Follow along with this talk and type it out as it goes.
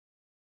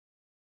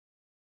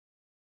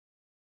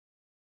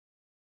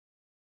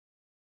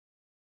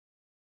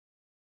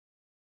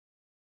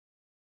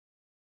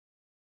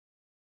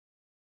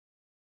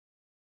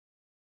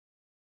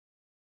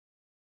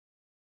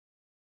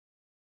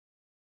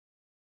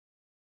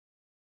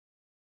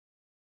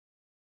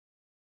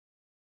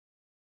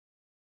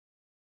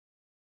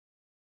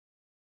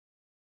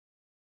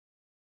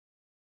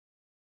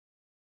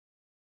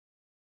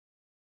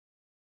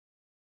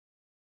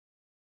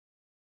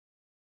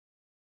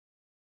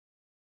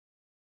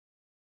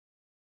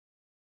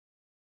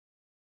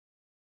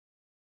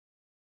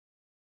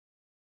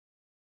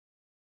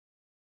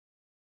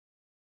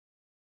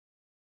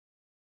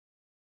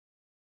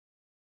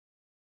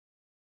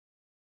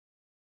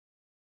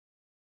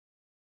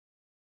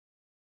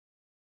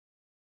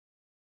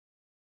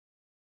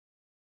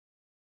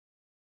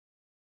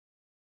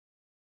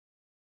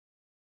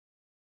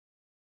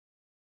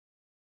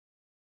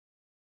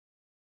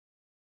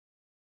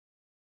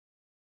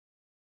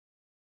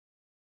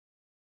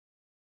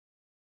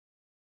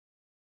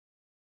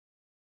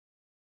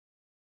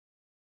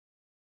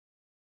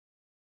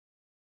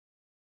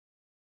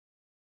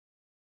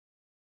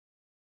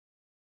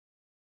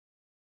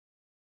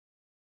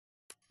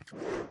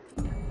Okay.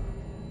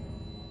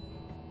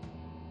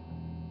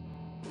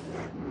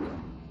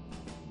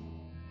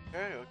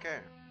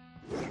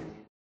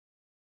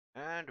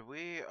 And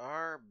we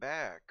are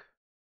back.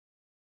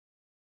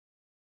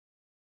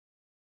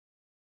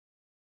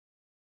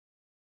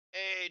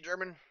 Hey,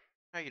 German.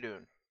 How you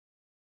doing?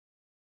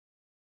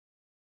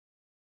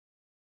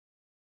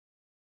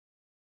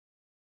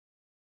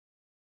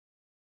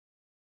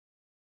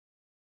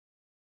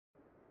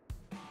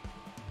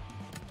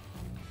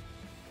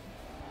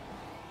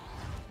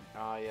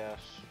 Ah, yes.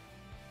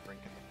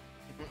 Drinking.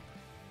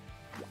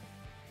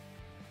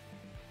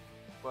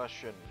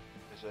 Question.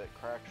 Is it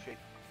crack-shaped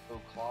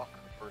o'clock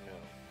or no?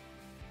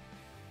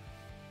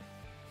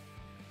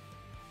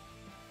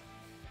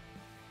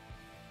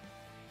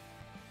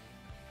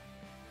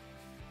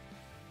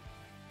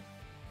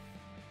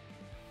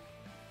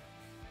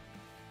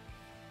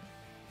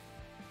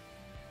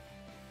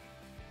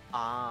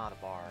 Ah, the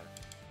bar.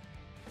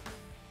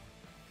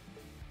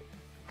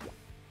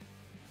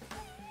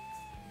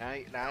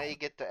 Now you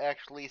get to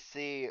actually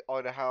see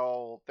on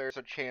how there's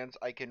a chance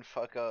I can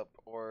fuck up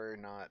or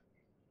not.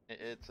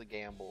 It's a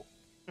gamble.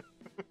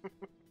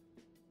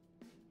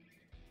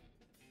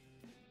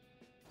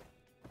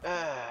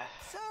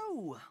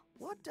 So,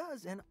 what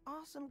does an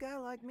awesome guy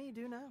like me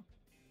do now?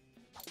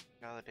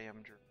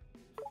 Goddamn jerk.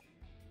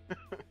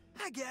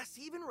 I guess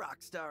even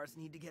rock stars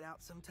need to get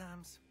out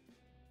sometimes.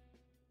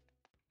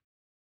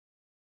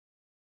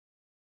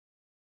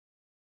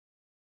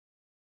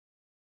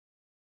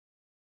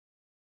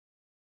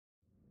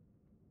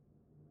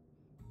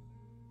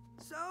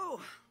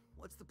 So,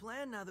 what's the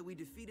plan now that we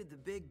defeated the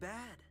big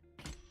bad?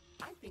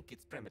 I think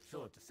it's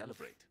premature to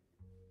celebrate.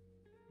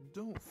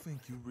 Don't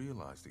think you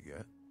realized it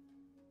yet.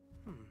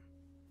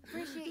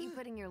 Appreciate you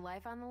putting your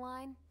life on the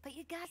line, but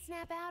you gotta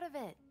snap out of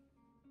it.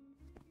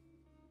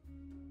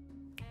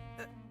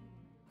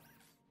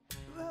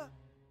 Huh?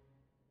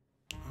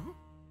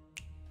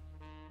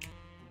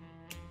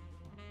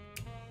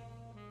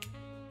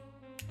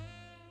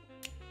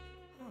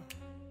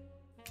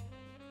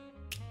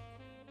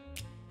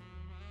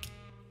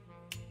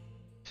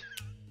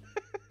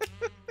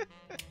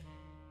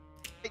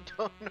 I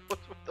don't know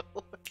what's with the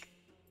look.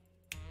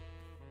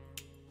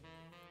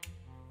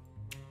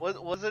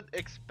 Wasn't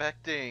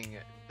expecting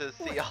to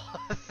see Wait,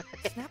 all of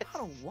this. Snap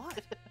out of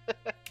what?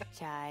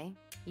 Chai,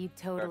 you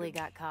totally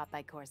got caught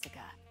by Corsica.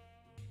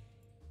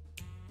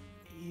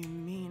 You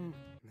mean...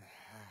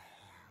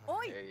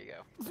 Oi! There you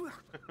go.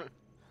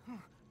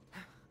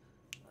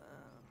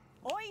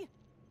 Oi!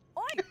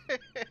 Oi! Did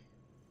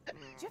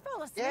you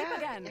fall asleep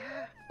again?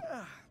 Yeah.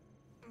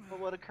 Well,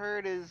 what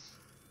occurred is,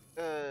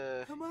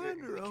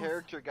 Commander the Oath.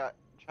 character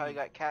Chai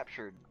got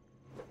captured,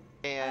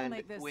 and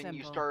make this when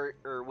you simple. start,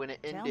 or when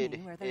it Tell me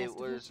ended, where the it rest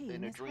of your was team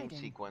in a is dream hiding.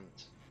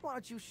 sequence Why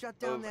don't you shut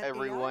down of that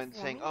everyone AI for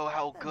saying, me? "Oh,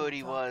 how Then good we'll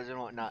he talk. was" and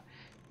whatnot.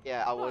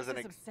 Yeah, I What's wasn't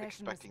this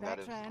obsession with expecting that.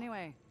 Spectra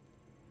anyway?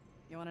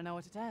 You want to know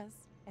what it is?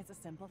 It's a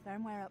simple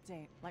firmware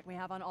update, like we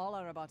have on all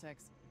our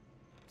robotics.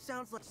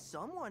 Sounds like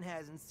someone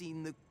hasn't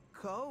seen the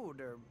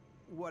code or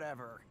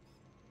whatever.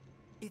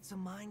 It's a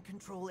mind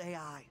control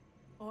AI.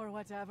 Or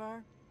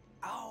whatever.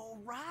 Oh,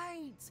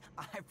 right!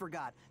 I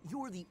forgot.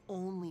 You're the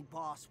only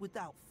boss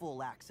without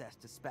full access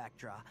to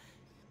Spectra.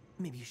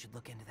 Maybe you should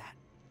look into that.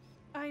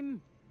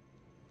 I'm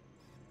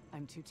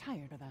too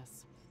tired of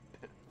this.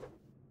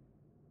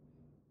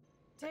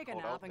 Take a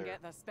Cold nap out and there.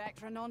 get the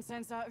Spectra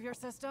nonsense out of your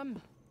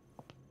system.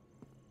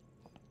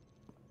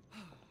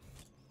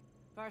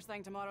 First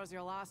thing tomorrow's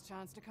your last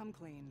chance to come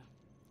clean.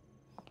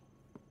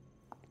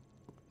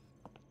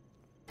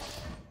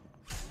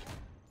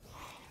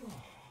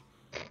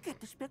 Get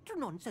the Spectra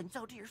nonsense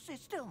out of your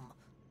system.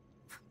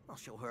 I'll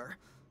show her.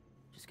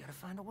 Just gotta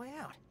find a way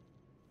out.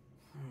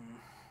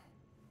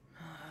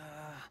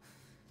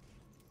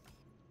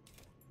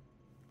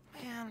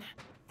 Man,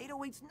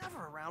 808's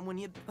never around when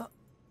you...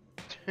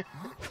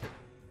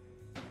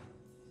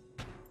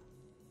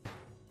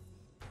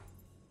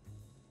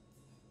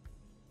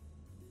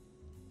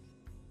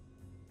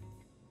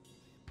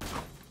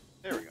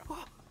 There we go.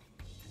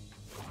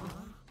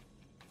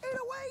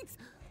 808!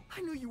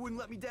 I knew you wouldn't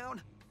let me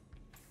down.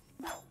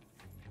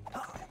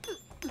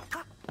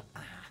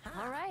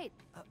 All right.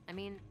 I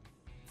mean,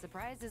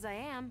 surprised as I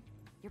am,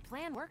 your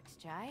plan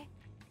worked, Chai.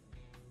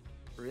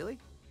 Really?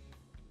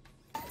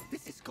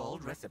 This is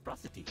called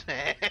reciprocity.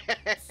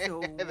 So,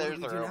 what do There's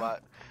we the do now?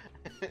 robot.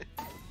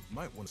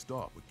 Might want to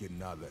start with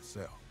getting out of that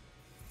cell.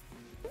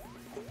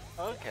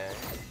 Okay,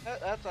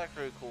 that's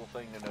actually a cool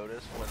thing to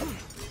notice when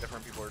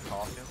different people are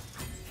talking.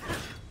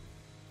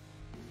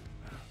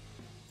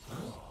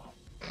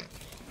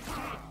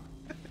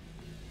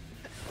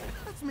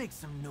 Let's make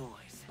some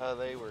noise.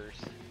 They were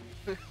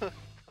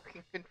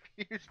fucking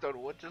confused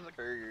on what just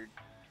occurred.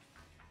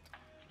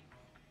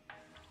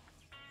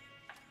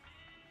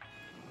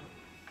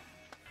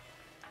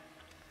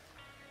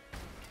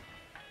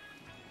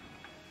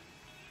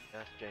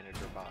 Yes,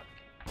 janitor bot,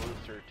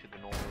 closer to the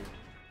noise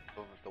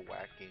of the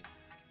whacking.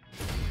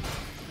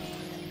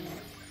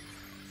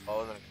 I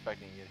wasn't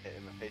expecting you to hit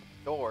in the face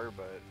door,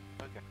 but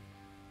okay.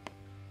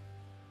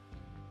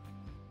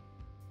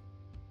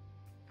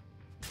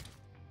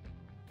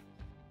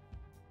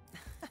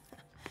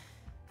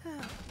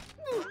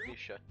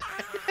 Misha.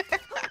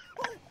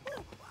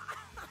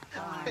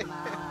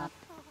 Karma.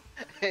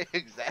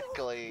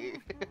 Exactly.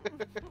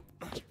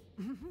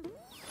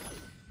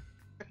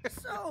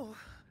 So,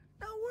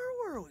 now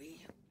where were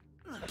we?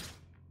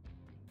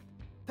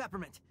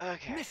 Peppermint,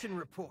 Okay. mission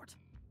report.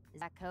 Is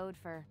that code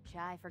for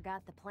Chai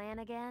forgot the plan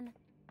again?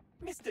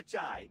 Mr.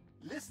 Chai,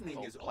 listening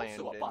Whole is plan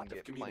also a didn't part of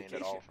get planned communication.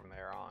 at all from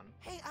there on.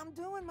 Hey, I'm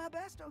doing my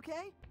best,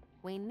 okay?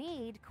 We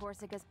need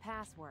Corsica's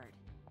password.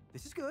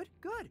 This is good,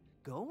 good.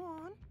 Go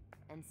on.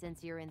 And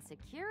since you're in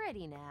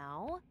security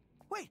now...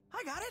 Wait,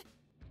 I got it.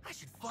 I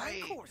should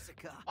fly Wait.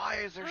 Corsica. Why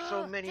is there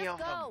so many just of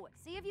them? go.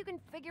 See if you can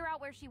figure out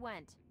where she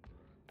went.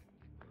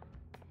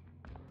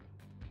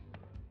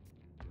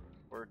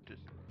 Where does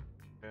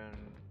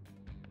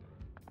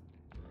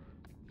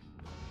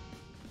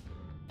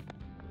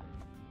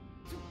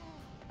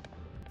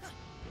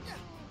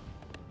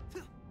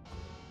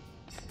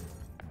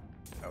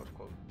that was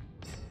close.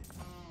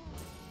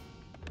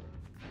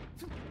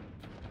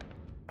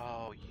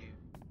 Oh, you.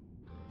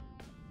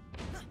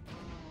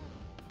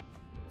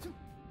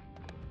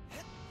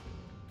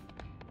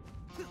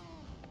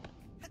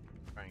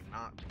 Trying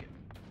not to get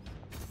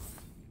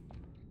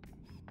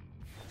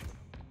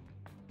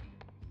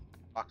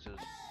boxes.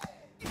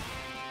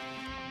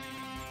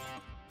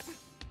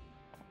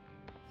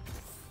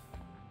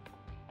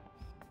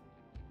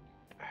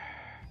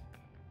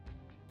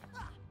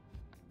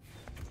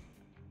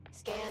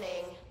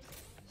 Scanning.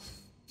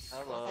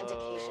 Hello.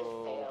 Authentication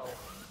failed.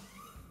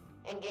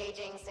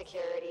 Engaging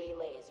security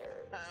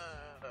laser.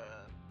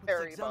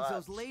 Harry Looks like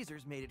bots. Zunzo's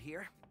lasers made it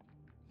here.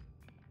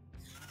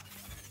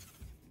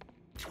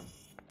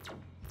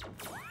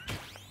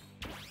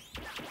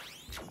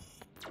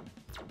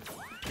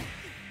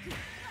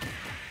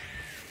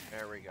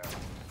 There we go.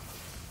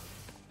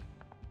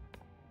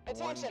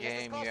 Attention, One this is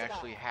game you Corsica.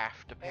 actually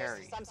have to There's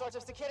parry. some sort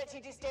of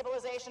security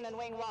destabilization in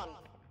Wing 1.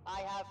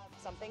 I have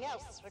something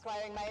else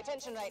requiring my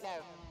attention right now.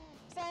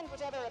 Send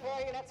whichever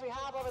repair units we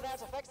have over there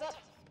to fix it.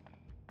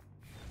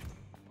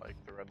 Like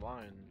the red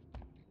line.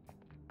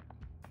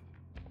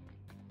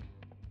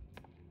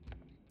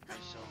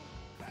 So.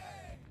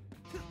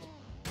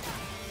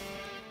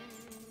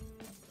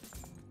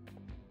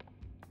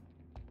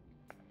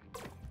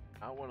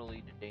 I want to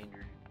lead to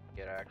danger to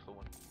get Axel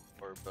one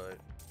before, but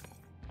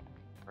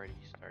already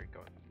started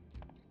going.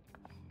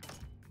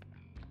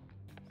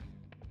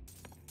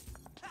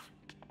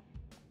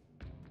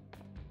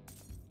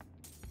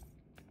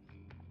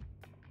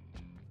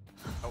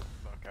 Oh,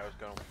 okay, I was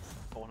going.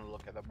 I want to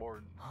look at the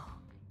board.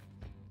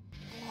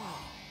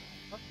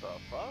 What the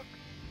fuck?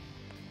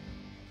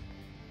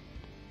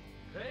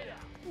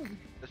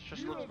 This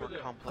just You looks over more there.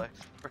 complex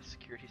for a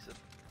security system.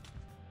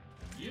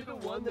 You the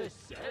one they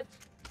sent?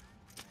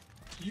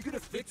 You gonna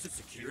fix the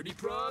security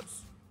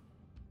probs?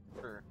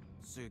 Sure.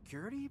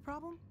 Security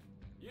problem?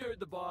 You heard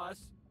the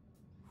boss.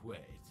 Wait,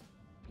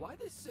 why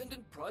they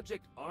sending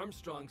Project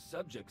Armstrong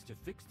subjects to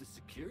fix the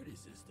security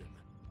system?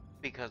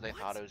 Because they What?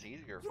 thought it was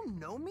easier. You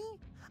know me?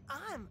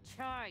 I'm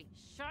Chai,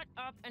 shut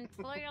up and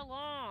play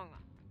along.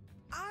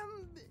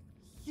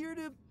 here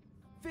to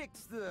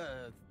fix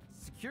the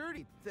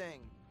security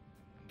thing.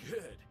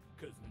 Good,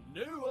 cause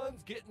no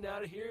one's getting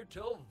out of here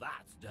till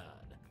that's done.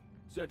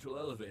 Central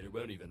elevator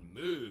won't even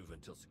move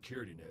until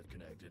security node's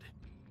connected.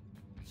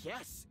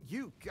 Yes,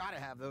 you gotta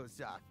have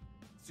those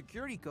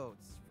security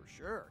codes for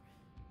sure.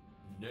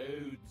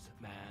 Nodes,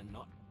 man,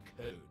 not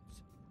codes.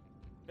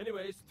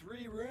 Anyways,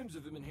 3 rooms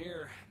of them in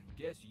here.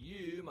 Guess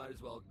you might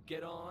as well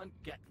get on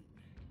getting.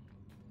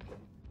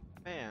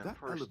 Man, That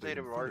for a elevator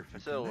state-of-the-art therapy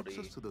facility,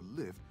 connects us to the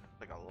lift,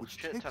 like a which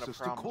shit takes ton of us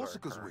to problems are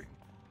Corsica's occurring. wing.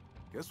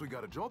 Guess we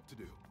got a job to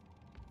do.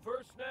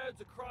 First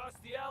node's across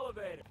the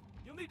elevator.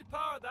 You'll need to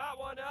power that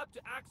one up to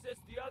access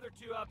the other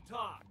 2 up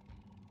top.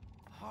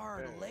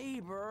 Hard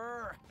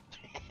labor.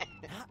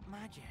 Not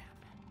my jam.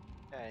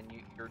 And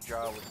your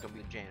job was gonna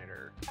be a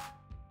janitor.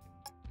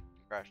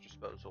 Trash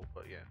disposal,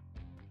 but yeah.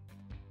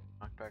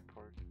 Knockback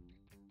torch.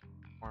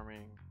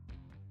 Forming.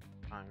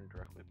 Time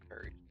directly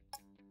parried.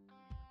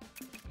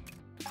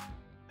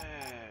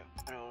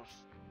 What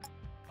else?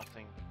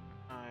 Nothing.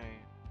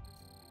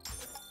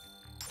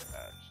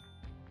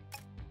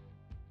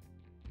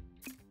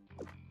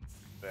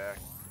 Back.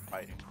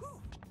 Fighting.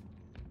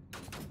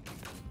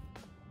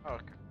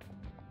 Okay.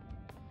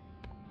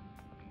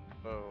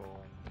 So.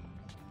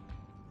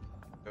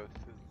 Go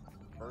through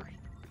the first.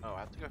 Oh, I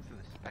have to go through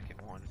the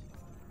second one.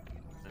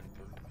 And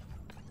through.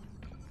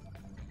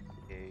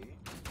 Okay.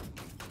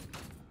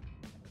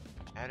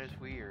 That is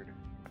weird.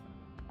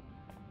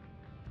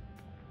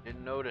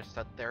 Didn't notice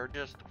that they're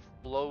just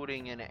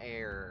floating in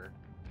air.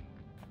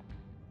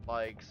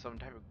 Like some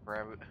type of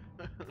gravity.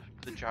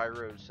 The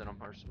gyros in them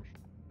or some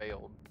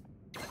failed.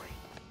 Do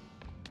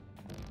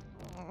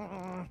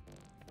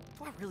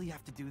I really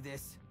have to do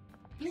this?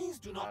 Please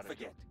do not Got it.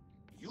 forget,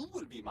 you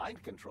will be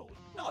mind controlled,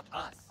 not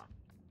us.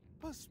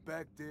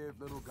 Perspective,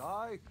 little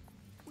guy.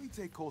 We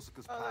take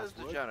Corsica's Oh, there's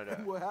the password, janitor.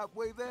 and we're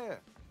halfway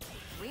there.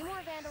 3 more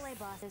Vandalay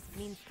bosses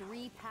means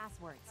 3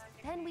 passwords.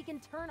 Then we can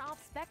turn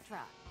off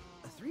Spectra.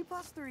 3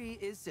 plus 3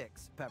 is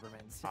 6,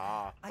 Peppermints.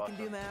 Ah, I can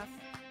do math.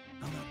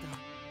 I'm not dumb.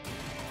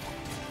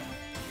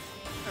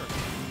 There we go.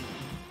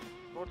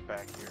 What's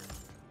back here?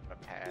 A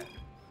pad.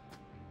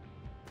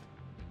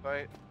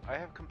 Right. I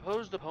have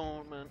composed a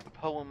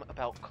poem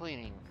about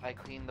cleaning. I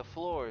clean the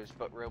floors,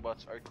 but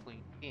robots are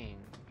cleaning.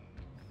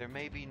 There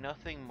may be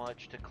nothing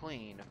much to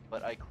clean,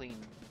 but I clean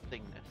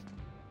thingness.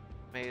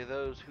 May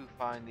those who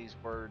find these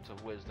words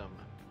of wisdom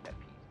at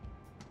peace.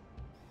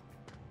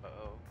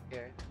 Uh-oh.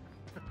 Okay.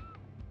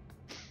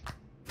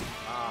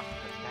 Ah,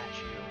 the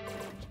statue.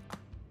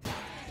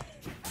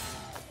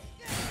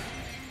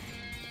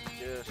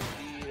 Just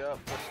speed up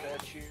the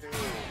statue.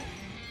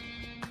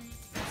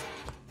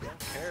 Don't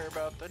care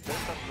about the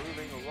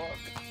disapproving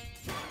look.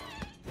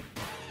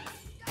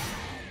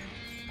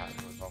 Time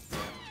was off there.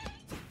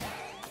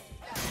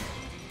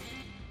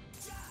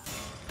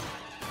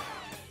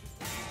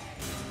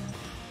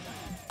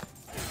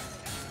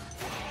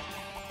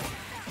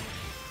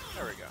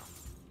 There we go.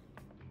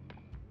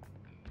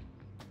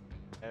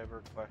 Never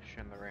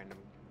question the random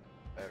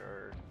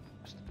better.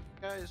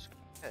 Guys,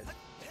 head.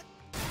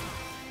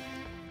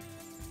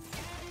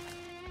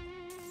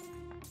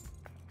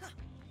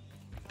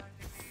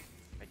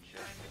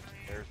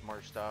 There's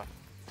more stuff.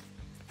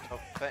 Oh,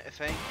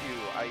 thank you.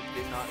 I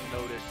did not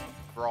notice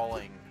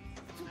crawling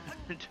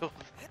until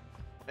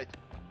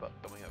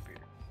coming up here.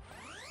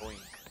 Boink.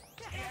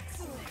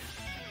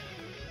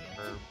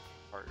 Herb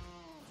part.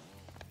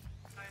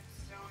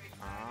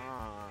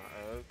 Ah,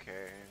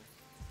 okay.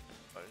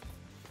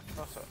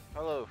 Also,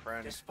 hello,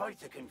 friend. Despite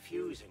the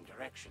confusing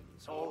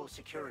directions, all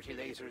security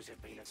lasers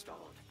have been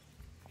installed.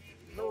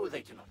 Though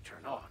they do not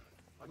turn on,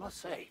 I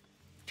must say,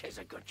 'tis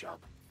a good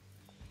job.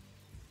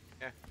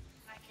 Yeah.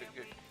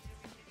 Good.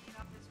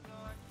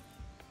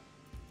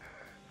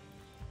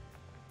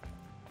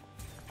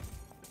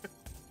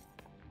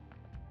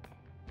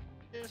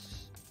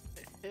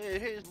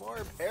 It is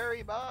more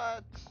Perry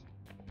bots.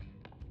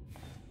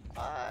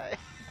 Bye.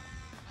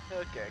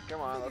 Okay,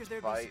 come on, let's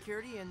there'd fight. Be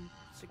security and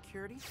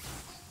security.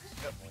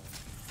 Yep.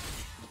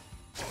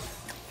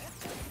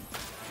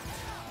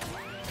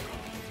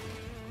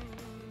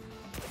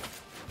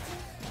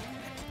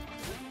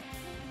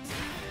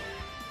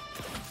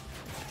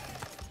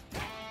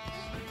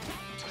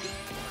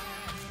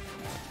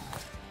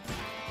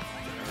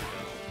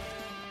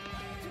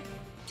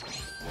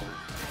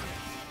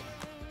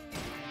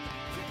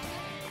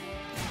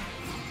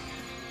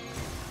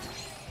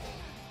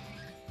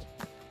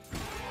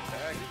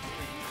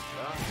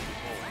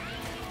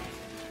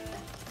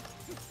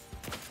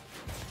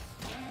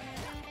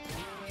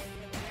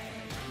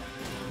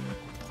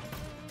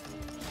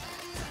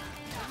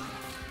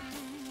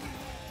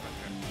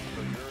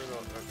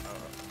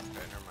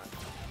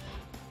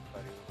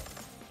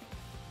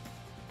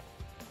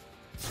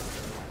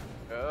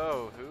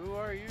 Oh, who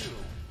are you?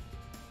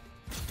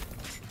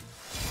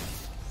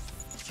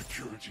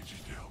 Security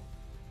detail.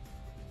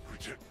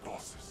 Protect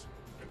bosses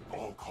at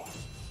all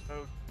costs.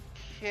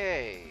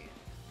 Okay.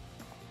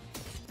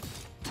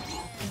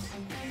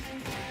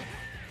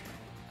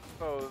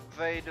 So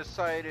they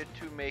decided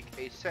to make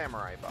a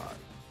samurai bot.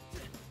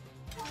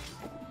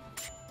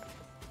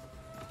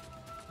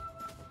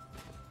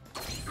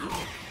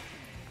 Oh,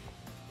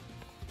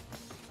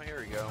 here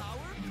we go.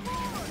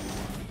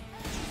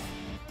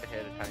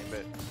 Hit a tiny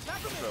bit.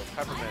 So,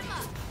 Peppermint.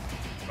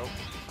 Oh.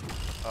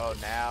 Oh,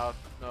 now.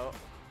 No.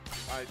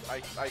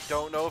 I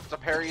don't know if it's a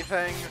parry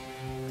thing.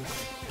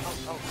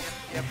 Oh,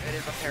 yep, it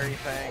is a parry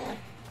thing.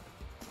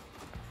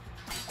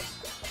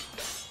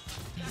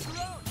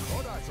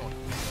 All eyes on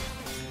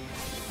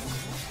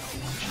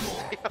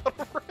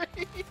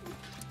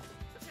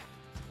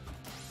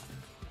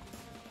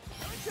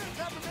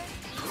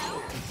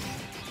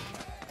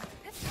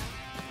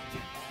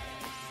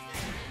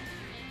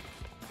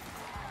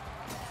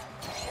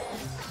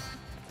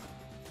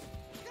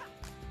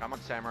I'm a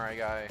samurai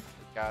guy.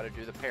 Gotta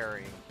do the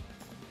parrying.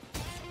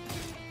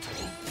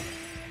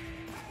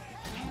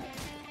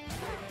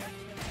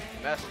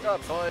 Messed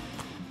up, bud.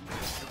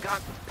 You got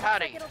the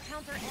patty. It'll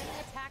counter any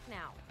attack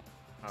now.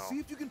 Oh. See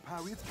if you can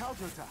parry its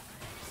counterattack.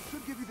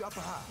 Should give you the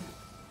upper hand.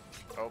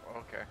 Oh,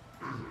 okay.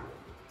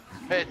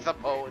 It's a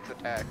poet's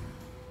attack.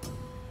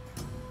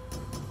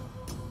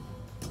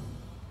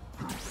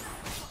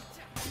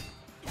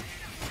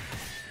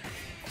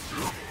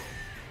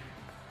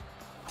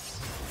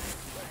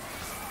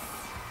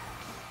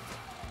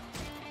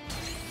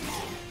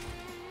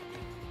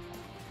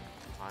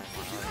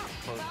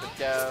 Close to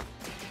death.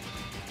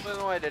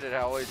 Then why did it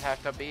always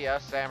have to be a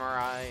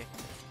samurai?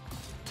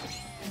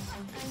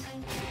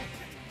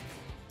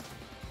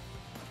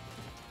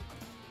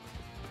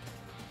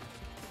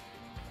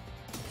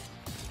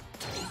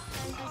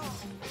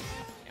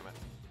 Damn it.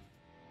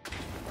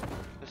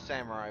 The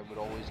samurai would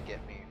always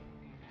get me.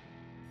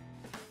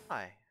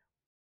 Hi.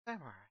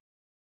 Samurai.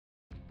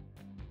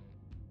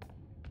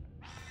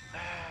 Oh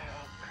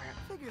crap.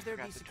 Figures there'd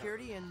be Forgot to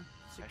security and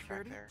Back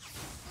security. there.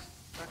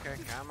 Okay,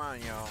 come on,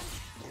 y'all.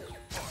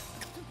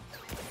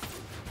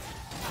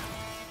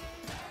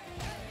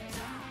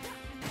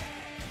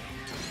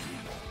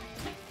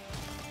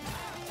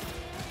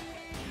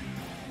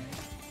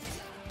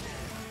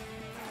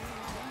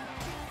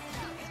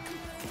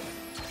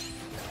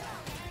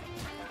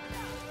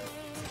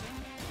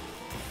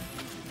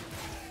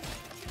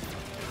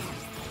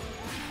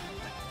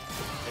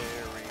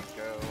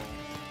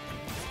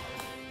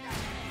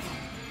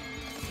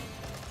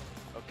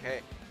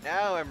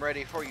 Now I'm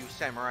ready for you,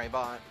 Samurai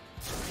Bot.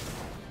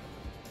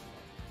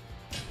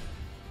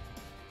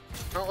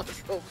 Oh,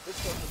 let's go.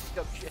 Let's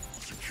go, shit.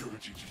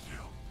 Security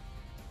detail.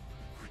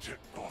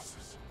 Protect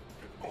bosses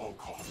at all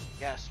costs.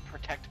 Yes,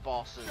 protect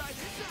bosses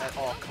at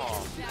all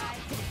costs.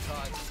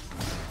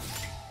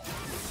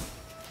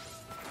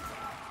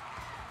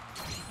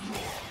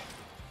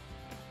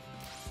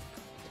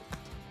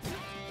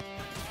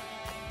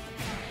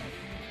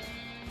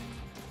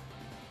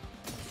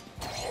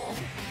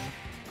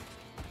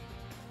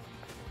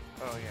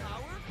 Oh yeah.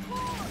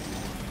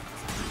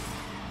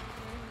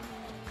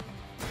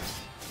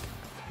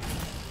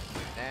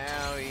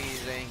 Now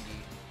he's angry.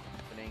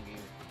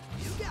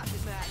 You got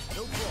it, Matt.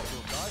 No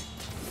problem, guy.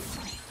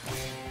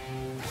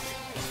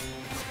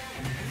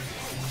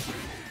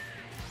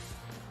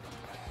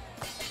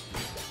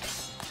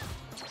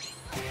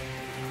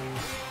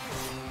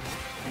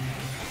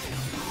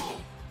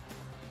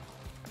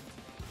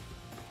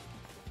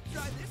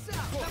 Try this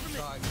out.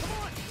 Peppermint, come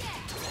on.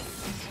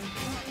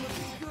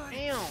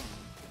 Damn.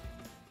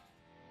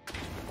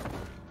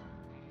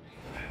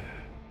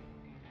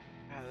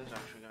 Yeah, this is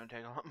actually gonna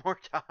take a lot more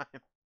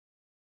time.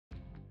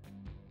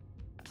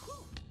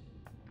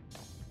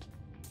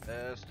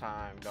 This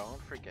time,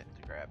 don't forget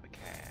to grab the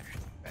cash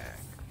back.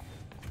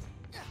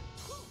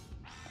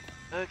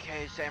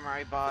 Okay,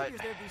 Samurai Bot.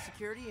 Figures there'd be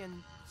security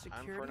and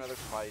security. Time for another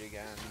fight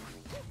again.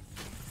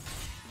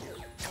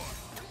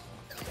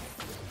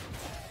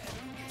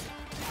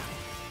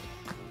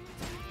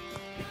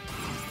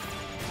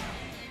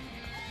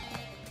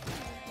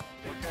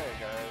 Okay,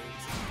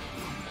 guys.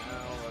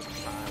 Now it's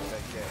time to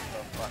get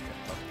the fucking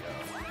fuck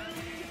up.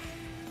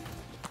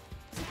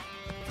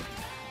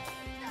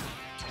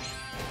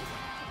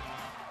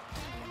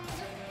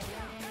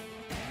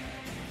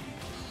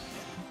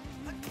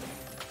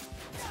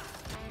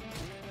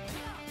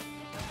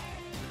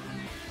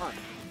 Come on,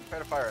 try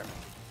to fire it.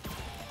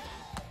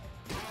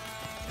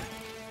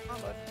 Come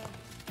on, bud.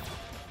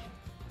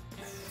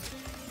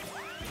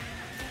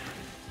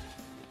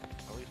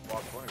 At least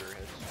block one of your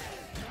hits.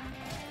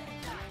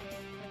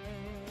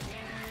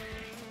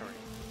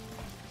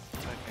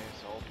 Okay,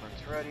 so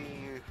ultimate's ready.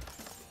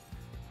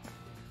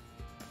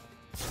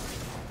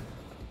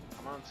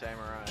 Come on,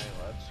 Samurai,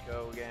 let's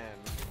go again.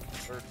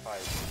 Third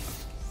fight.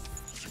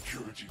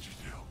 Security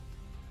detail.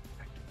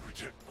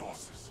 Protect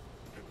bosses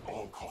at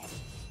all costs.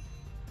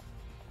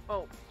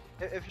 Well,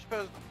 if you're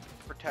supposed to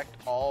protect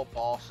all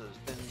bosses,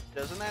 then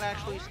doesn't that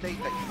actually state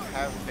that you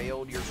have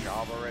failed your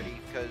job already?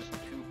 Because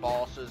 2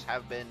 bosses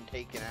have been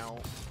taken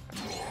out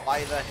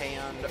by the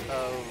hand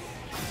of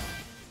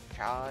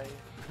Chai?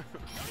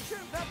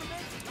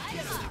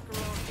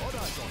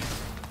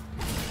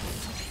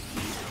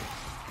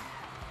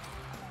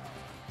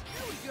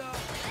 Here we go.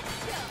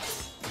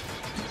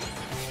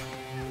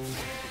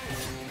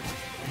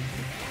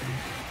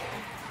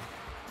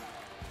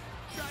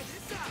 Try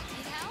this out.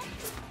 Need help?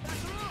 Back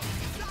her up.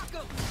 Shock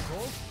 'em.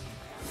 Cool.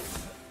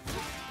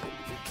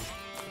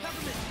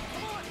 Peppermint,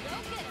 come on. Go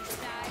get him,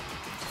 Shy.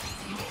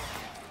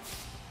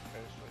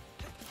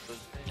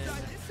 Try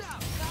this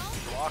out.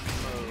 Block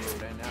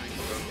mode, and now you can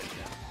go get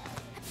them.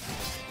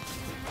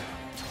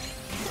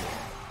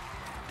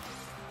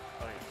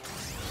 Oh,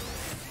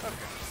 yeah.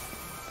 Okay.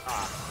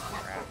 Ah,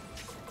 crap.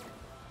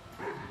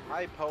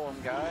 Hi, poem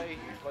guy.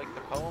 You like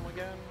the poem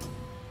again?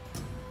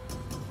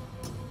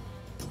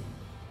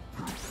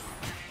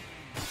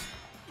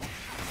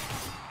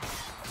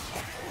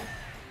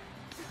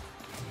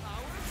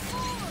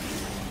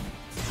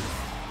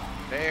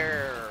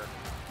 There.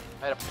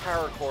 I had a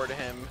power core to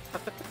him.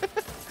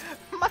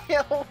 My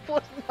health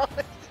was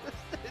non-existent.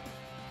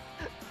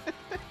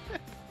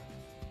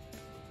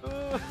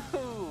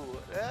 Ooh,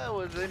 that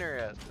was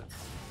interesting.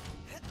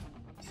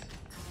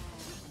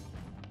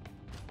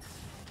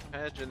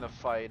 Imagine the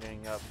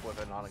fighting up with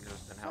a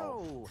non-existent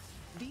health. So,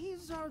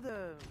 these are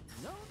the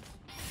notes?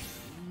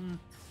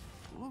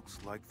 Looks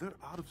like they're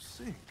out of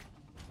sync.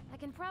 I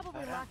can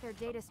probably lock their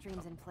data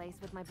streams in place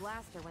with my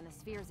blaster when the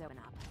spheres open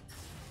up.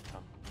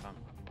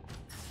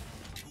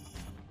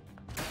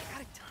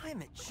 Gotta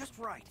time it just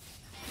right.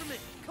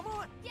 Peppermint, come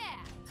on. Yeah.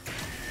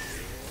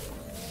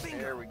 Bingo.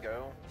 There we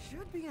go.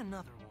 Should be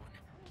another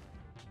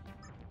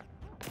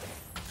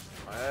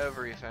one.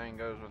 Everything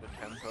goes with the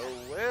tempo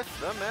with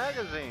the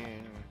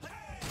magazine.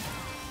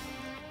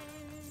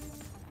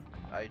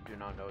 I do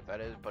not know what that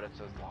is, but it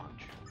says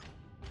launch.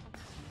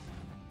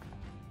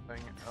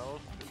 Anything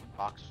else?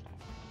 Box,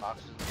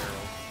 boxes,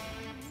 barrels.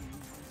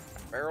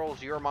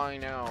 Barrels, you're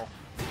mine now.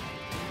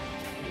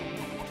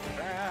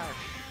 Crash.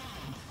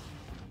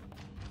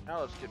 Now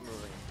let's get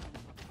moving.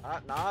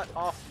 Not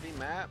off the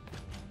map.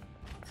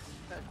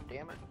 God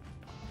damn it.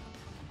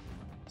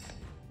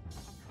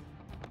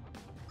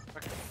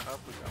 Okay, up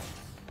we go.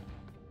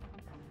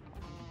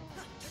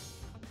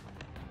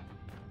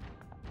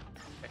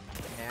 Okay,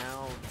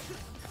 now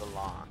the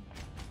launch.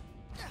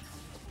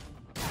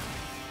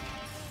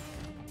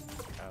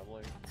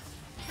 Probably.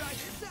 Try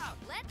this out.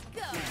 Let's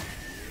go.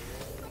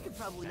 I could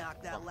probably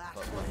knock that last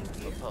Okay. one in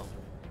gear.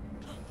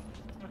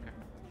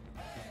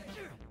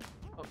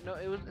 Oh, no,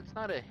 it's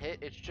not a hit,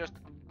 it's just,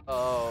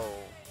 oh.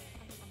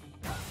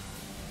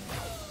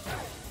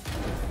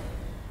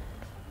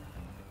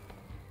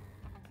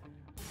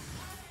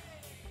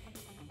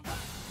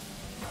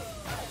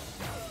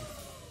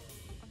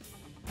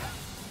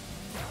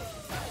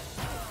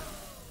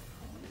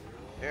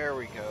 There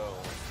we go.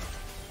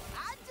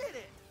 I did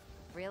it!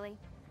 Really?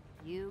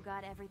 You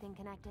got everything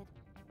connected?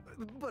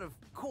 But of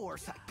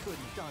course I couldn't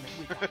have done it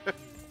without.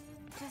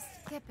 Just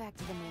get back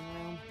to the main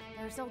room.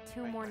 There's still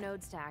 2 more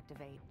nodes to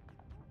activate.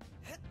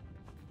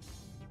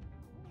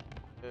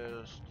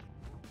 Just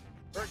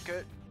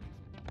shortcut.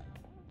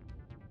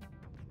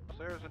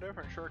 There's a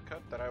different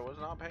shortcut that I was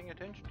not paying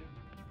attention to.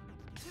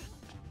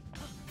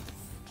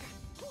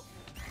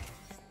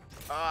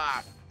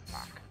 Ah,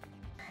 fuck.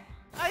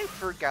 I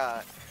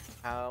forgot.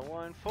 How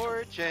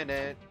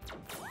unfortunate.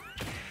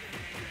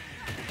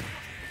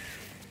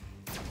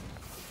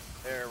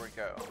 There we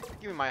go.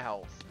 Give me my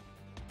health.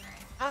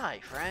 Hi,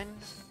 friend.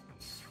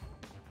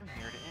 I'm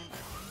here to end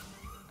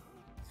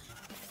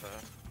it.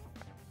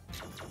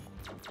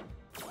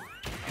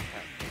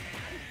 Okay.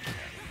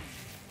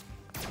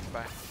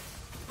 Bye.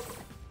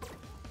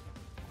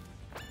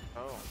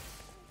 Oh.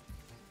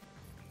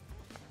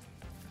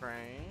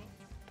 Frank?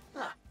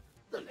 Ah,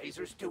 the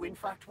lasers do in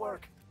fact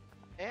work.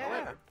 Yeah.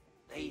 However,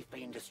 they've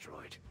been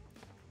destroyed.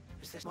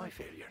 Is this my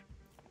failure?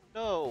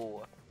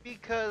 No,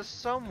 because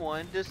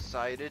someone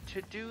decided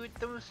to do it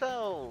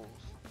themselves.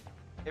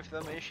 If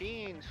the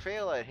machines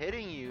fail at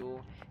hitting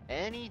you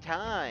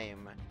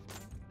anytime,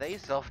 they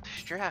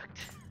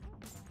self-destruct.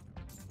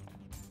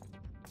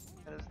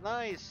 And it's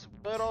nice,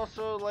 but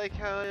also like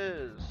how it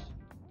is.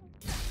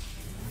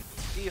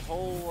 The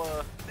whole,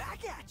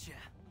 Back at ya!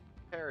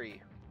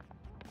 Harry.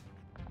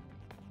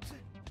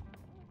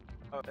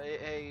 Oh,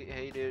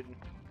 hey, dude.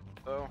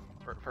 Oh,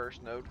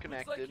 first node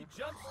connected. Looks like you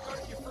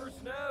jump-started your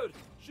first node.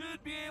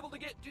 Should be able to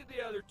get to the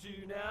other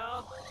 2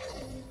 now.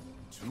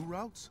 2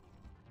 routes?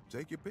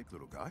 Take your pick,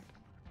 little guy.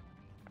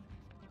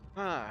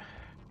 Huh.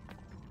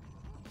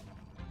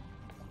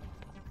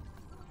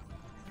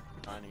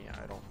 Honey,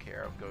 I don't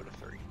care. I'll go to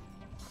 3.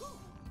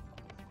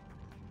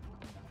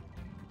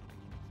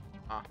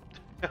 Ah.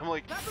 I'm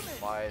like,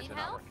 why is it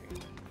not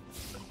working?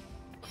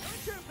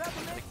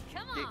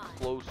 Come Get on.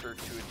 closer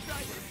to it.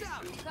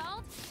 You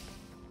called?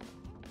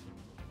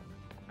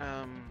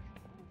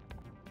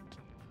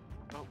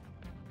 Oh.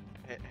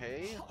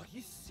 Hey? Oh,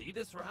 you see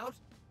this route?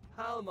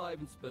 How am I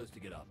even supposed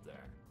to get up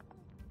there?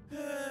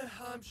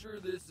 I'm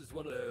sure this is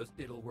one of those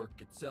it'll work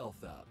itself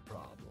out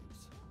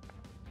problems.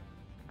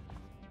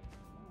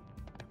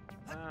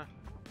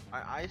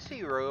 I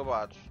see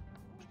robots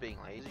just being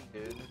lazy,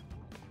 dude.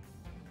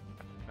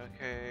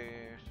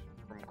 Okay,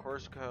 from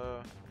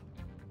Corsica.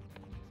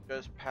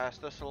 Just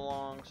passed us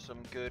along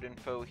some good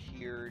info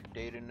here.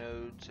 Data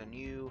nodes, a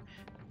new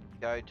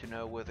guide to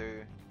know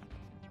whether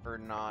or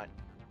not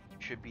you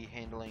should be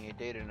handling a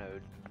data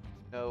node.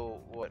 Know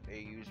what a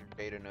user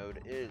data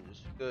node is.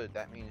 Good,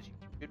 that means you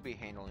should be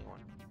handling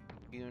one.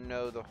 You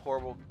know the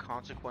horrible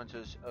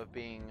consequences of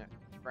being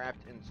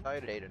trapped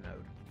inside a data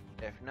node.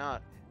 If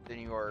not, then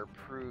you are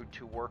approved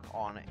to work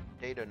on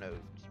data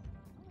nodes.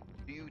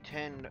 Do you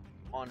tend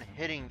on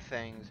hitting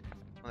things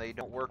when they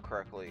don't work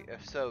correctly?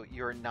 If so,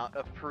 you're not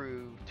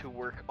approved to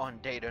work on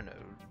data node.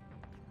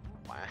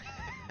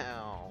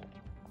 Wow.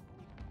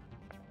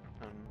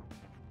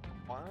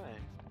 Why?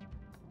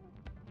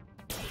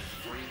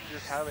 Were you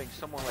just having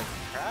someone like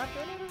trapped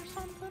in it or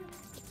something?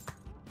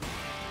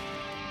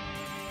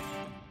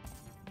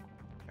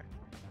 Okay.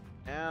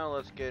 Now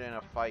let's get in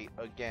a fight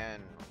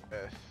again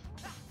with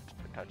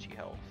the touchy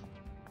health.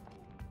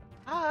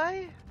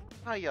 Hi!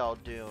 How y'all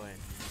doing?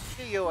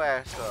 Get your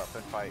ass up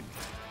and fight me.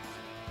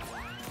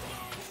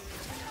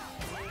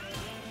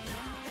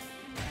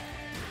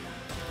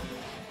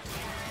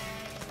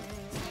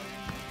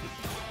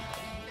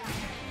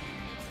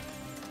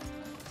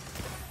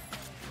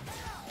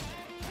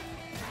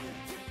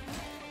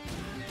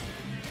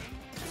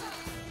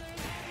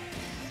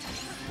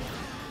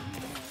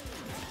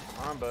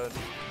 Come on, bud.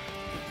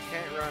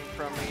 Can't run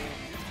from me.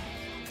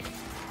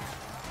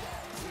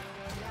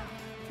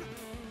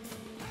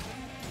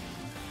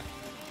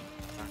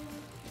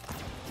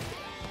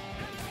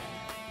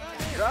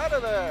 Get out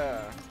of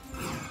there!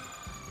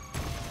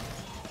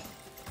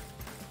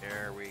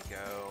 There we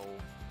go.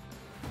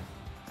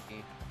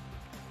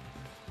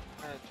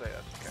 I'd say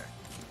that's okay.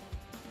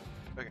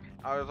 Okay,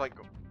 I was like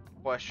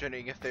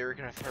questioning if they were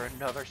gonna throw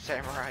another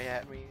samurai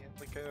at me. It's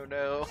like, oh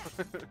no.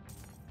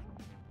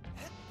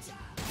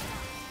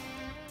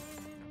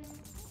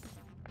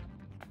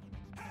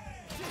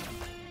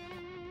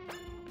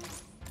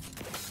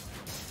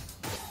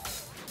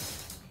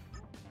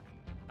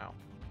 Oh,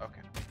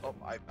 okay. Oh,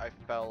 I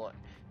fell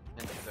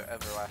into the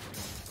everlasting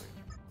sleep.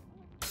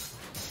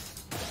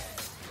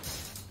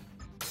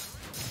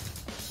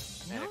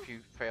 And if you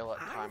fail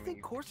at I timing, don't think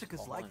you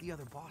Corsica's fall like in. the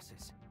other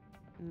bosses.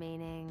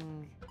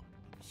 Meaning...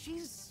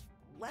 She's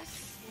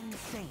less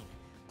insane.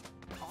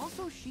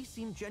 Also, she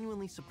seemed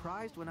genuinely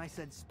surprised when I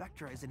said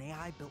Spectra is an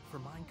AI built for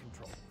mind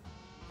control.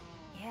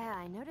 Yeah,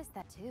 I noticed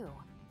that too.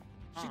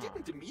 She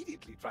didn't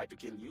immediately try to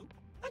kill you.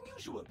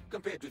 Unusual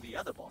compared to the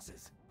other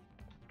bosses.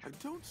 I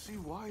don't see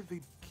why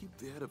they'd keep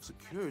the head of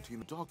security in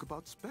the dark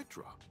about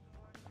Spectra.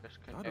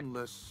 Not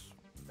unless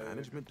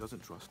management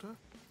doesn't trust her.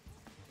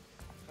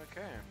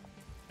 Okay.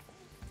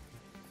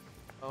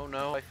 Oh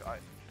no,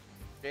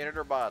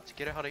 janitor bots,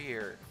 get out of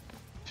here.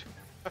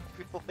 I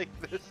feel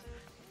like this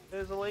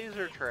is a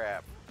laser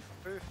trap.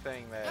 First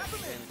thing that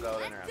ends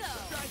out interesting.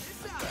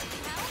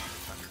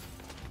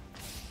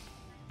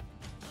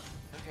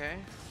 Okay.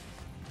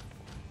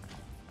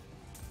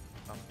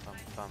 Bum bum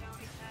bum.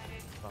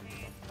 Bum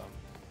bum bum.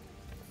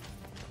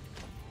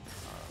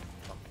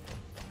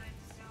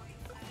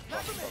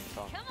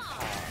 Come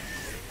on!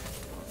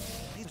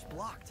 He's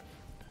blocked.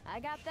 I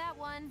got that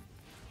one.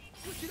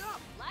 Switch it up.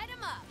 Light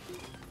him up.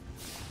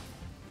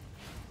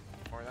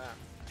 More of that.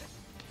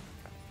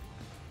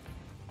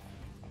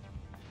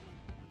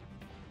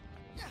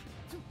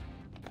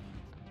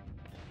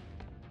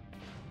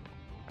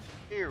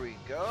 Here we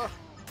go.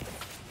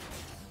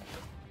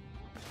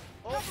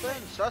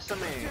 Open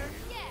sesame.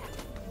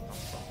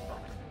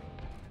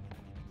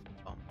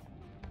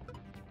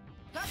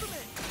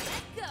 Peppermint.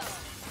 Let's go.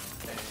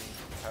 And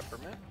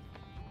peppermint.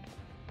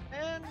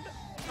 And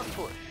a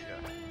push.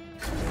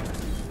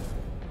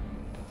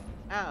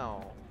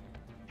 Ow.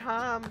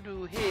 Time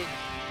to hit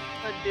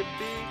the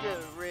big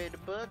red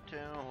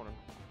button. Hold on.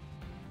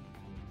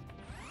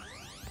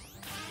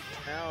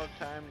 Now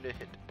time to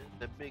hit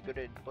the big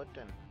red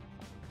button.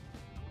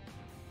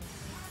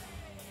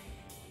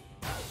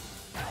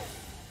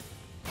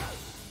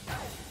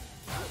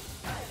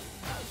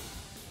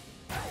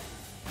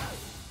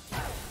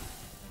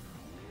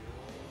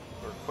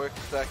 For a quick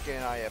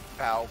second, I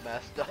about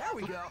messed up. There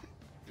we go.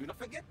 Do not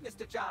forget,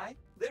 Mr. Chai,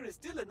 there is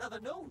still another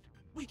node.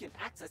 We can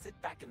access it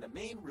back in the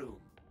main room.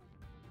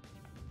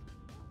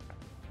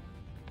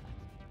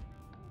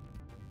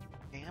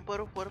 Yeah, but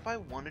what if I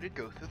wanted to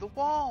go through the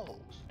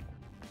walls?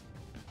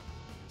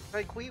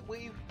 Like, we've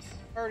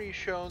already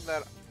shown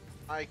that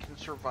I can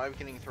survive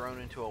getting thrown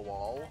into a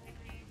wall.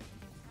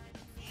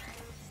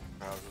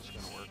 How's this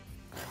gonna work?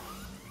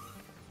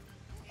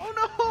 Oh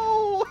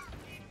no!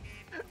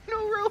 No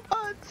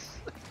robots!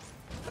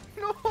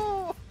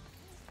 No!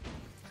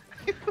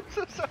 I'm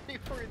so sorry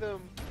for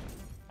them.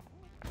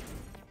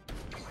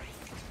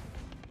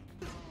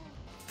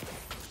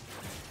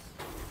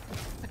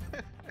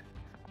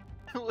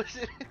 Was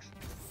it?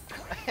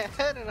 I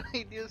had an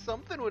idea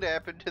something would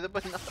happen to them,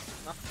 but not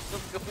them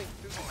going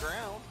through the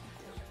ground.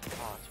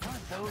 Oh, it's one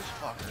of those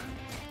fuckers.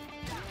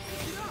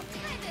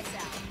 Try this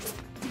out.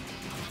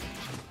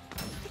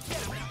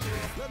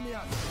 Let me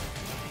out.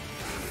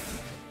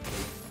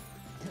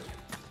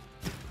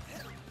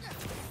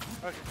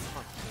 Okay, come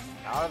on.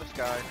 Out of the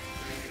sky.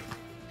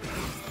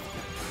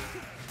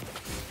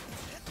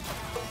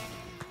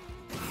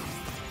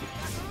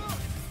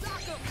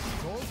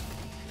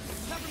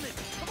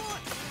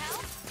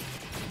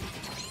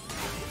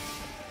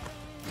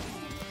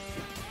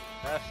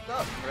 Messed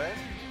up, friend.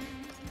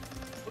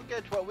 We'll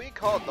get what we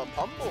call the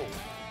bumble.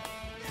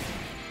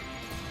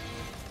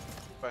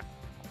 But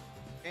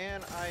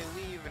can I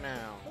leave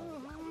now?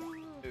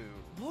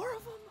 Ooh. More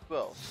of them? Who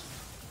else?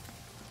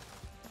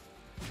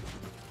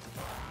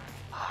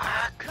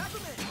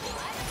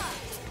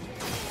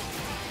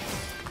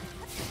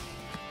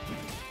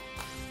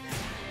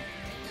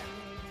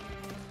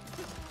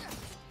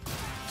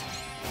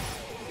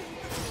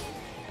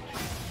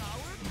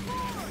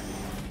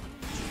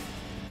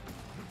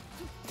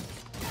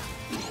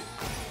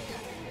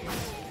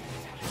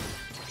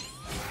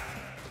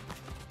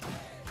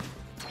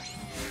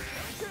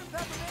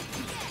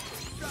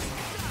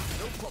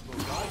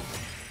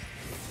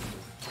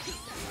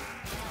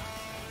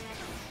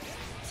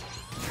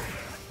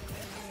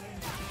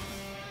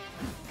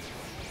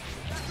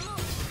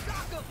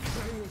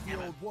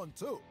 One,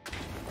 too.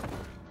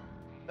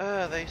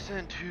 They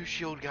sent 2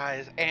 shield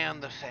guys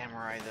and the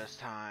samurai this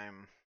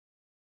time.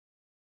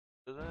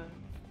 Did they?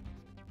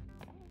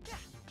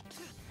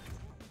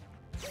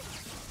 Space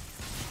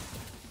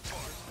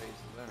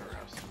is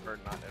interesting, or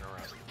not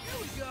interesting. Here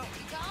we go.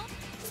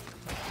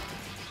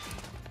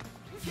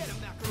 Get him,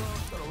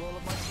 Macaron. Gotta roll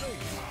up my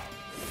sleeve.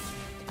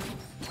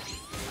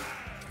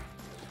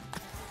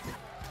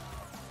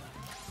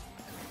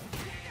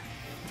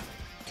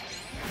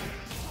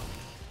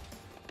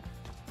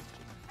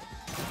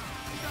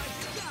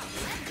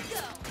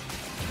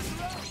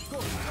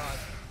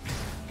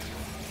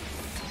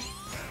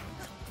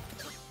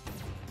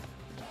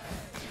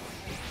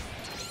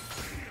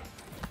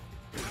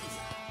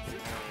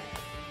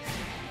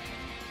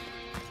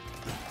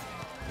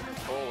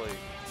 Holy.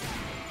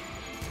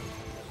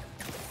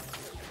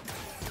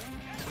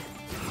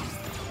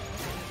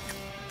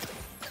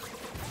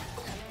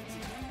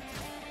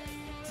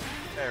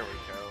 There we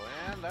go,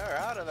 and they're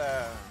out of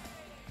there.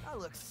 I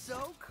look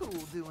so cool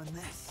doing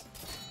this.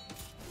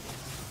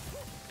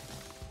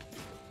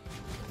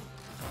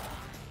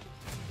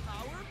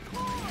 Power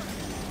core.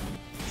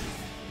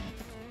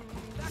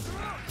 Back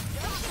around.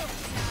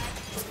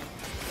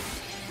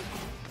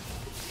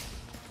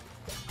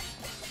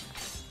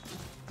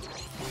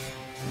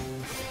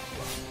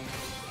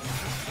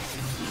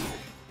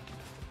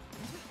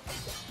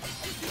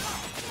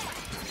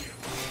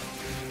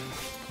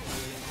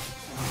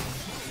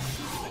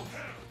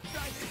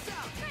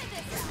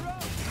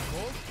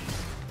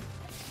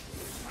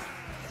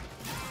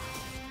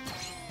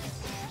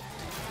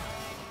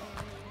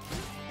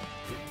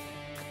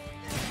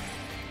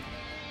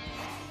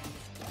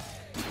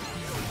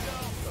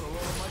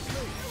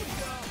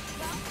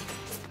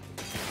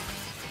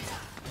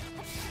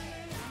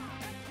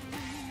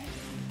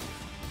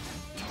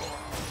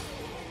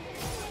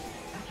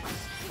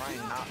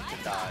 not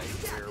to die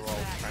here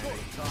while trying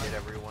to get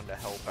everyone to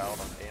help out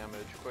on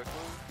damage quickly.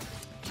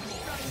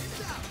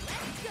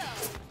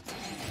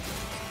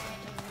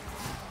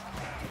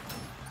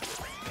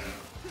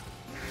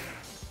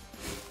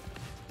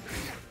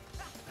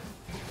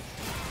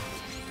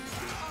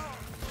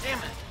 Damn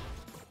it!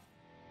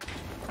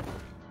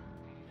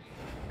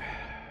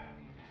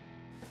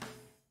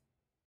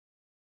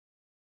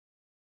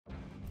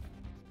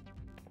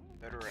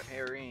 Better at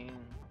herring.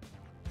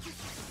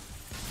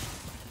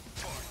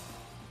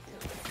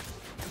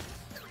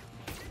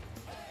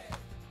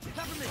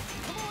 Peppermint,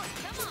 come on!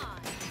 Come on!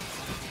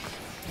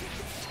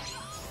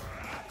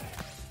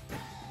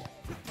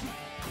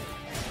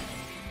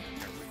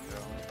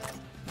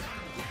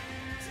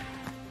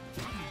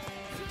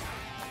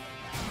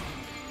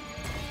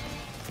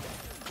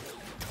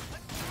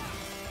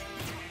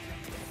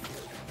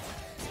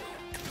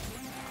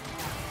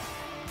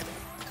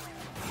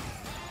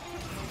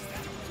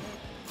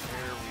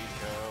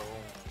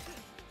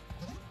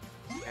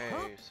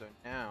 So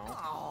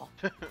now,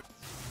 what's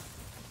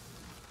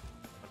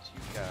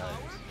you guys?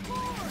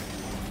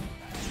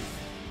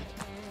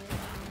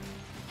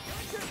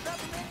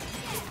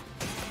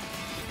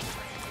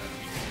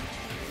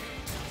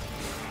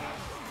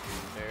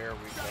 There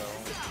we go.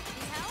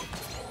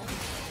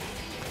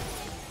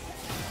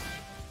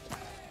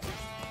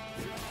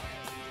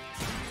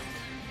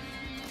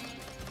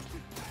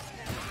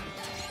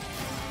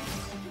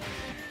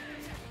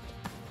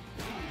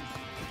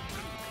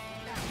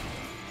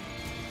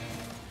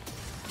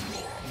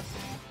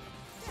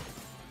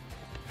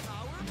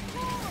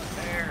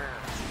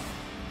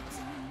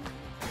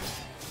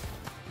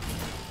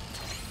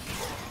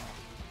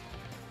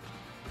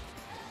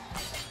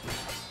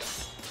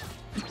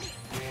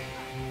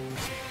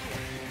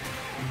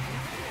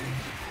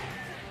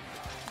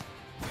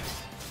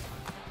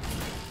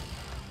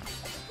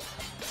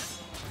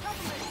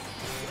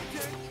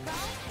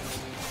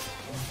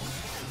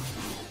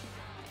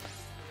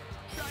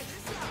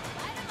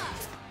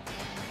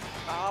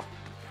 Stop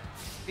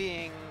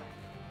being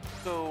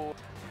so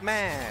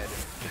mad.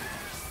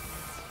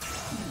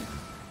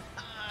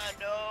 Ah,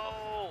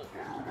 no!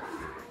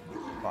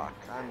 Fuck,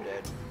 I'm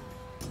dead.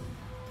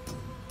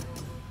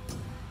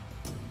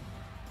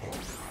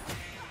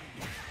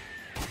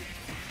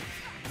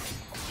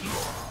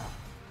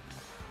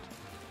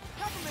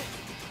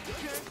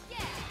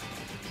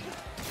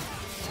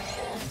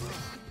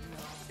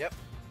 Yep.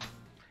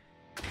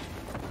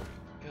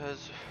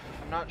 Because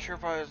I'm not sure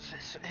if I was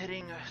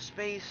hitting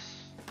space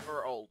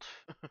or alt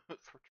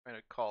for trying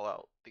to call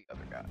out the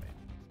other guy.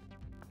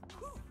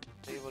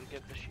 Able to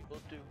get the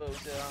shield duo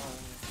down,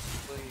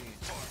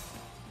 please.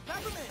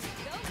 Peppermint!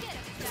 Go get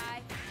him,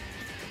 Shy!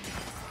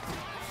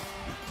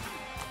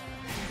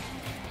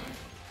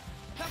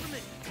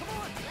 Peppermint, come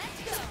on!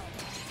 Let's go!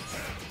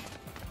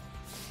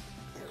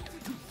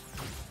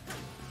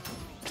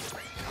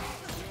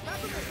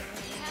 Peppermint!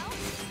 Help?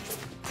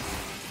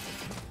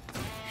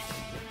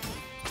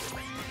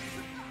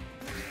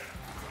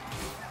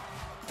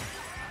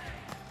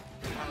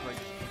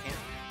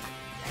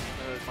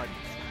 My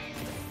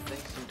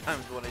thing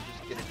sometimes when I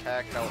just get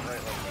attacked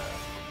outright like that.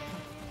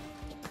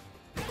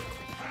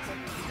 I'm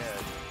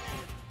dead.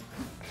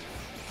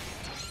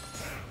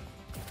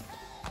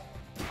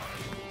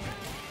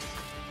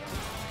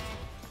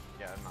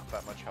 Yeah, not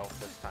that much health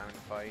this time in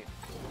the fight.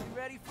 You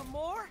ready for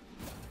more?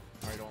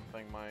 I don't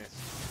think my it's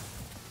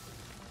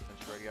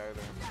ready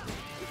either.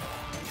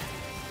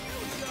 Here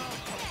we go!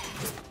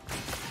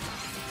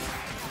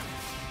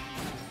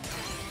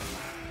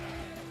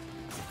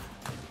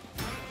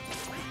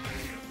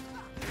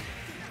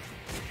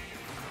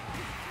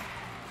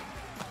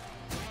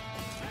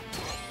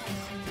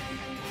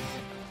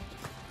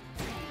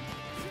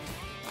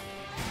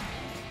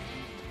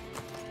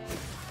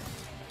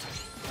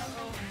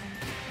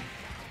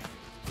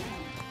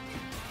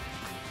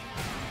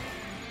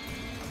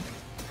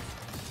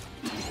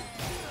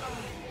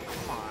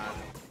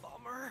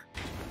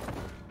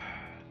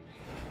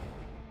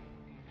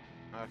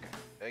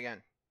 Okay,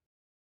 again.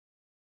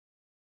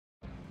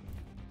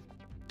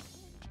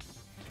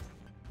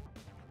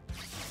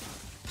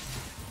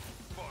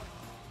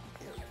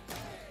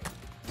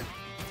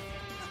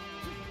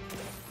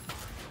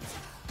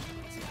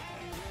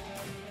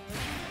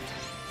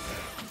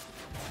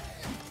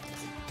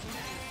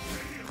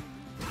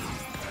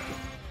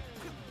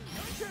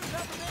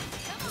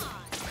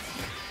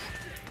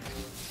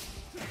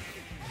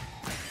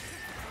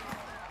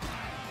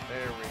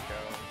 There we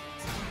go.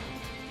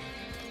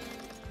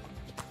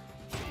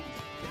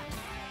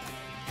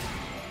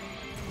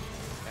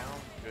 Down,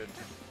 good.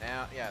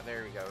 Now, yeah,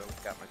 there we go.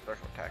 Got my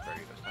special attack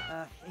ready this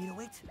time.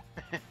 808?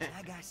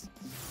 Hi, guys.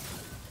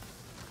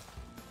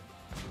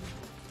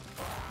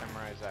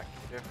 Memorize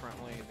act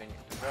differently than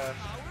the rest.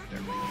 There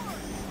we go.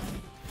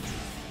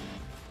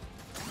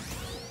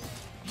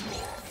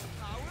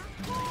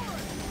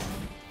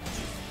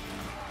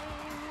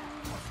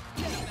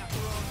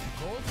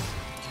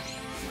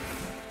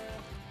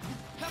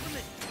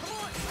 Peppermint, come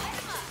on! Light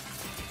him up!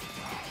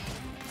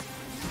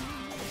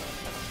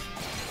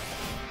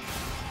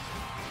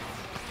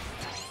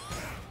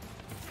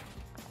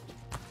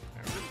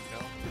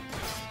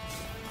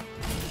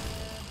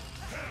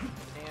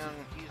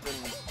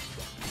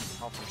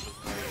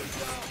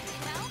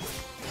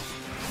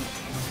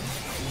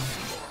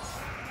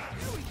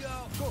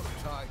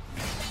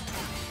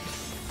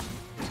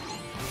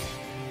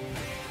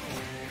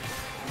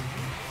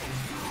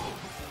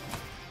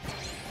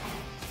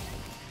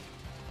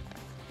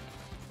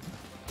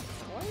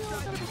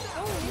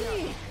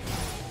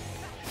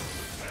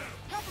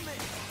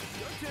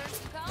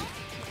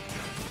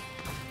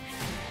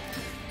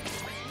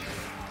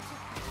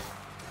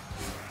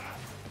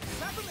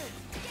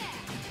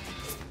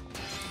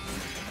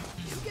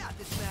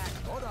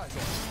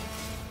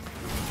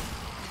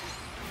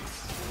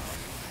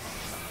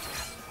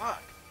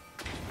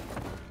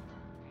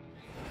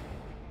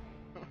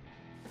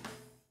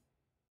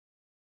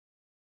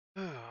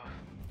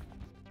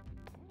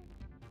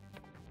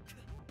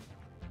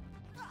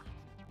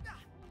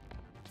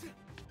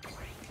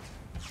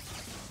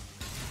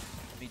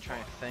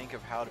 trying to think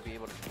of how to be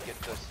able to get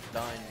this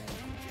done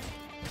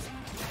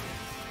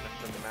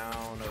with the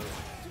amount of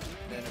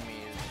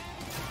enemies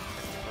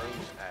that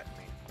throws at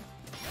me.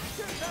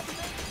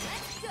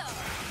 Let's go!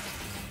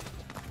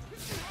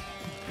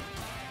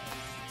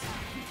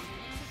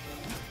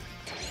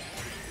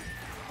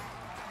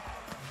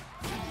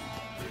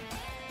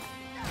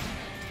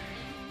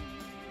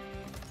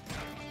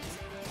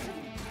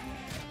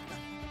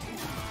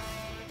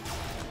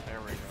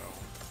 There we go.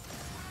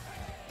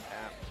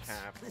 Tap,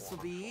 tap. This will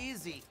be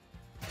easy.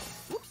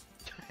 Whoops.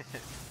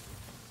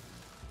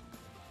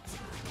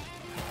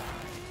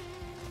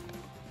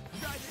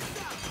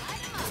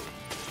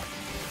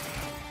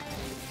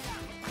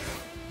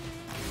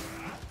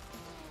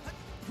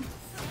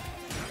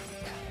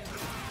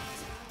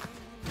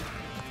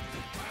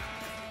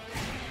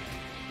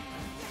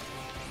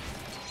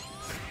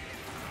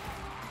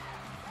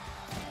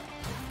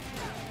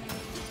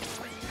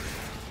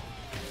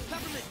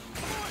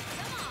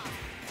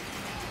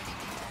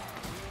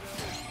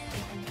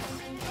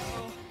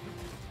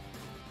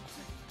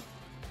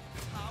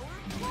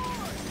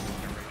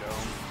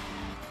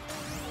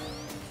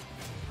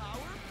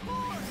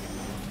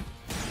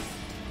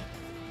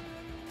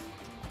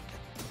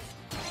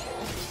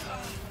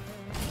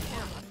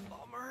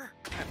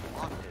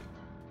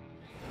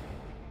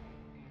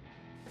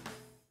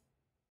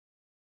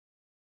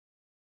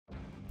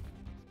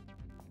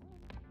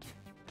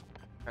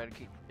 Try to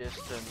keep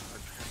distance or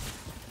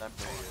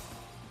separated.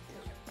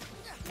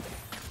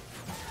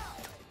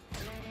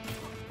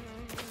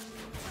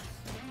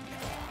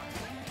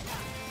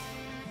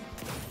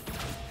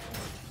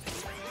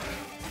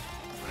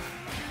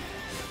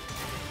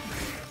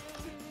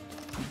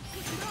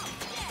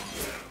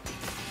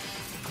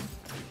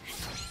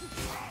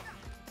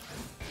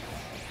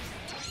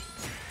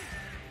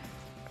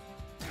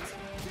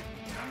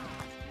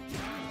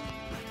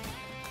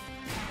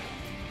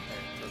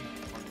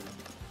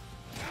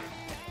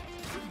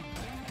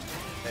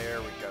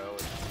 There we go.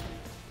 It's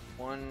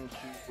 1, 2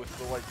 with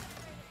the like.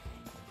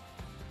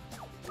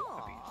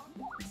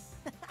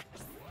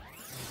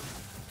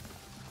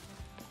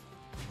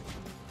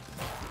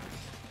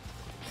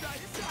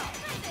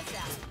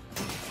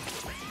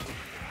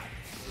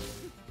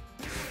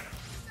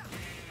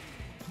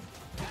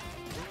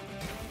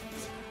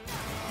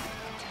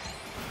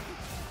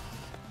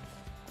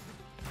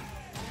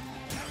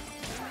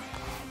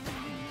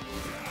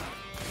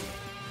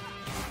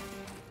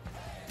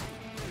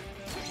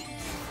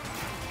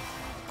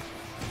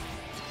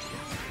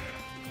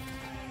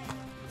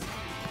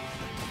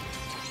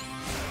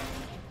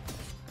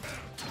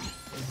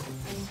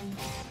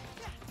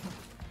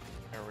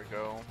 There we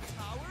go.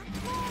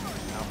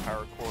 Now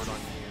power chord on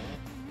you.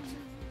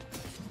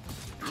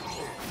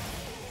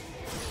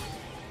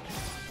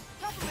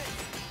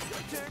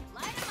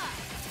 Light 'em up!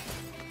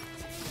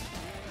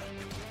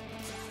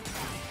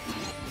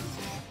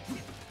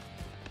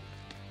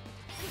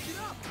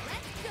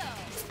 Let's go!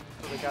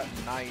 So they got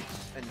knights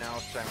and now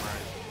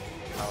samurais.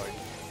 How it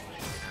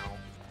now.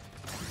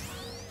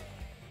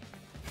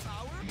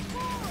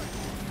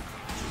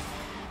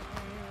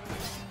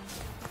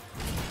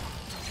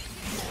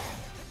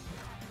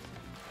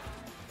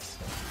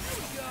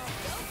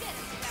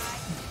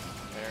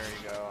 There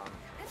you go.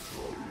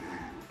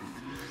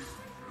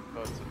 So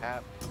it's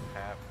tap,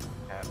 tap,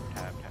 tap,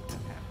 tap, tap, tap,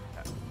 tap,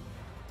 tap.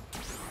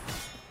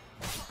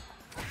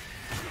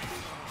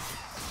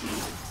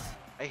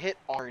 I hit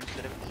R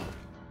instead of E.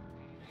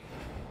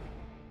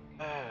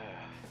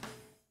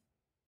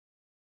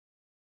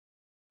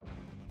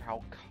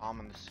 How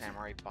common the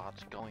samurai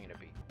bot's going to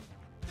be.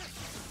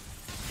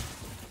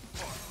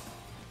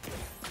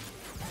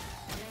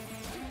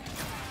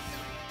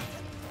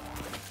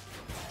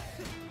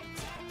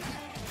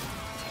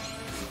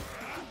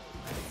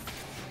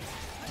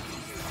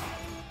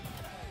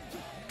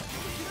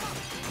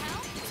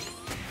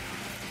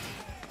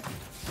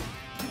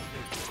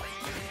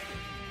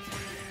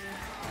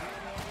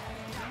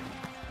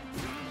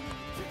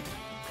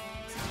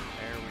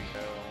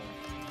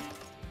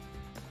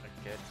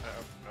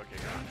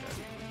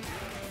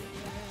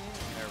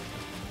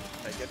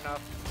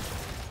 Enough.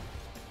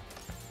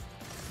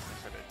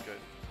 I did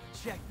good.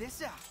 Check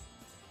this out.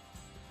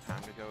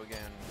 Time to go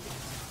again.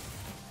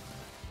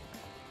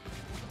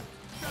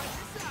 Try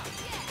this out.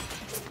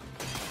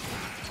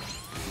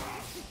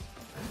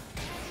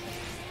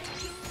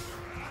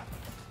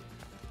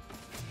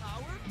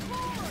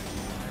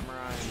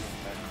 Samurai,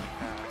 back in the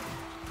pack.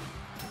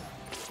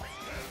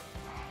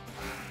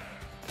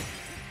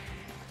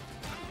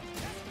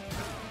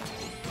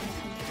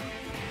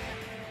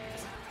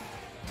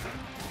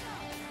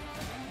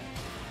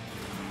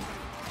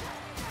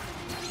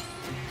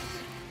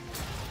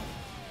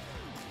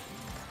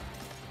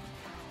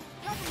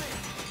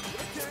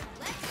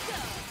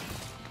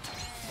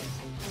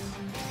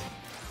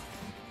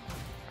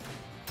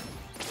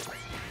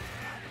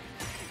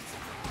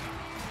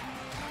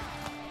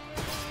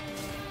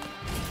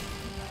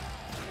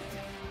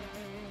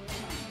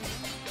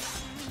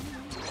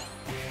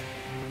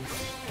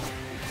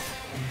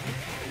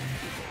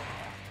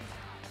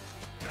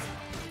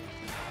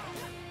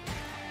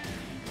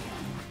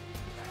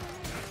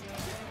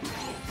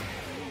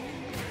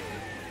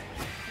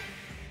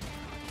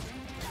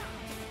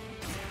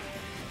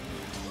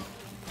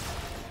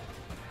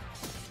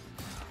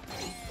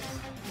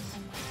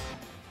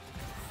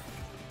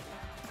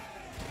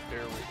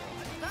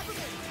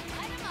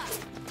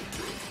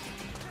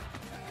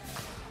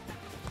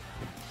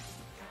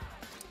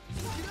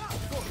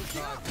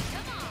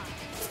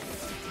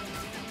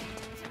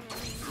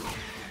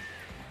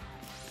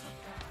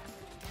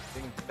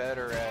 Getting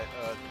better at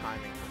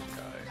timing this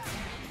guy.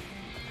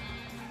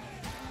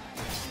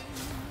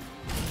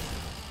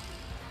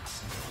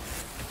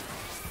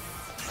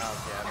 Oh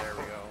yeah, there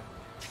we go.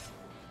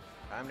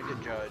 Time to get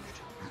judged.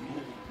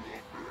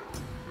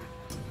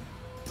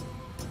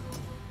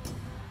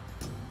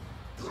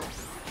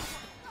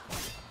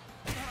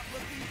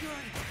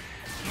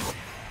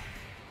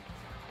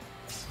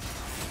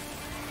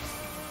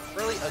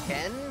 Really?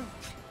 Again?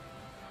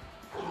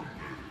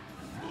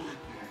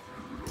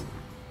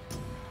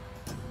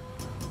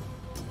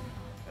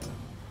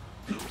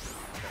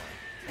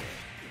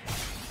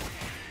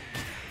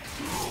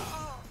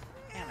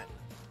 Damn it.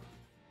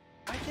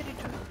 I did it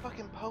to the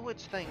fucking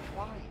poets thing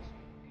twice.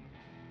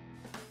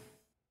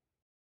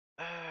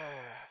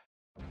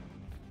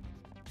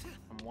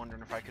 I'm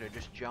wondering if I could have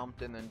just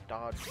jumped and then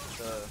dodged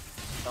the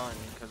stun,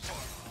 because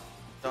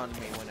stunned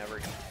me whenever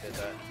he did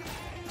that.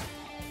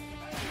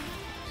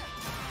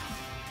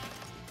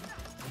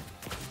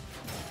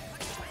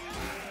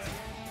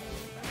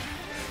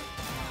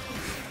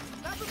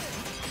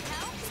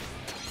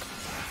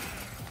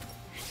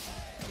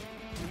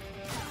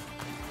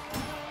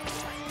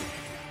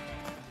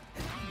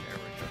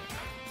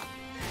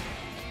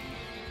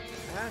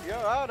 You're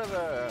out of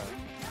there!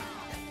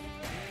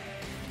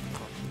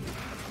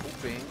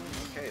 Hoping.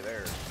 Okay,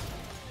 there.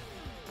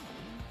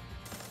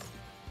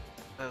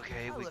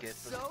 Okay, we get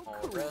the so small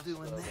cool rest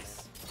doing of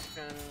this.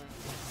 it.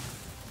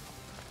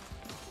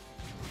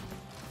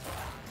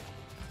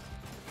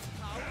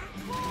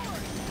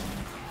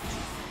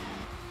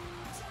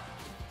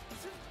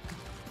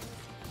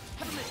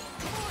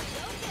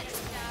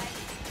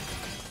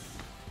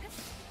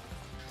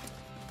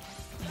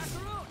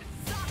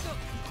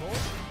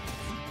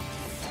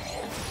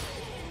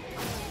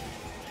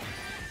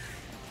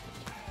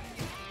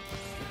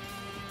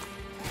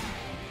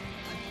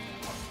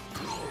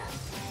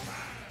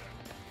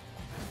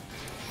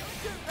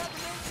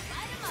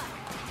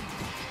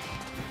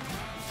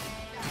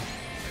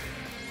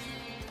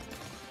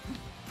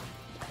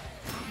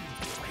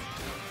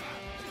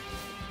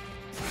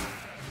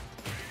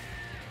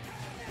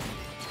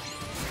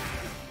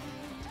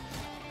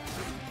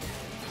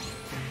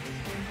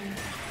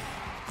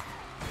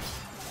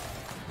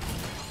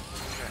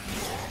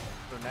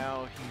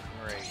 Now he's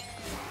great.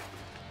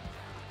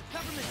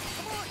 Government,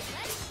 come on,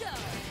 let's go!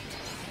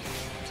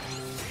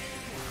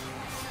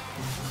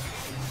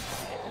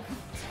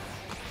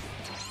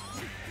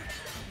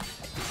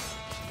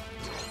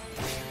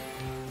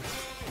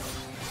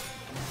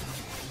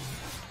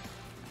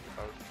 I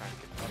was trying to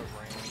get out of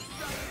range.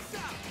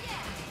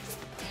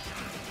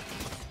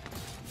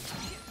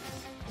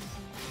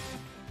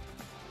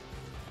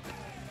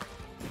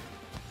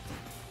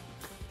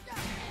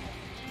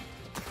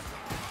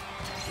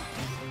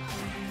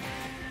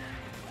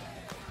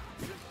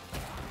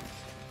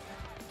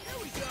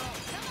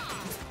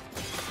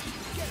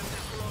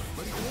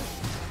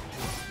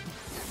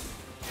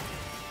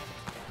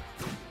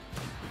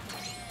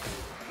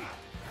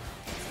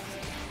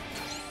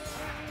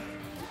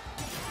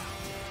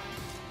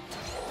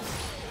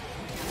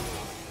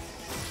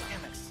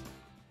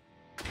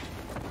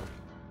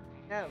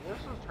 Yeah, this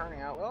is turning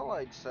out well,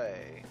 I'd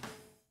say.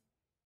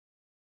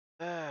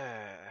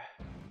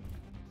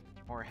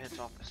 More hits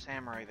off the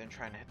samurai than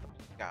trying to hit the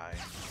blue guy.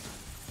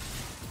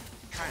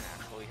 Trying to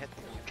actually hit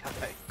the blue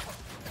guy.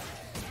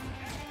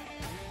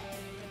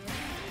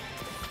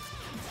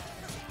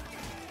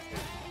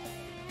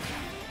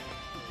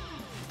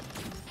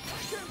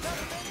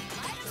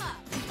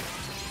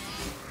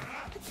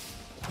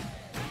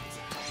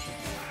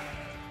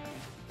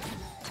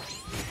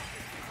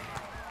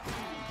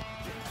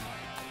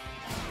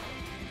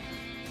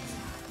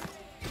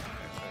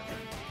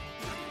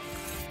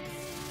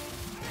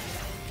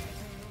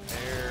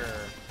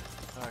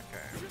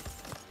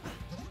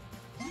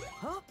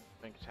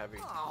 Heavy.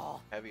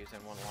 Oh. Heavy is in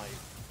one life.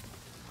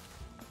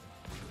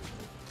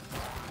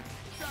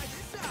 Try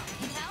this out.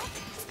 Help?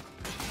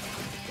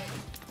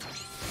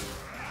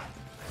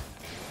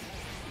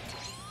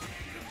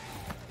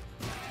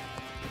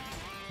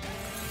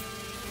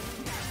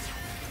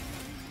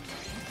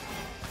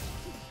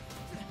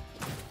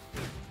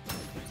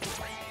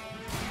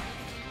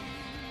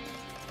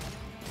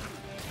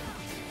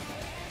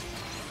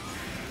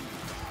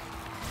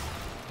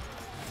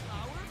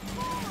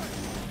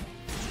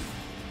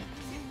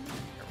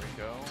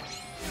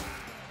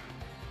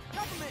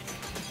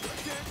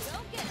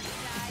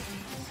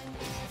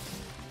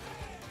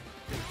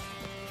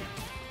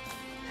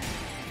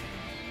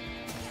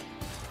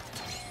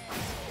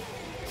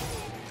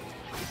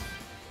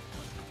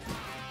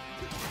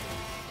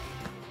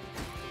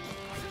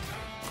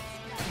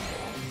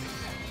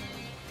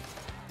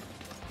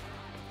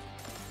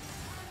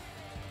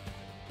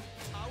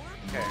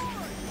 Okay.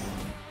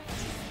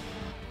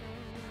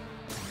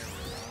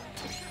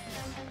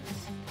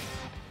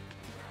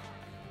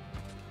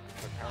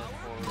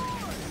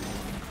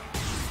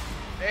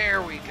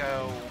 There we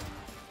go.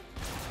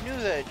 Knew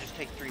that it'd just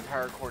take 3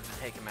 power chords to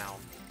take him out.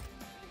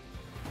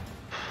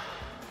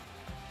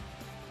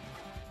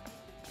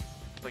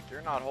 Like,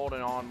 you're not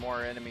holding on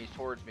more enemies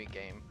towards me,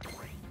 game.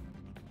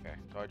 Okay,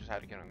 so I just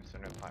had to get on the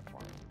center of the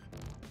platform.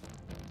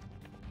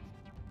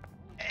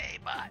 Hey,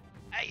 bud.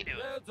 How you doing?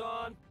 Loads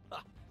on.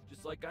 Ha,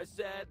 just like I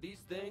said, these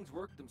things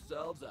work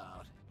themselves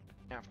out.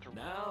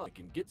 Now I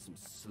can get some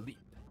sleep.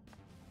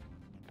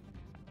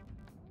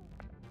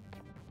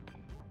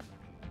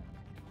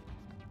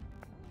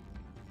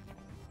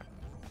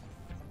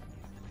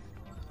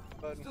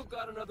 Still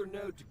got another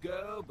node to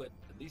go, but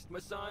at least my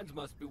signs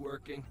must be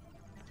working.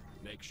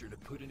 Make sure to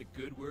put in a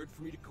good word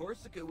for me to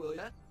Corsica, will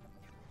ya?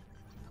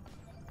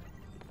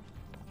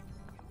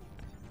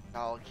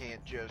 Y'all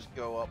can't just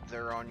go up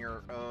there on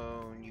your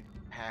own. You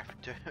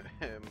have to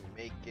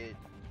make it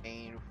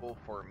painful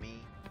for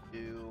me to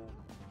do.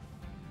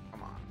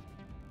 Come on.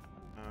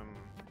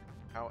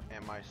 How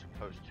am I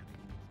supposed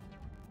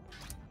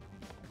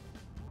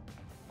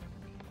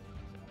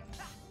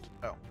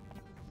to? Oh.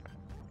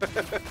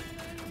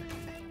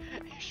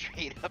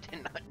 Straight up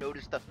did not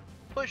notice the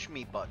push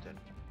me button.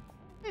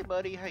 Hey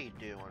buddy, how you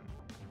doing?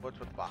 What's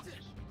with the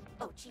boxes?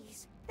 Oh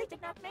jeez, they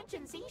did not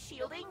mention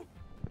Z-shielding.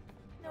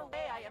 No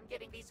way I am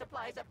getting these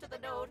supplies up to the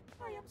node.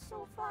 I am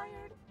so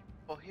fired.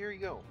 Well, here you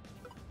go.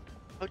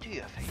 Oh, do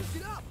you think?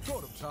 Get up!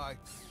 Got him, Ty.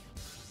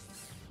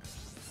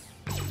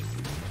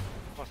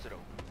 Bust it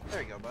open.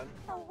 There you go, bud.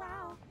 Oh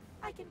wow,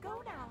 I can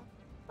go now.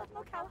 But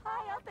look how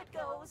high up it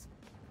goes.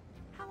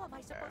 How am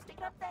I supposed to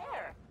get up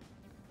there?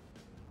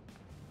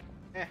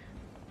 Eh.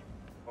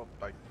 Oh,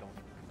 I don't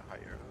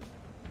higher.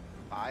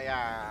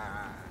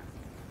 Fire!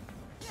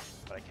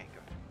 But I can't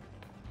go.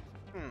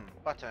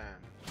 Button.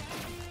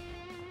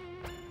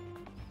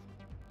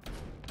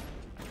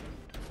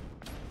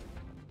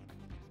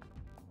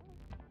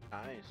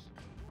 Nice.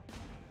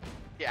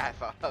 Yeah, I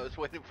thought I was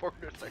waiting for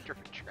it to start to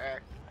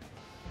retract.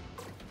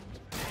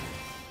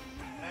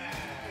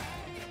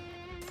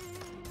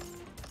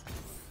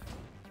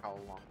 How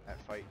long that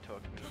fight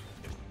took me,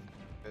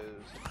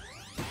 because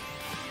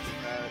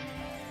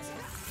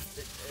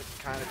it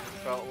kind of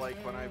felt like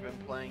when I've been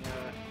playing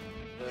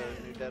the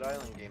new Dead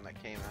Island game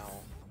that came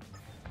out.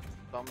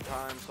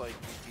 Sometimes, like,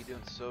 you'd be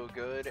doing so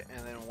good,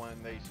 and then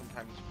when they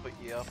sometimes put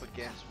you up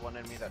against one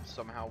enemy that's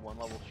somehow one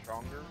level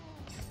stronger,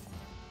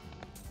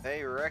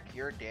 they wreck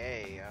your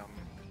day.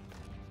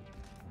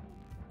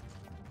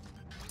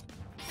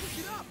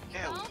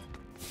 Ew.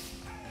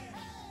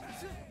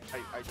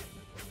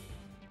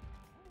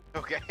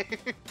 Okay.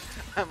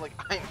 I'm like,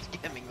 I'm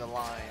skimming the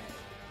line.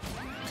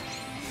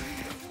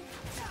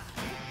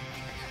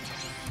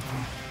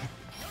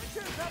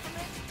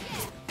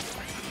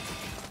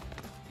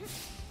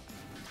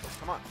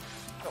 Come on.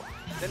 No,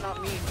 did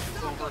not mean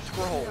over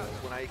scroll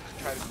when I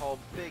try to call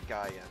big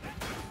guy in.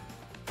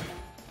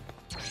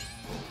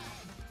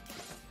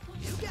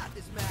 You got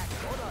this, Mac.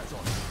 Hold on.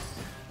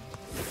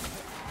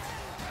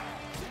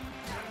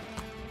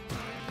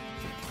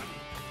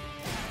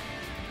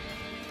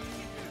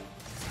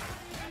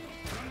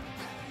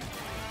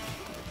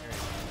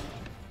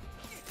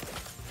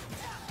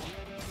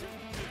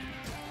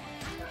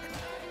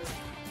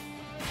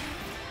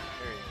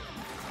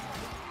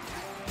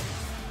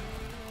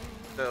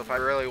 So if I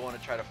really want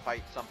to try to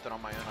fight something on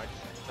my own, I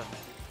just have to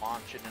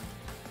launch it and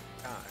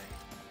die.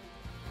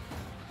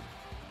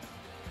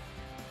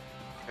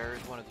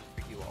 There's one of the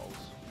tricky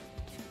walls.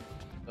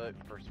 But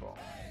first of all,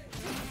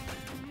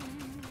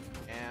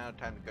 and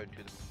time to go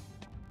to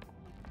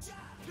the.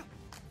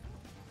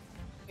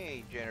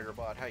 Hey, janitor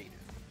bot, how you doing?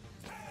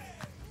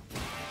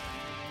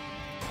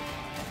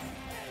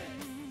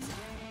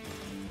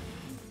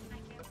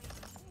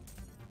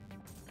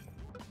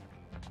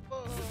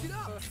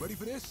 Ready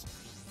for this?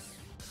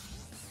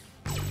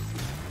 I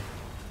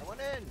went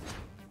in.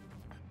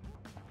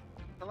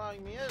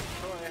 Allowing me in,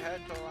 so I had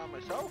to allow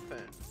myself in.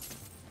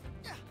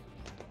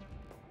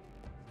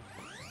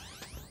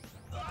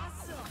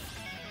 Nice.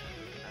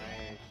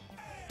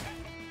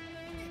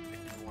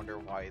 I wonder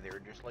why they were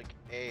just like,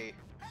 hey,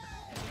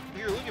 if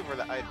you're looking for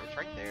the item, it's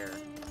right there.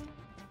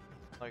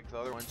 Like the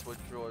other ones, which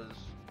was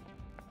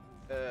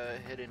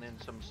hidden in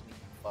some sneak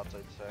spots,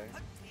 I'd say.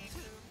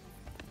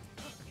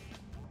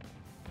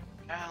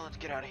 Now let's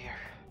get out of here.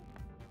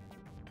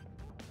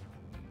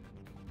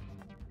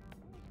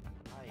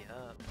 High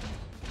up.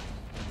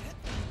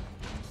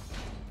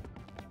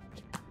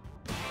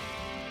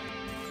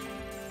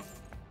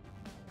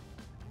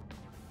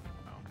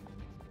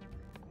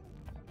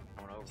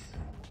 Going over.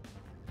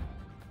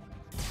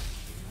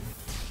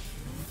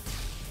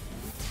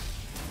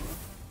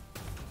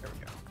 There we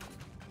go.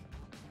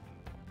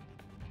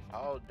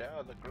 How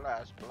dare the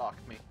glass block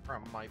me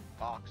from my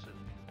boxes?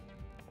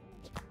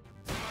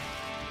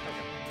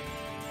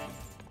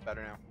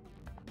 Better now.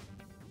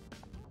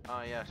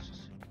 Ah yes,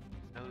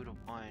 node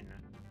 1.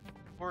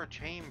 Or a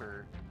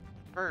chamber.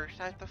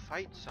 First, I have to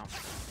fight something.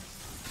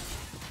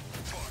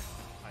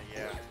 Ah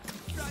yeah.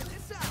 Try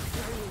this out.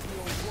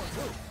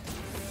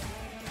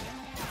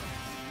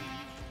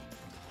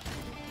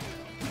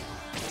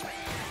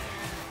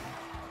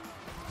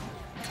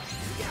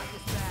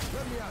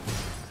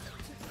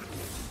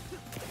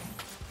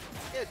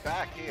 Get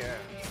back here.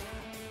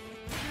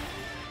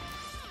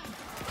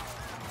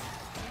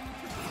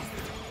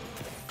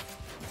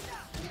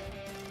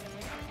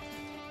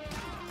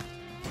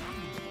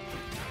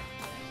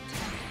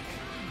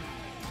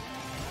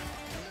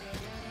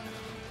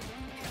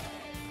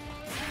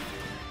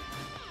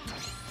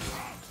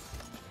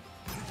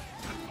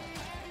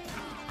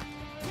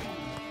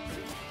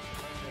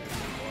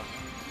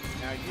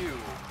 now you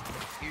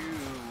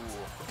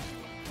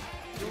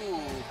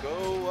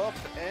go up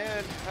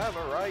and have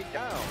a ride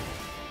down.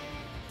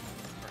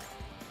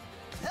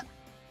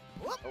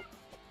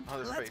 Oh,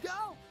 there's Let's space.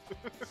 go.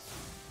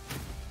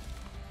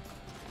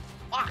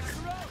 Fuck!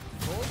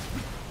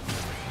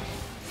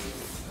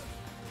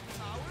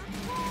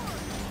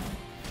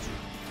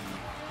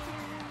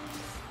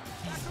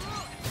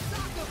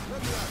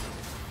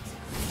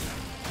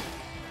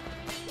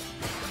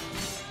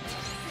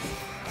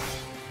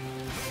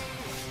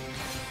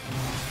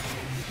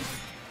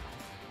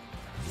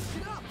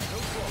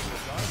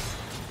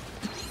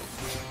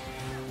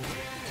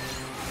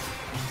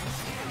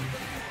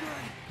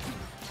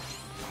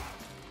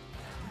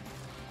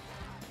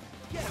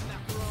 Get him,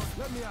 Macaron.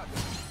 Let me out.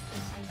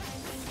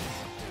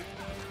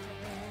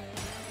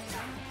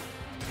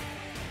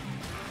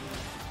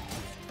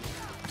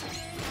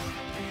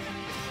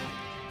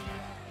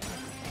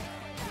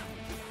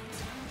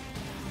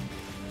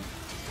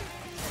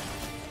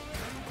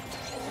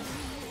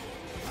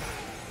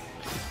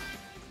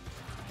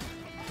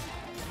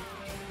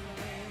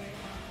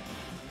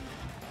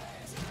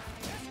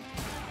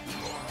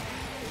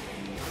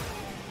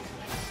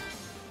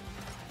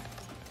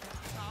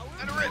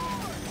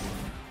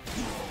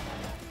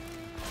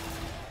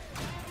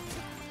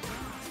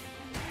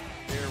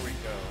 There we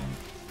go.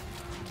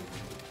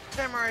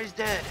 Samurai's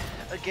dead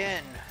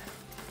again.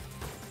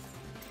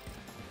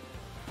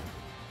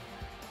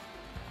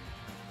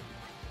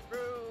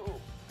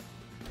 Bro.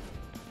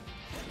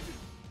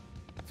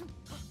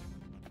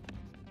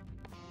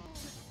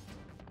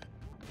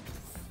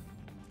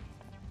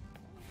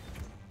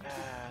 The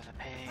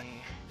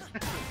pain.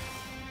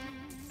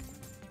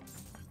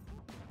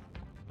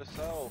 The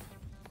self.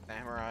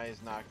 Samurai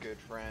is not good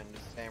friend.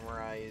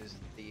 Samurai is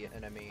the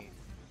enemy.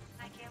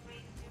 I can't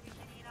wait until we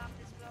can eat off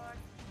this floor.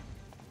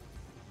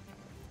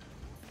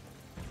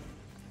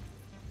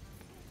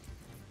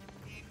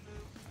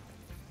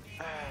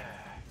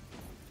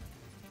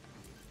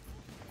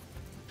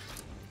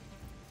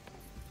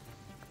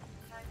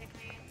 Time to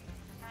clean.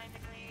 Time to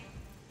clean.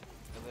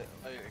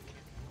 I can't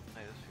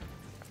play this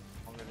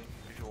longer than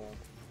usual.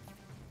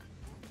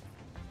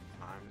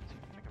 I'm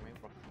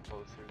able to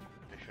flow through the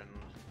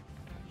missions.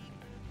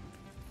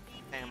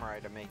 Samurai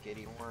to make it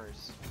even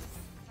worse.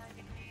 Time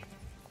to clean.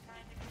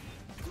 Time to clean.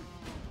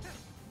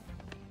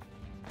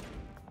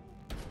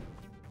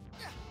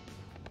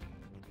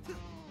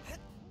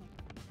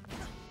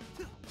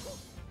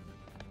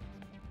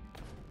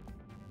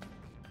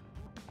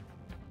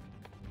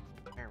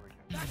 There we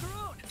go.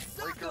 Macaron,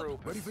 Break her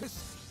open. Ready for this?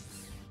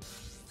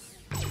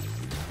 There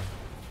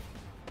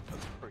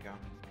we go.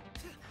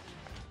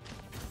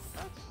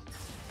 That's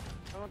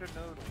Node to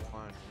Node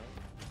 1.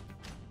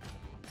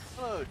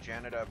 Hello,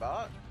 Janitor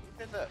Bot.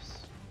 Who did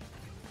this?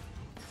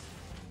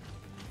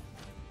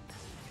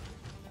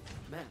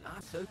 Man,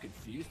 I'm so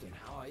confused on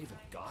how I even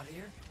got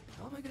here.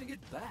 How am I gonna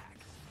get back?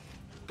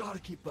 Gotta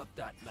keep up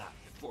that map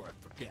before I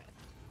forget.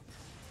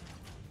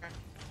 Okay.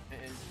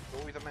 And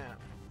enjoy the map.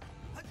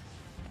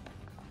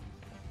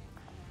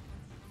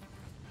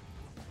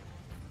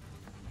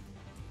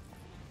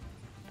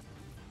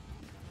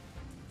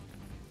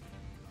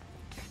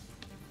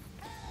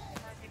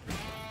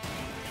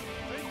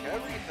 Take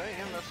everything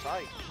in the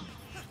sight.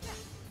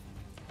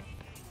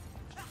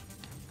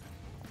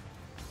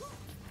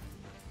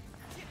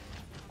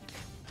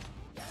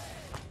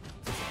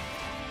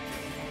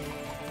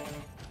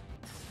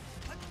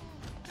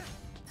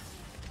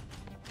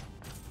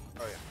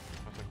 Oh yeah.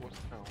 I was like, what's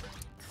the hell?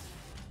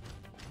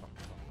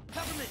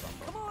 Peppermint,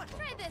 come on.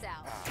 Try this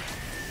out.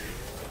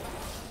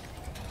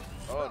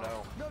 Oh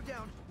no. No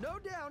down. No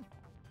down.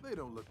 They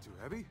don't look too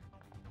heavy.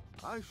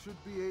 I should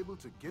be able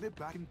to get it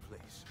back in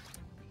place.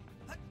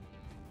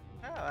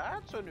 Yeah,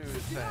 that's a new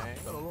thing.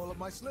 That'll roll up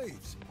my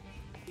slaves.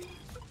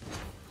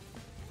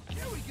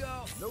 Here we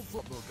go. No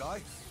football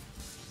guy.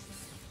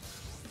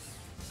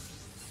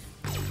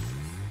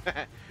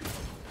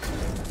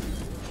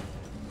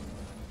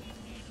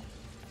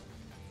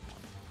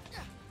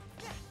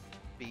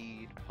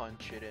 Speed,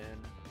 punch it in.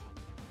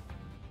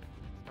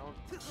 Don't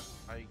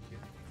I get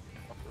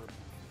upper.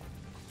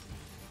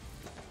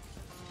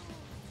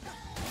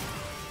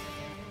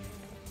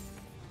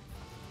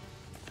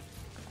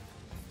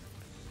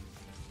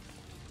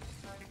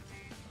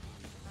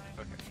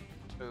 Okay,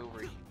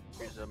 over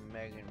here's a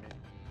magnet.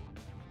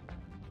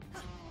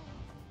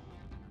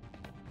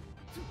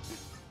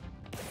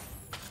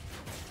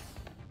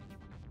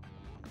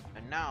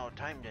 And now,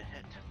 time to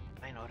hit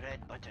the final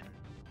red button.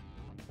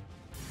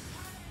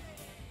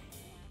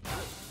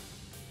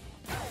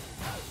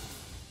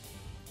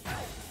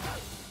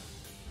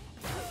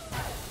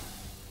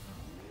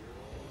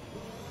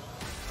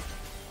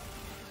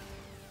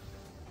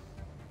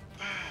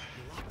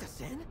 Locked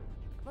us in?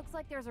 Looks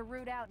like there's a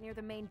route out near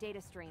the main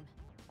data stream.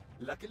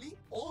 Luckily,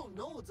 all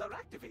nodes are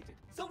activated,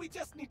 so we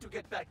just need to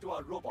get back to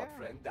our robot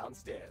friend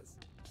downstairs.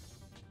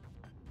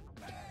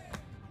 The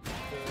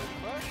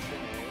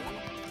question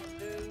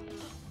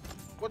is,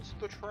 what's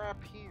the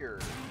trap here?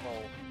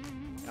 Well,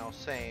 now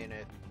saying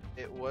it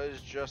It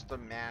was just a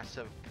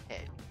massive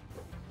pit.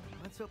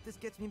 Let's hope this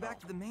gets me back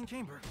to the main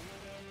chamber.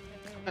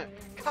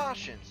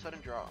 Caution! Sudden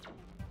drop.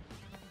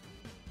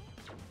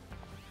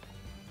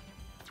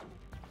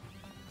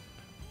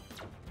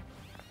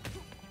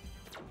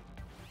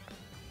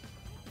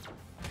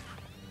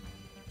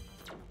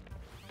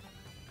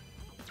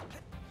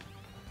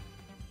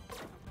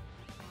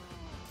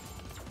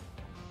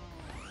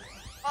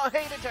 Oh,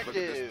 hey, detective! Look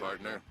at this,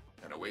 partner.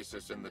 An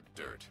oasis in the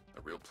dirt.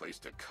 A real place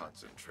to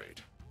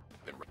concentrate.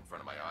 Been right in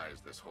front of my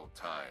eyes this whole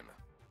time.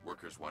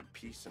 Workers want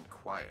peace and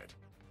quiet.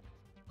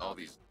 All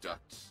these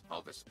ducts,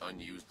 all this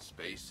unused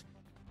space.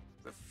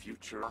 The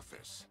future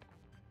office.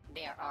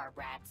 There are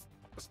rats.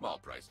 A small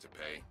price to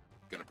pay.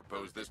 Gonna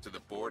propose this to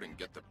the board and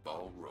get the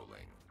ball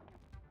rolling.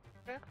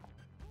 Okay.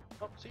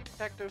 Oh, see,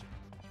 detective.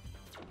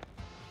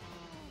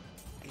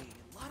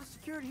 A lot of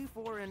security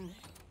for an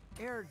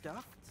air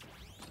duct.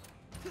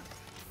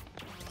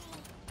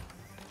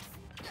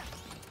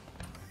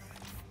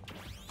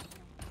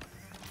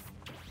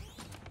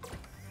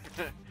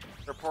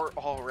 Report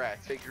all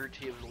rats,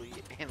 figuratively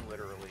and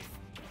literally.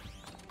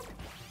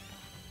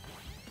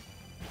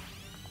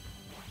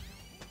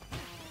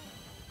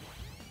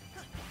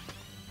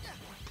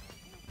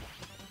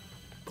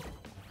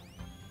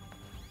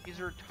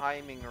 User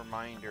timing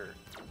reminder.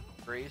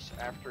 Brace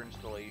after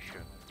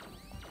installation.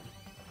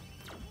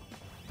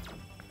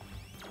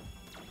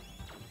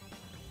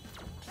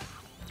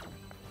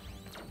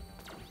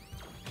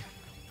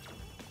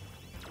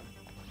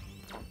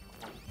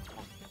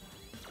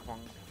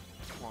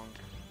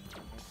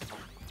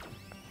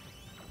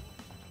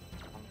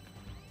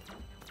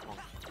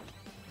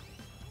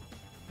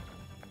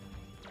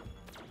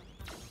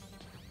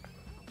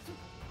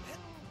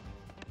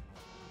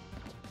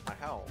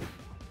 Hell.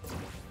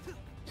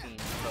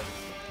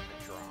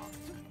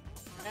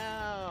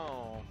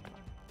 No.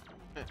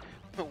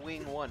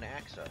 Wing 1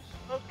 access.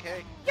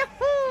 Okay.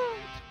 Yahoo!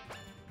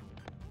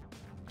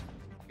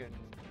 Good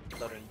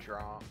sudden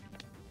drop.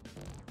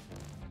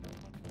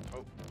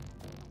 Oh.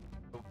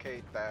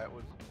 Okay, that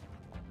was.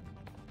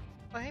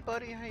 Oh, hey,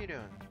 buddy, how you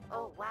doing?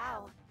 Oh,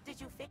 wow.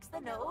 Did you fix the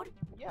node?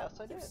 Yes,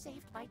 I did. You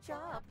saved my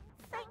job.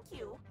 Thank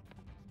you.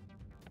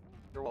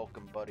 You're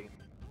welcome, buddy.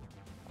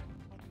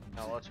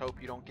 Now let's hope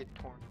you don't get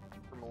torn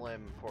from a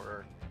limb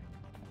for,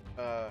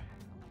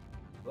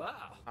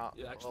 Wow,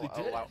 you actually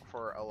did.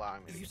 For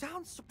allowing me. You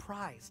sound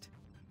surprised.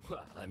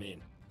 Well, I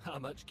mean, how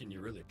much can you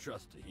really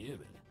trust a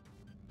human?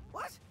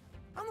 What?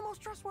 I'm the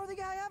most trustworthy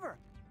guy ever.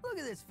 Look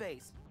at this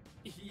face.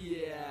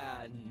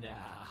 Yeah,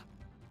 nah.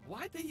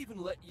 Why'd they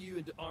even let you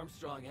into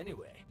Armstrong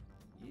anyway?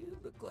 You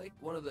look like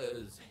one of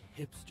those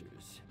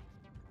hipsters.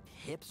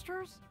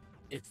 Hipsters?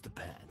 It's the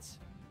pants.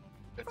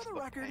 For the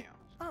record,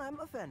 I'm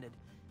offended.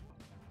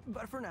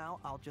 But for now,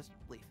 I'll just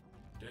leave.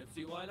 Don't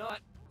see why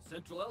not.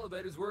 Central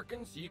elevator's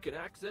working, so you can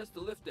access the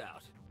lift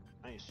out.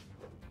 Nice.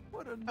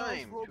 What a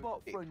nice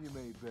robot friend you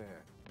made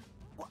there.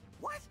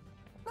 What?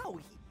 No,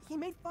 he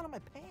made fun of my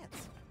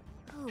pants.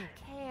 Who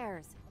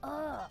cares?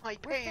 Ugh. My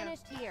We're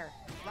pants. finished here.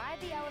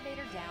 Ride the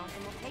elevator down,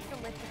 and we'll take the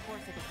lift to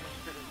Corsica.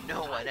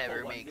 No one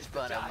ever makes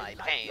fun of my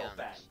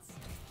pants.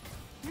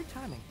 Your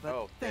timing, but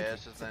Oh, thank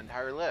this you. is the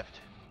entire lift.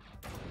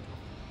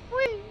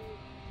 Whee!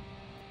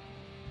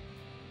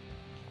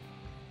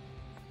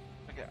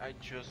 Okay, I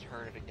just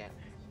heard it again.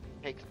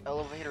 Takes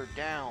elevator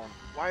down.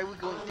 Why are we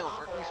going down?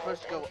 Aren't we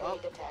supposed to go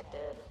up?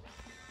 Detected.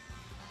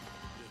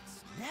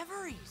 It's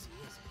never easy,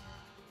 is it?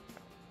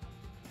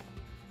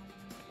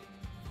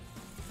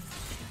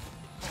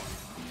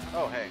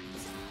 Oh, hey.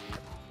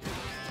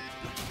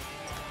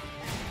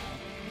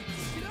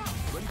 Get up!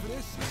 Ready for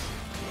this?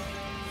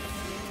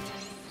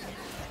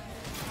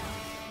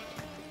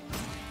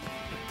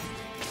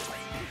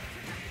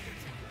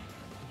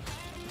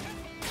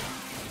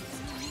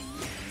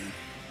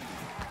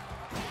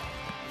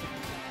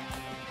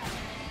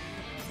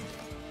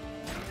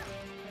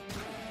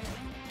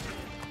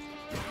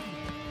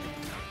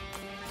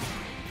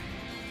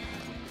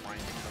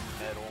 Finding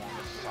the metal on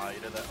the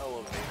side of the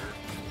elevator.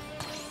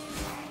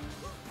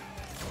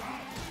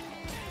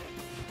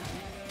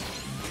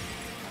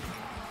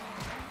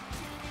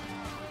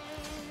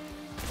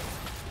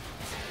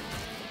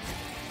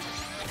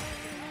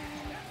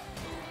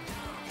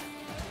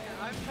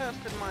 I've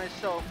tested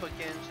myself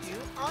against you.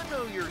 I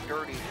know your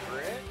dirty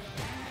tricks.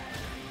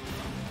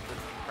 The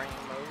train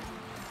mode.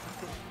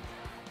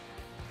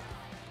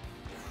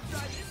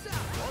 Try this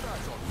out! All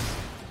eyes on me.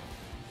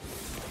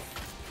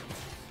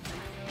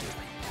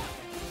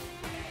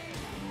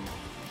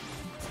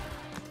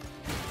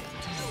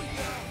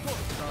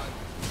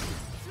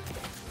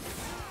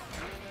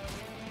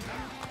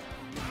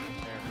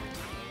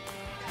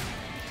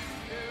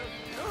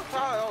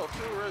 Futile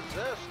to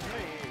resist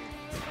me.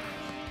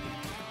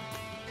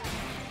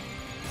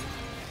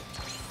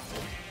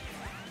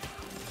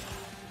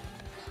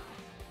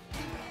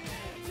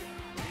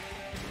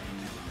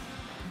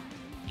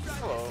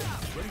 Hello.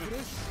 Ready for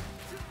this?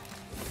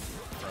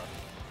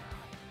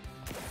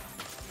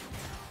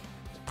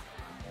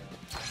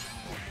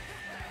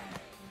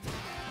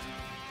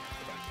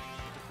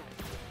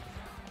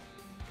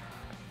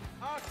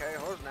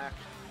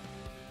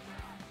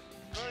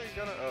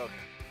 gonna? Okay.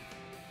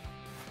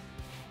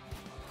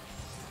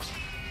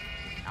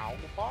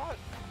 Owlbot?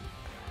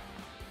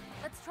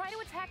 Let's try to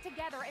attack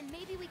together, and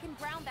maybe we can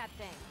ground that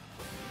thing.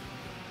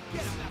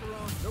 Get him,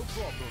 Aberon. No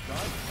problem,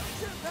 guys.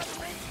 Go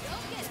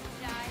get him,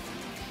 Shy.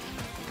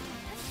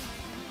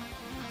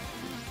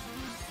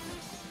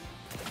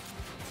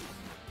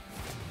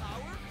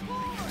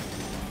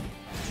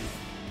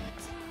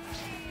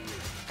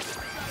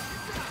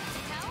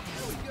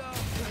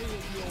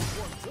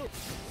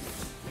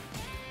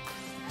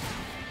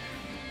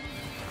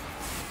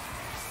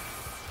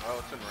 Oh,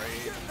 it's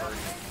enraged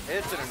birdie.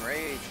 It's an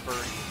enraged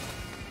birdie.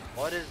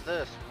 What is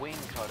this? Wing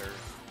cutter.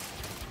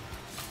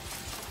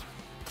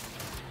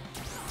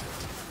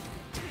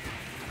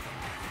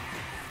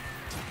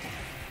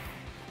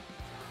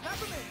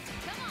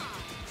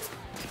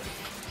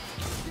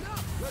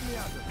 Let me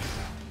out of it.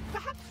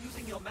 Perhaps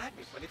using your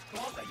magnet when it's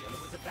claws are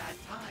yellow is a bad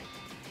time.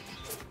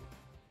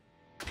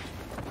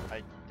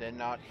 I did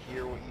not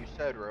hear what you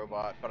said,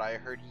 robot, but I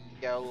heard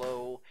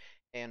yellow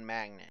and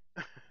magnet.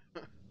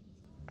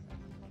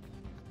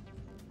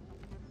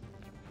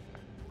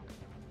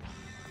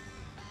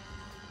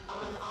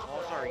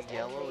 Balls are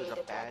yellow is a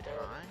bad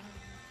time?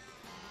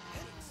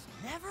 It's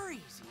never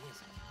easy,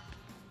 is it?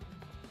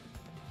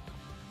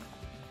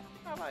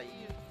 How about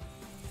you?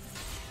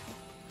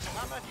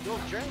 How about you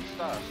drink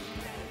stuff?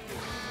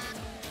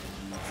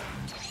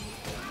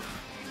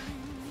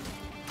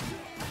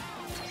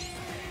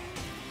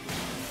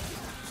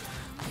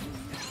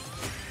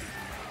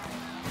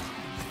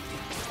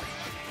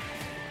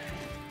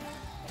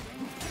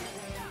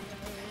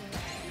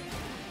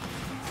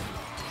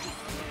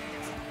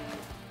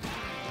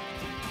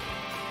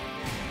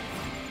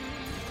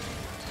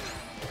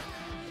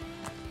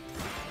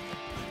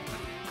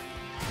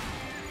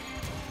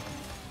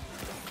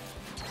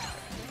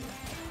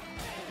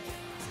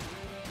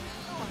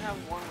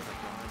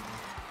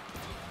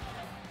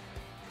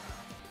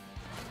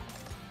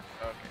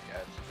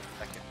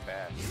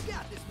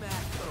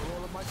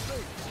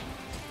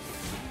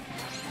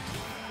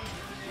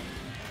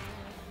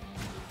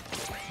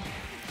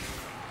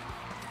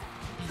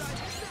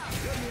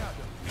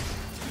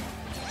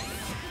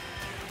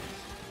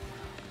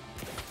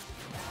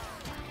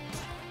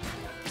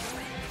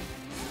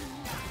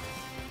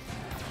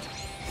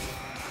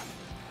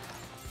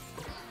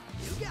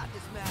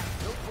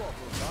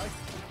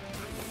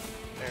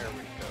 There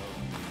we go.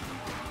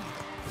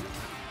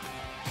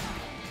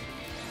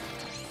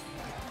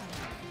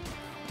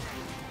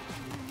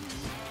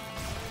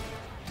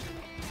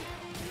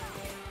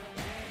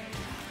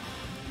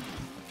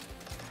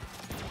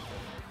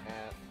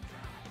 And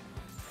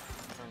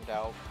turned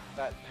out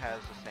that has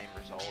the same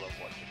result of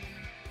what just.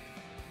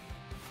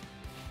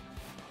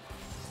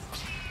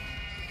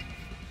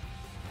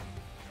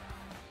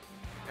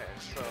 Okay,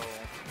 so.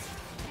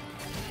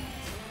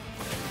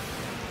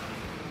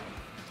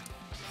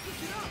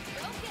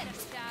 Go get him,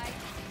 Shy.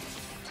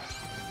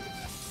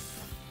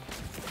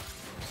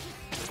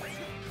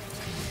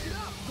 Get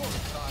up! Go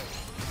inside.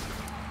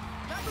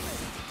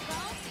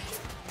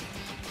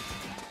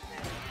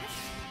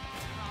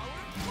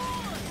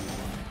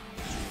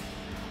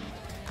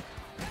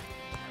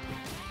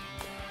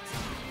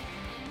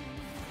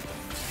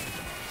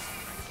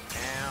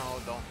 Ow,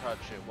 don't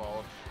touch it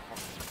while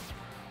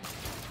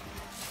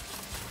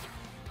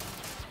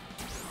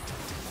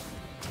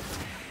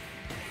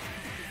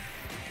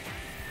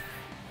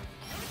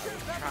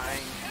trying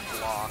to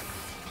block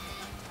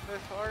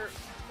fifth art,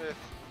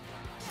 fifth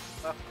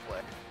left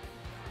click.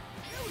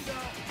 Here we go.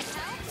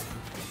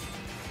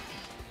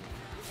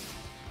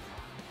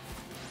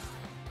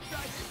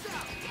 Try this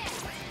out.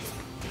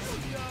 Here we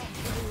go.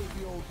 There's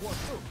the old one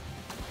too.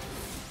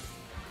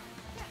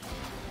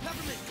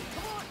 Peppermint,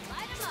 come on.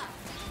 Light him up.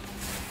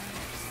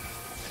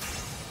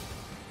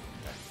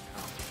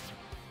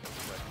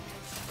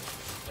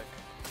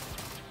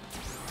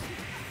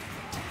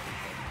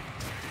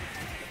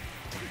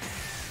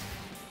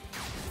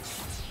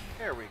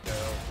 There we go.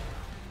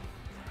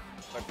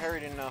 So I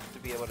parried enough to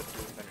be able to do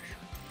a finisher.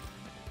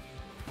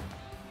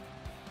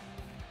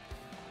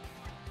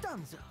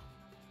 Dunzo.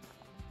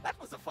 That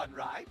was a fun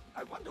ride.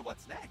 I wonder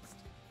what's next.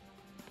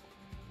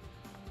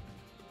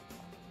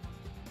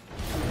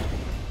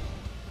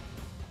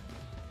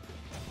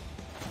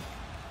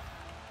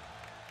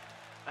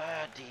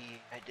 D,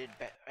 I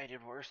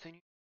did worse than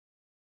you.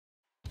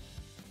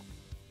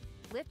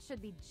 Lift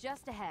should be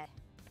just ahead.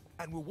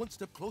 And we're one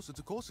step closer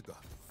to Corsica.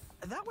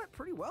 That went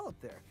pretty well up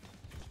there.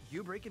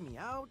 You breaking me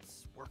out,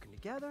 working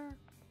together.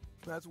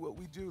 That's what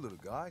we do, little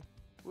guy.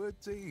 We're a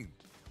team.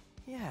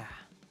 Yeah.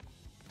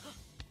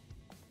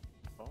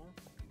 Oh?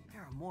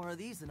 There are more of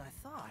these than I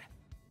thought.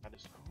 That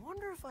is I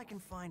wonder if I can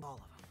find all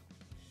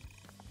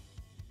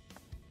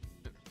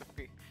of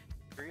them.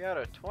 3 out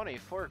of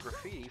 24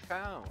 graffiti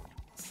found.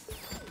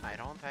 I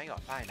don't think I'll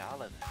find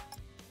all of them.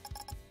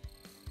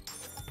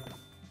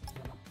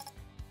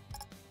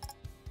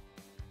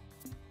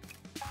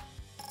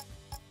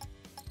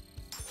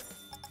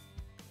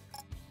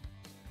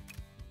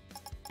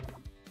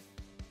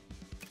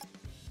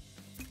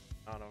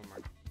 None of them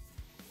are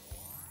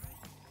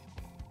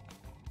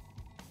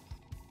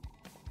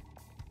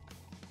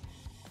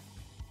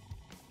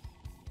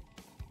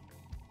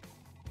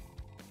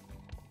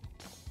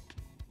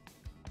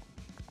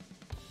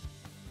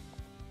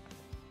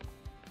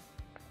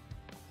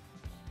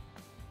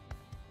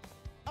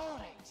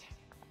Alright.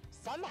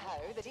 Somehow,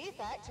 the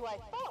defect who I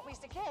thought we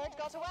secured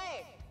got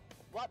away.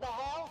 What the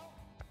hell?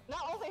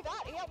 Not only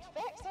that, he helped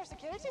fix our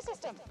security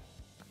system.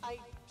 I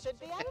should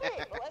be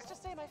angry, but let's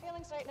just say my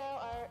feelings right now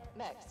are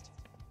mixed.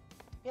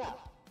 Yeah,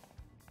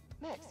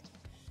 mixed.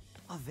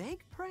 A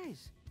vague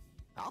praise.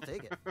 I'll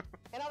take it.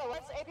 In other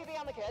words, APB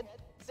on the kid.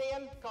 See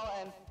him, call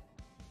it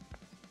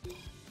in.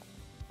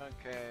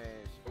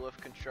 Okay, so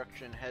lift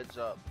construction heads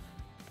up.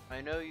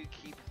 I know you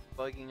keep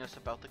bugging us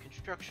about the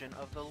construction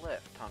of the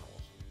lift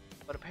tunnels,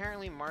 but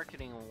apparently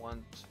marketing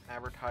wants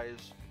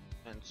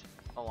advertisements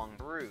along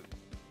the route.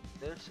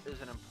 This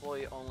is an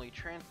employee-only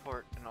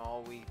transport, and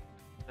all we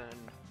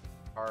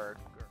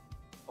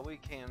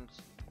can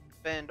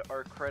spend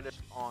our credits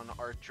on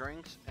our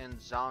drinks and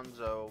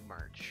Zanzo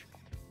merch.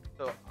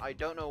 So I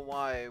don't know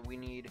why we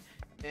need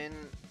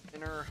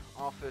inner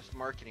office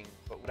marketing,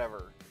 but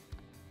whatever.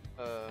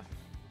 Okay.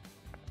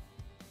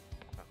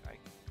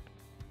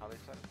 How they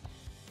said it?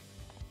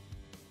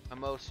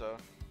 Mimosa,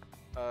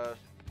 I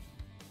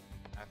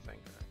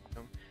think,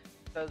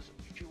 says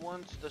she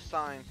wants the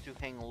signs to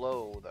hang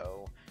low,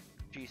 though.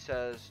 She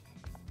says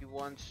she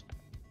wants to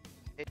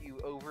hit you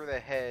over the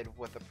head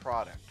with a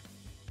product.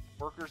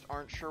 Workers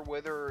aren't sure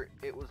whether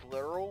it was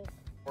literal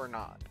or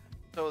not,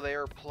 so they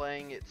are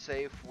playing it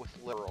safe with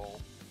literal.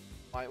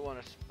 Might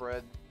want to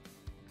spread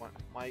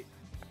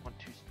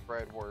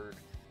word.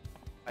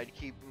 I'd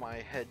keep my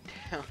head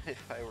down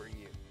if I were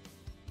you.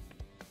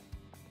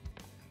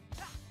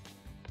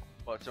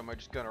 What, so am I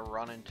just gonna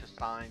run into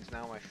signs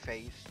now in my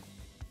face?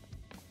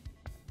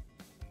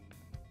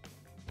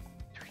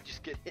 Do we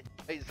just get hit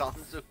by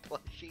Zanzo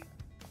plushie?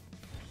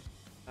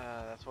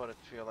 That's what it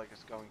feels like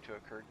it's going to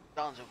occur.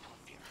 Zanzo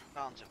plushie.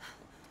 Zanzo.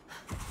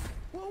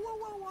 Whoa, whoa,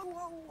 whoa, whoa,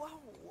 whoa, whoa,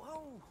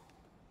 whoa.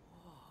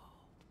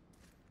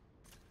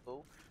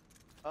 Oh.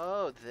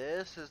 Oh,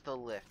 this is the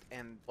lift,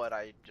 and what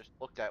I just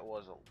looked at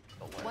was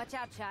the lift. Watch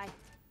out, Chai.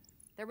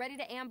 They're ready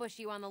to ambush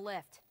you on the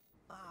lift.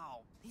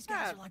 Oh, these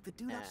guys are like the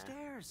dude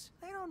upstairs.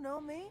 They don't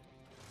know me.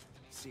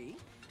 See?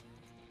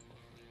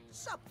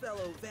 Sup,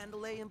 fellow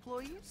Vandalay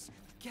employees?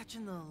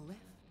 Catching the lift?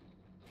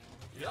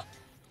 Yep.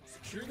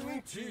 Security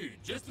room 2,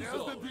 just as There's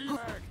all. the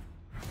D-Bag!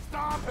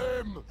 Stop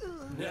him!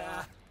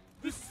 Nah,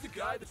 this is the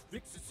guy that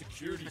fixed the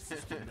security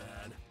system,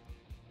 man.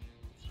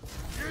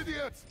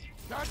 Idiots!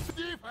 That's the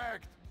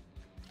defect!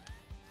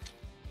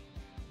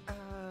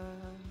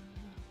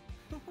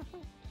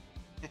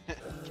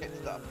 Can't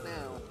stop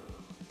now.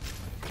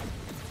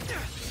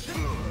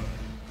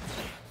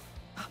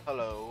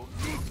 Hello,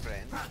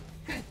 friend.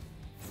 Get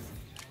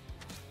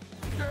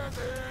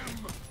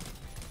him!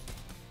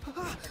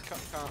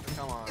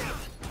 Come on.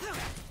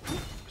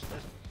 Just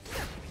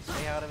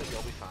stay out of it,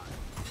 you'll be fine.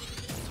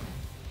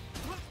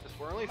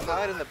 We're only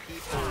fighting the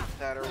people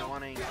that are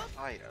wanting to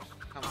fight us.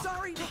 Come on.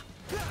 Sorry.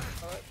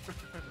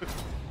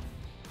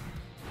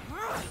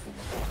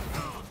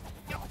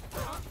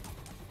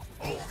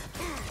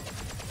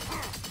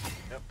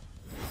 Yep.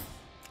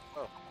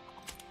 Oh.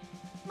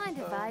 Mind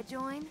if I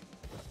join?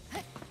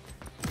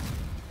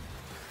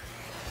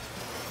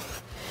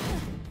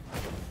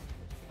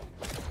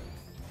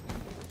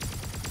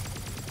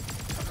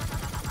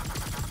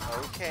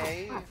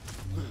 Okay.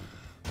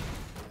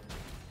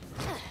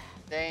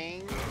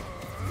 Dang.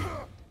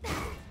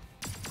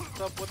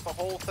 What's up with the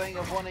whole thing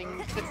of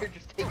wanting they're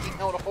just taking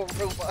out all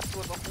robots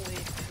with only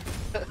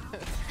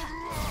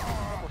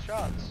couple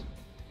shots?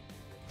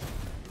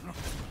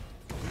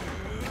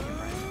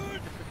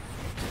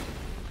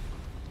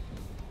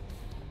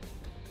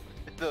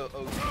 The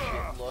oh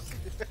shit look.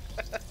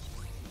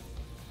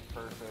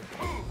 Perfect.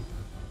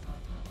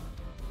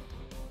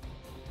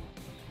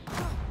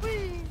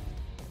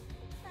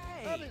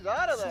 Hey, he's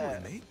out of there.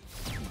 sorry, mate.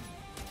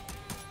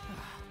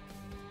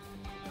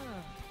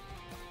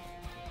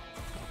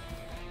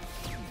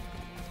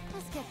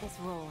 Let's get this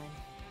rolling.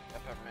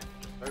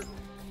 Peppermint.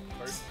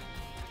 First.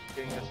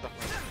 Getting this stuff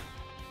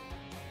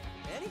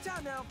right.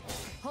 Anytime now.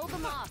 Hold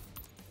them off.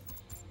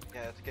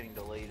 Yeah, it's getting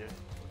delayed.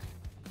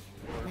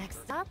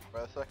 Next up,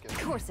 By a second.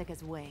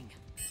 Corsica's wing.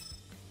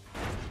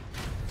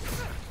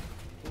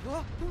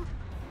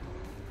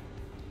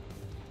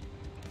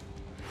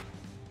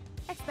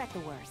 Expect the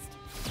worst.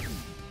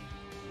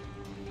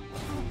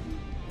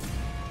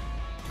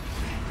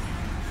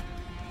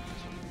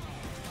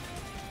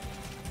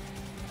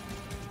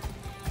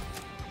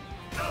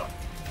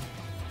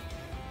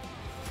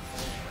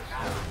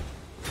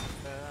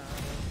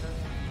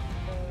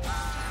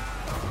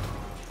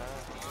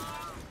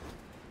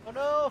 Oh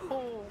no!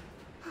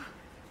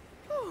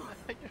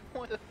 I just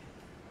want to.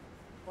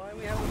 Why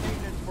we have the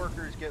maintenance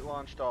workers get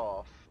launched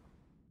off?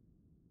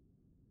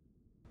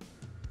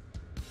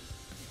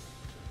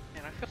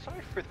 And I feel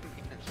sorry for the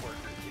maintenance workers.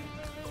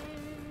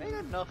 They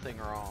did nothing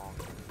wrong.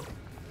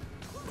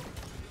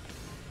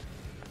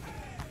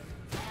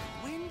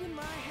 Wind in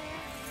my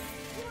hair.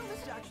 You know,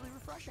 this is actually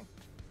refreshing.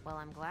 Well,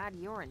 I'm glad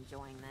you're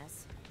enjoying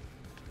this.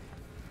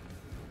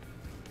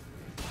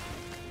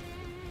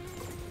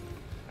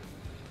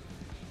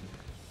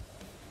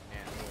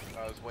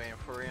 And was waiting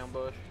for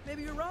ambush.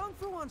 Maybe you're wrong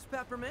for once,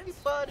 Peppermint. Hey,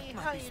 buddy,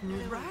 Might how be you smooth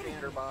doing, riding.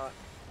 Vanderbot?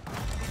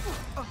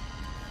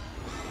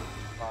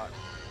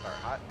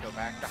 Go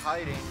back to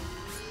hiding.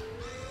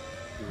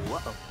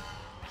 Whoa.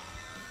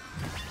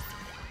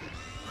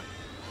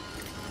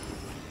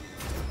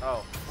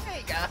 Oh,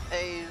 hey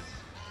guys!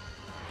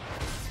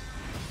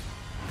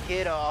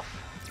 Get off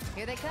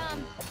Here they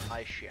come.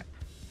 my ship.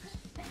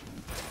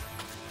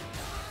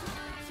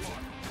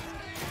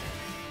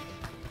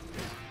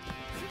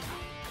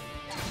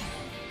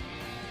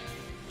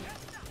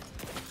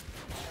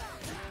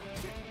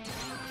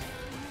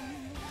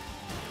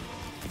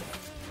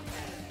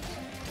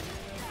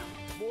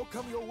 More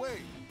come your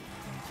way.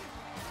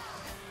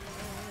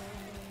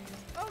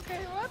 Okay,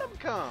 let them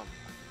come.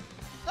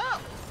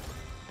 Oh!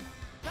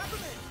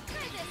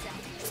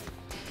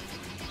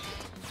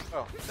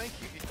 Oh, thank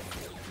you.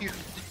 You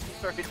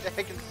started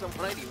attacking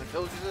someone I didn't even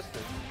know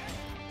existed.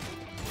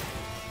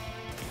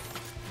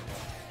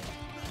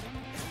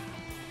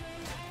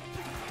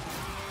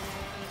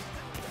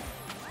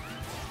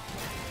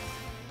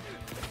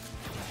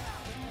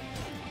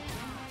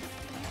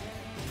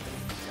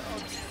 Y'all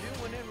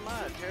doing in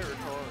my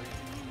territory.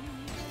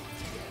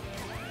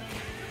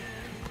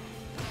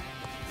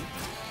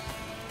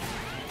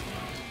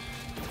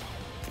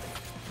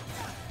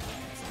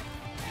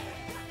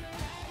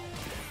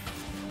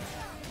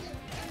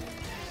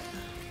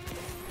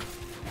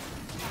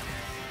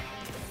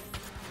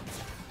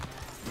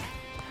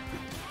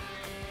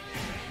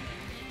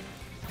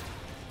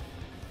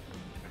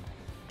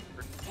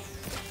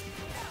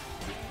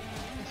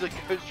 Like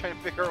I was trying to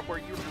figure out where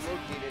you were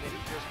located, and he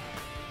just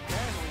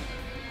randomly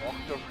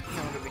walked over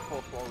to me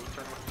while I was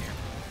turning the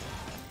camera.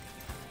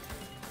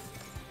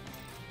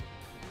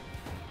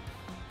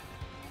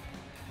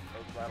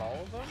 Was that all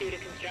of them? Due to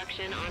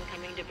construction,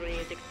 oncoming debris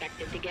is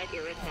expected to get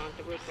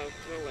irresponsibly close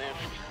to the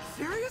lift.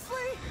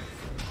 Seriously?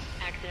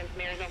 Accidents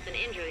may result in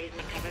injuries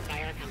not covered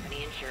by our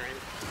company insurance.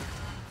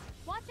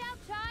 Watch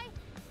out, Chai!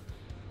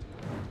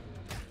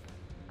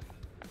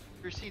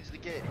 Proceeds to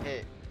get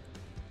hit.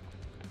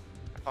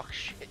 Oh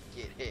shit,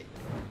 get hit.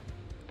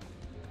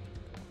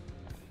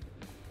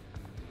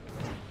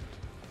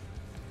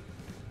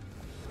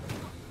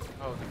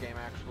 Oh, the game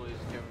actually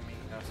is giving me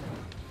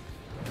nothing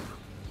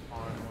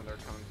on when they're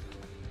coming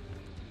through.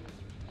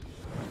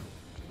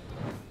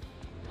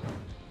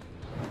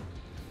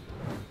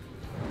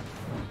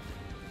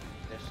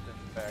 Distant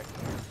back,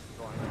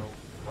 so I know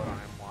what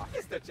I'm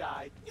watching. Mr.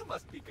 Jai, you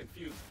must be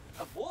confused.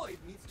 Avoid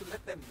means to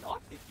let them not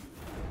hit you.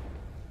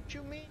 What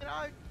you mean?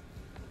 I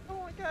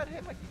only got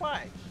hit like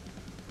twice.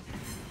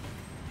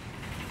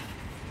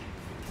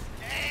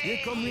 Here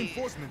come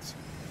reinforcements.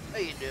 How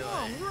you doing?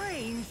 Long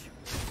range.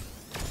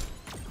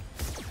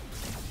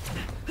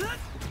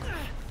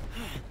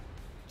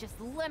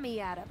 Just let me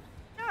at him.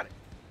 Got it.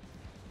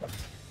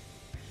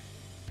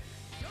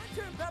 Your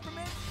turn,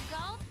 Peppermint.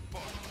 Galt?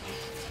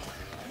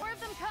 More of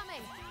them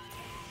coming.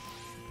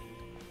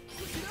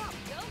 Push it up.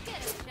 Go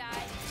get him,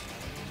 Chai.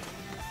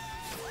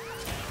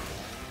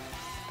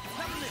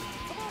 Peppermint,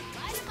 come on.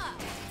 Light him up.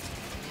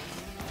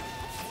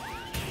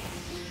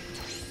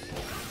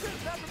 Your turn,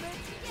 Peppermint.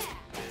 Yeah.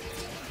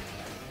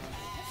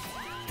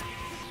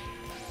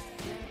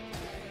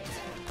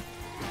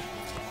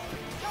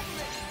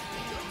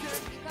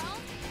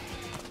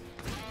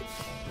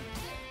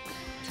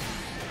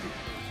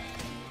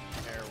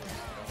 There we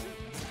go.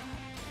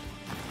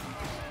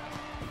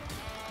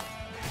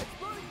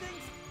 Exploding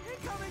things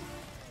incoming.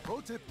 Pro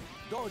tip,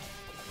 dodge.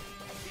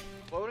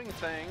 Exploding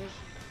things.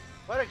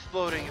 What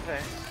exploding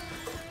things?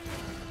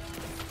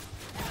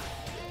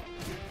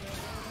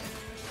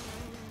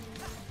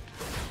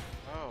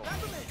 Oh.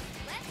 Peppermint.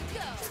 Let's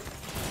go.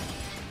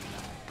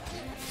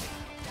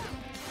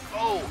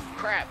 Oh,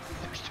 crap.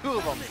 There's two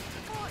of them.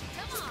 Come on.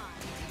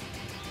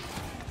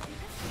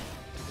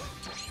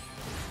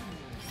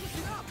 Push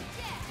it up.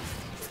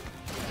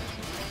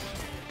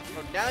 So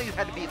now you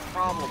had to be a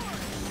problem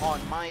on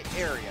my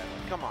area.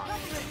 Come on.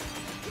 Peppermint.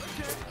 Your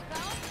turn.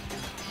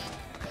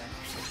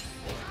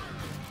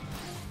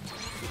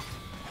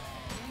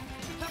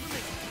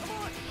 Peppermint, come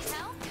on. Need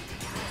help?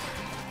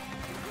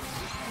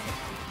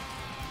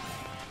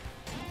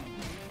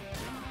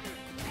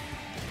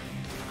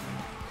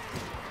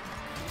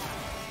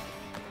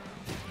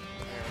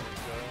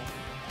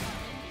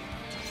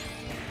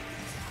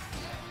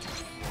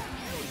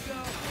 Here we go.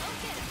 Go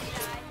get him,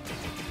 Chai.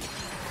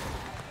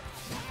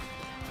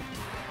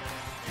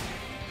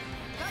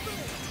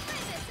 Peppermint. Try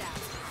this out.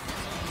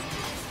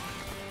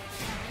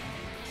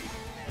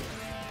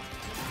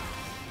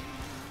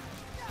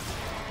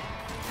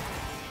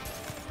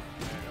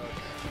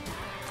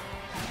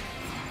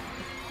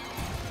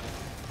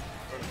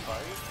 For the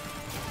fight?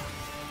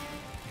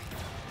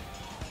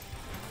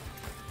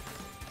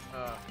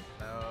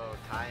 No,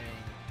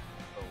 timing.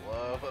 The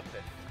love of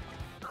it.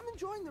 I'm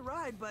enjoying the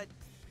ride, but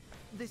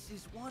this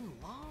is one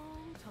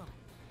long tunnel.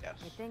 Yes.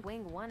 You'd think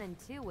Wing 1 and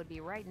 2 would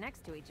be right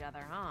next to each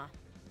other, huh?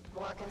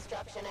 More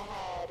construction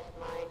ahead.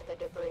 Mind the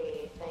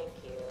debris.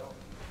 Thank you.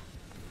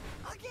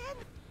 Again?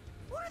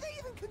 What are they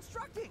even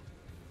constructing?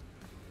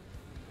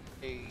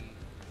 I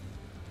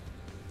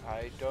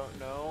don't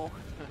know,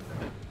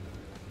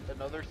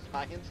 another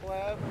science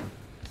lab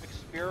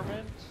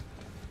experiment.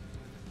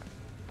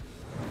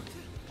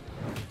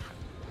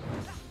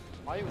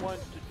 Why want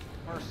to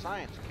more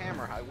science,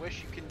 camera? I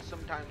wish you can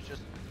sometimes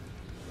just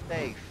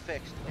stay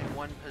fixed in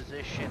one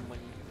position when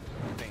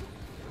moving.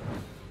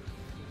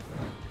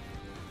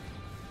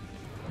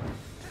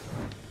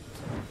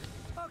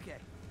 Okay,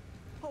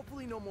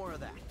 hopefully no more of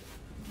that.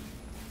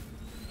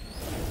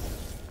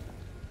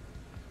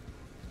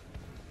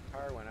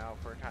 Power went out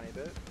for a tiny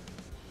bit. Is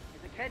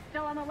the kid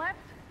still on the lift?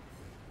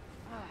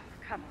 Oh,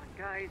 come on,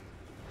 guys.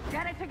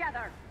 Get it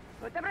together.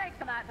 Put the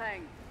brakes on that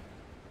thing.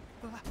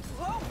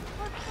 Whoa!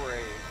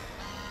 Brave.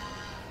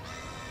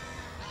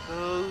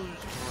 Those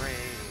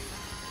brave.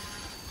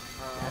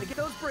 Gotta get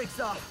those brakes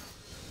off.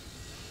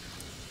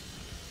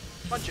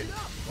 Punch it.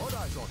 All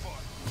eyes on.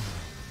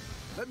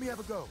 Let me have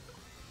a go.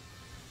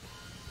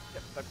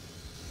 Yep,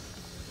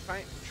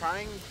 I'm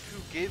trying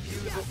to give you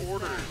the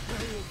order.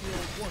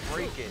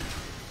 Break it.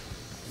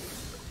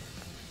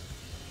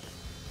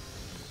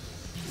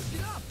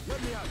 Get up!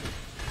 Let me out.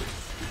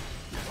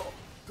 Oh,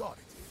 got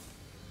it.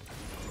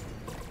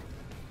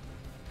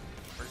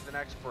 Where's the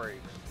next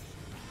break?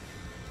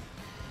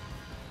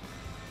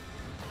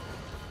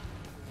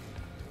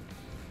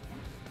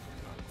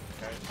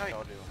 Okay, how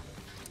y'all do?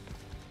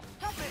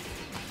 Help it!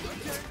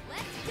 Okay.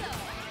 Let's go!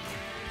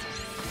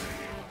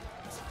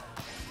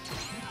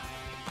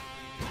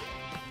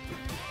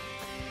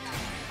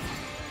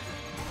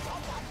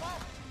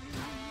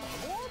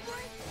 More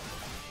brakes?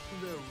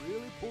 They're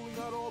really pulling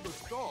out all the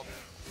stops.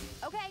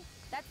 Okay,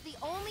 that's the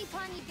only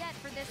pun you get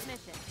for this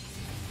mission.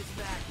 It's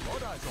back.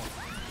 All eyes on.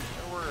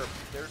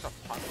 There's a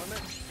pun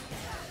limit?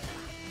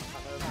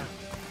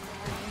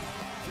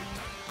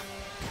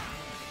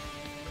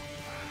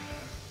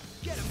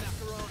 Get him,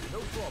 Macaron. No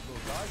problem,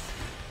 guys.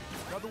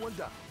 Another one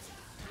down.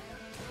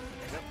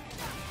 Yep.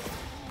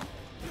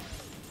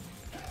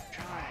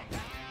 Trying.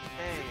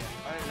 Hey,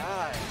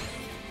 alive.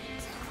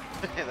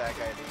 That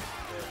guy needs to.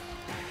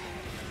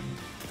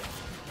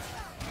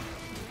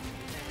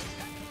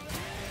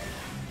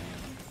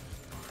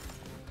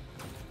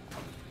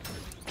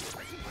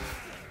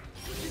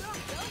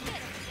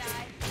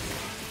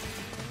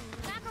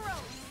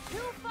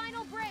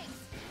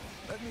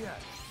 Let me at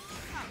it.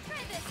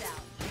 Try this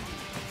out.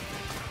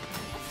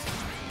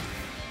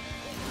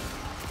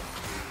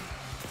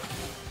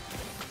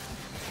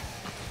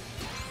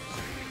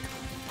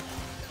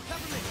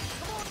 Cover me.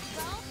 Come on,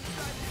 Val.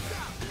 Try this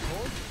out.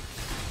 Hold.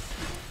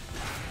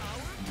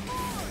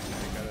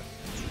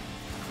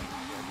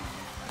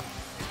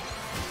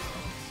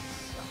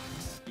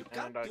 You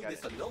can't do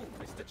this alone,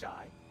 Mr.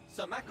 Chai.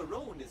 Sir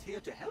Macaron is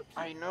here to help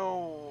you. I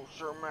know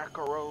Sir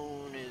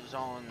Macaron is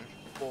on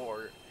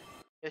board.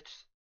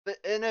 It's the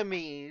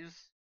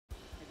enemies.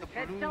 The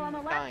kid Blue still on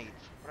the left?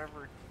 Knights,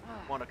 whatever you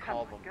want to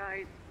call them.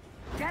 Guys,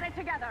 get it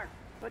together.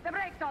 Put the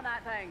brakes on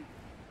that thing.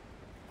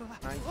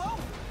 Knights with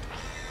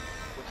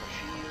a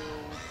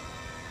shield.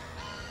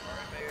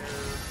 Right there.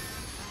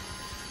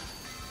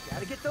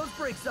 Gotta get those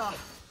brakes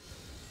off.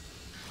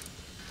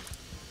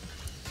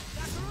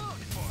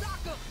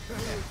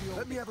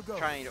 Let me have a go.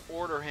 Trying to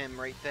order him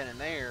right then and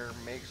there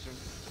makes him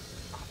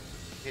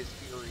his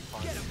fury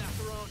punch. Get him,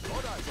 Macaron. All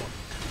eyes on.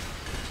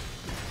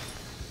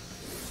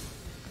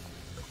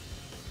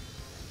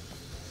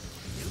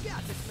 You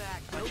got this,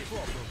 Mac. No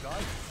problem,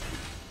 guys.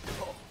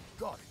 Oh,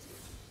 got it.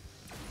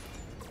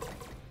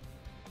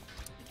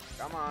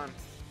 Come on.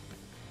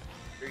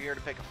 You're here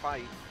to pick a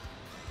fight.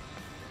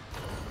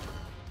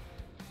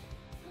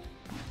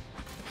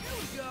 Here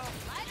we go.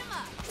 Light him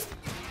up.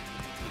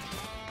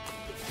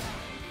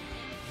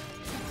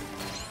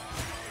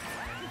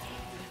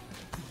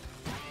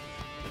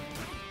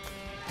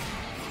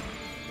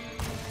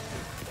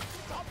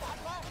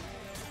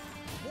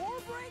 More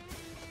brakes?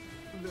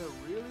 They're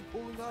really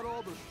pulling out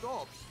all the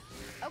stops.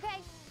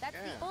 Okay, that's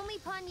the only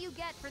pun you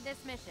get for this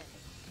mission.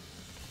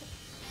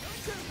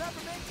 Turn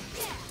peppermint.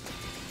 Yeah.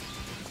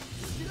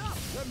 Get up.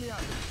 Let me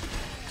out.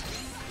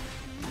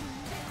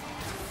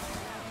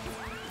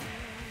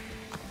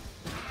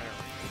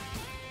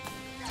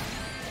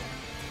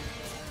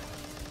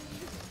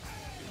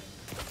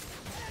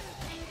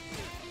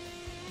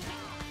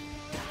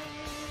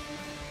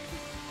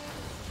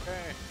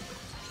 Okay.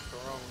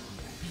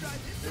 Try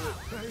this out.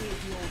 Hey,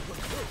 the old one.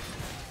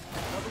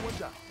 Another one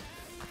down.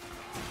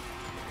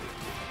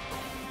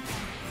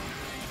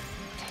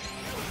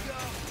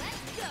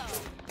 Let's go.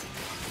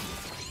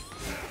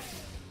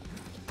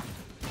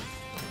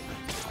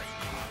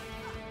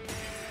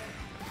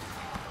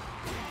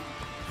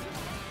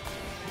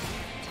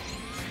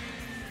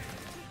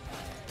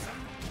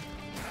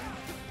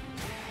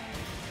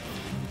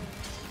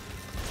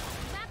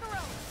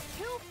 Macaron,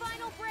 2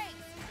 final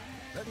breaks.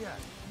 Let me at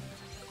it.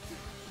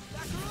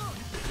 Macaron.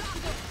 Stop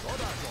him. All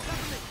eyes on.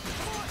 Peppermint.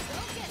 Come on. Go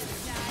get him,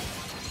 guys.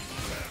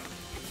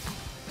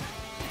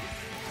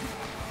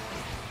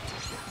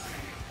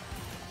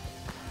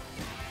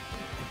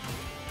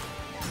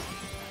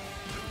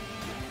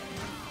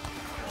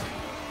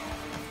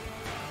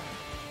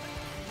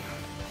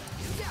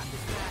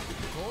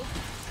 cold.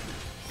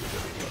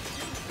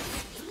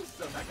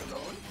 So,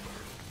 Macaron.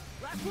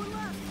 Last one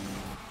left.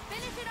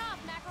 Finish it off,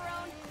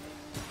 Macaron.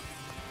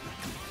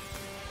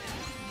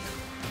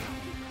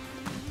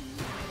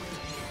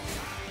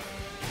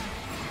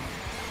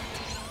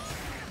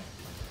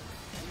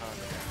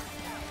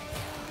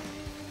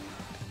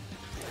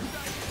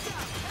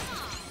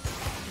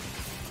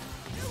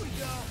 Here we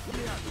go.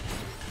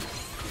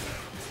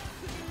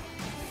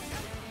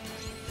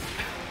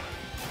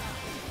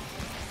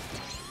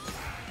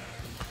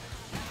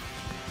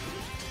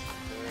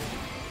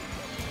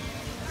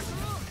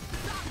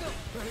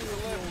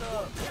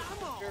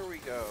 Here we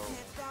go.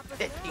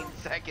 15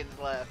 seconds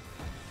left.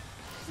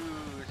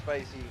 Ooh,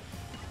 spicy.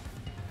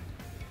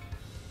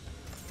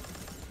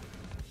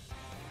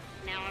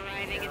 Now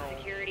arriving at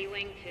Security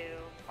Wing 2.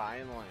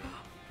 Finally.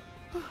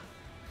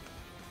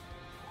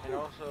 And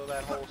also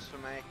that whole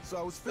smack. So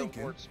I was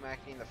thinking,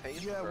 smacking the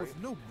face. yeah, right? with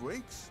no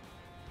brakes,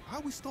 how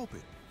we stop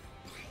it?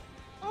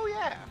 Oh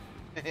yeah.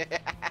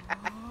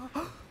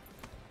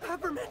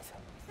 Peppermint!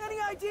 Any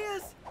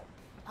ideas?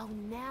 Oh,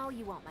 now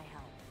you want my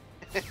help.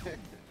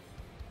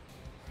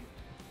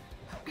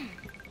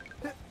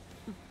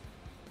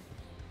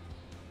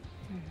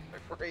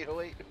 For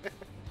 808.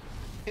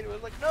 It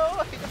was like, no,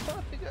 I don't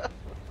want to go.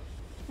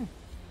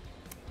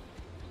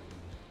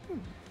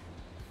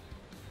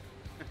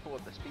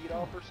 What, the speed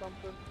off or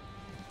something?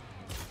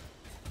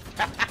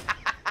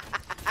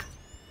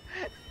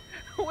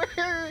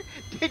 Where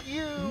did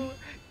you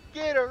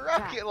get a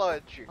rocket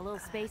launcher? A little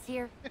space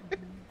here.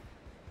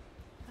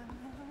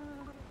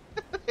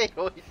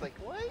 808's like,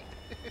 what?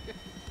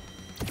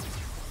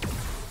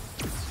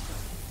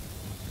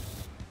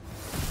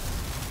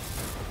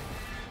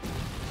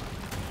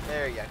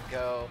 There you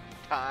go.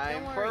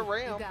 Time Don't for a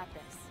worry, ramp. you got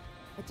this.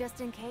 But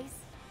just in case,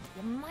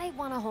 you might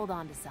want to hold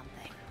on to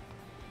something.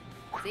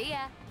 See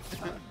ya.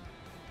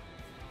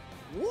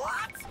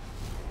 What?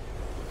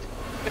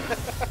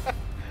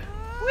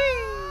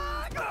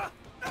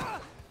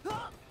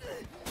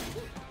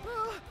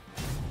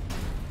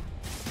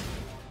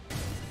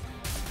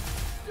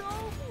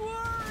 Don't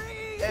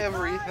worry.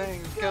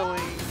 Everything's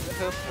going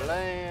to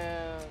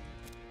plan.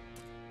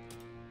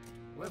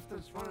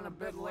 Lifter's running a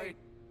bit late.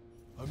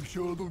 I'm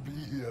sure they'll be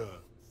here.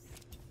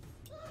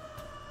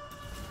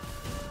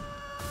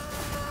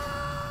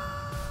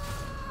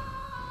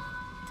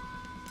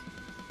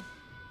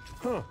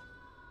 Huh.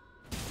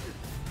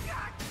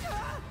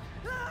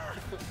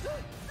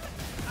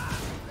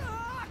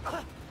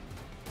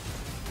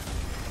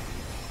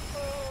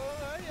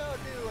 How y'all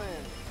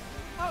doing?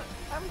 Oh,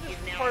 I'm just He's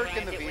now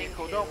parking the arrived at Wing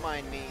vehicle, 2. don't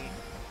mind me.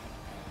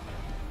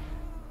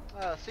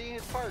 See,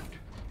 it's parked.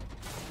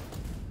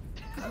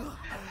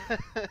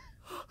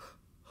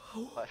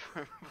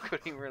 Platform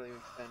couldn't really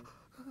extend.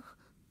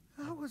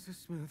 That was a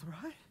smooth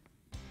ride.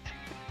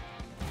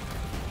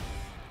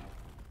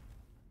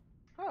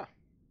 Huh.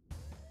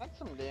 That's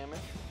some damage.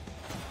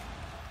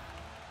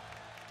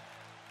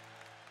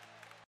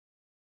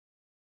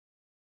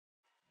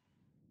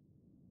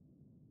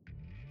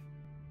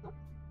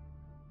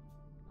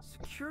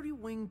 Security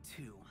Wing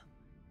 2.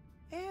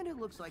 And it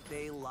looks like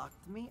they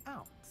locked me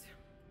out.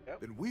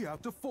 Then we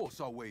have to force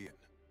our way in.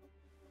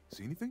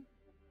 See anything?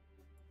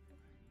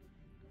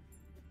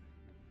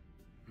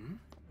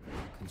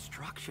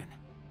 Construction.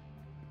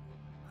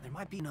 There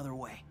might be another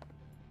way.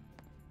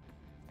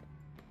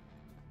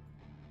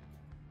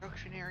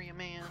 Construction area,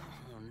 man.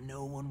 Oh,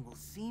 no one will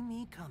see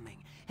me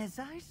coming as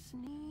I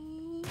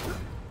sneak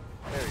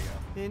There you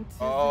go. into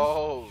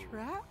Oh, this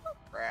trap.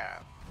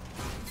 crap.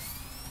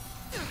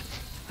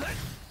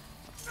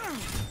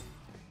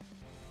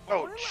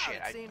 Oh shit,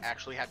 I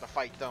actually had to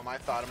fight them. I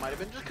thought it might have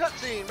been just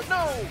cutscene, but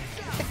no!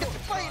 It's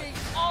fighting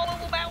all of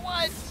them at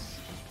once!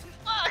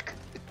 Fuck!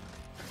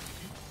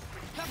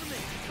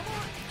 Peppermint, come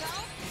on,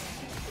 pal.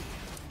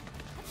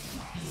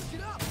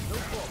 Get up. No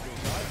problem,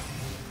 guys.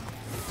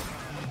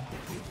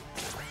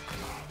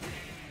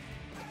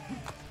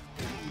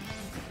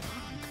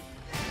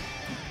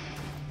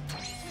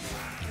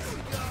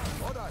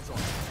 All eyes on.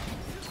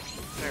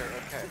 There,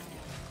 okay.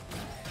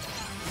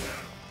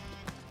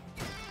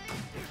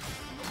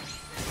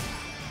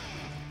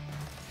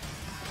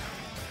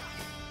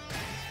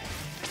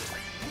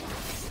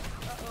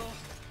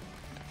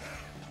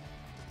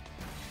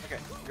 Okay,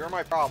 you're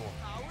my problem.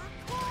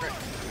 Great.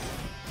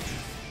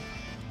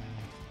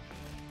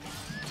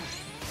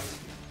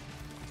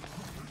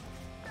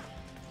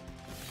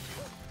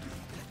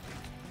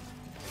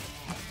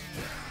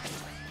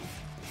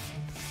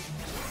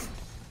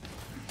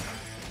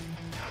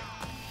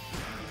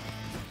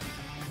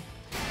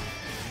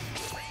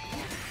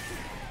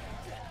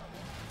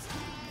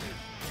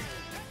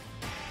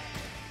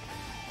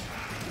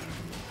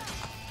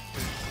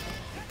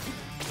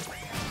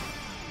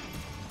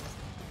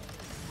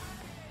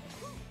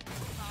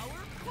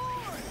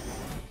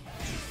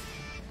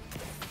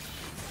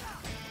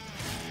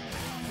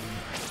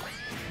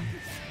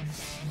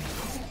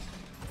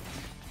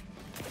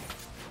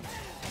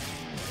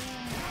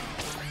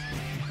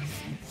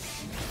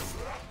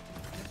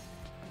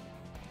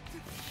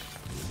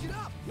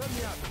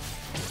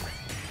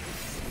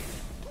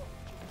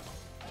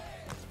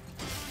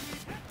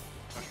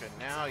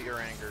 Now you're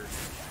angered.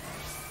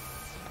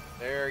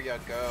 There you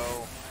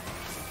go.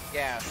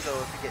 Yeah, so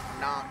if you get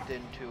knocked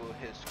into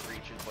his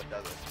screech is what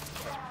does it.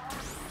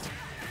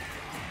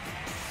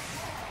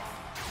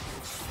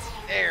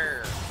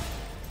 There!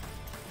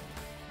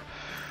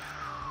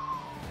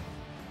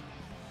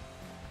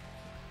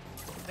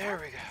 There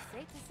we go.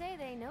 Safe to say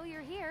they know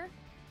you're here.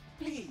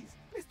 Please,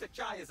 Mr.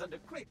 Chai is under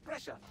great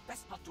pressure.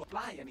 Best not to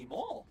apply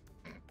anymore.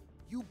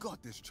 You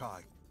got this,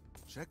 Chai.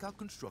 Check out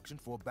construction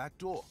for a back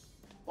door.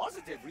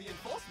 Positive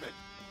reinforcement.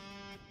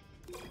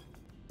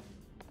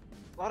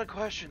 A lot of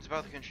questions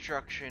about the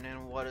construction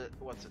and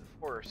what's it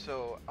for,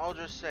 so I'll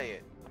just say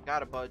it. We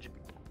got a budget.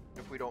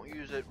 If we don't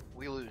use it,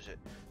 we lose it.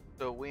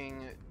 So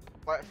wing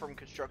platform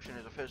construction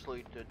is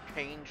officially to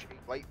change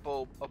a light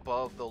bulb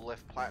above the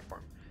lift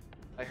platform.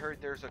 I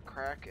heard there's a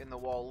crack in the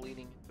wall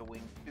leading to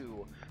wing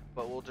 2,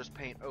 but we'll just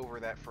paint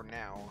over that for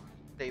now.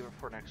 Save it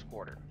for next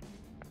quarter.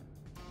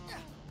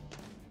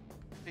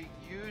 They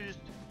used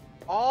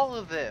all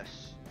of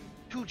this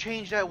to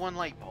change that one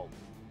light bulb.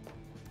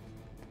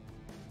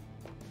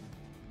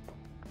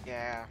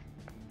 Yeah,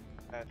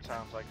 that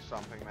sounds like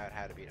something that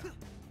had to be done.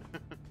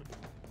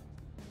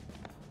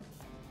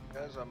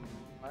 Because of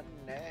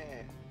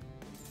money.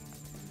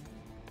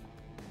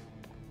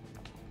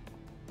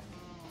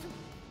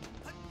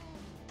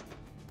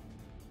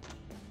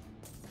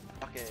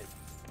 Fuck it.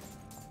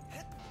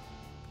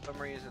 For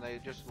some reason they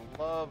just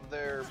love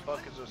their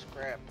buckets of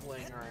scrap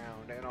laying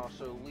around and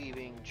also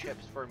leaving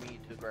chips for me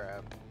to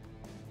grab.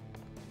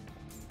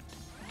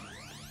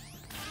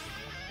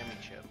 Give me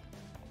chip.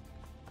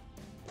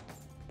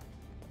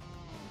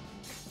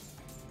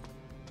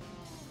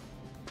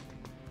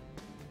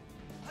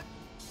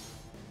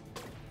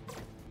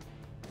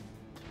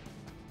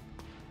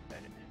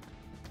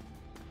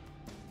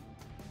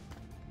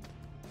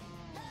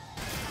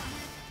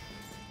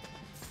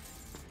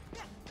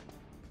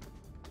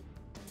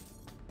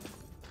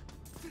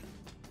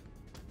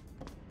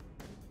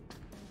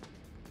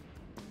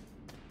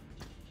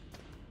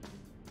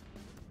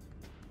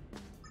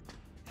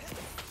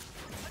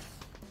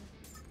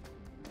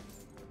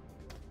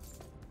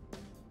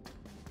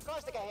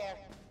 Corsica here.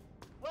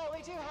 Well,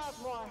 we do have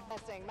more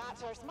missing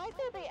matters. Might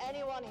there be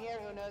anyone here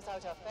who knows how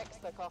to fix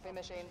the coffee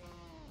machine?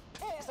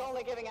 It's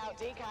only giving out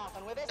decaf,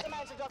 and with this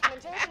amount of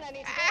documentation I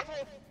need to go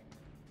through...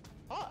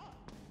 Oh,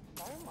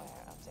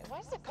 firmware update. Why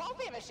does the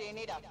coffee machine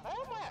need a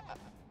firmware?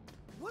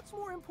 What's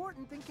more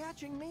important than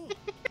catching me?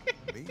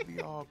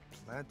 Maybe our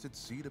planted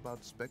seed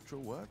about Spectra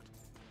worked?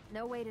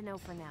 No way to know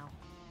for now.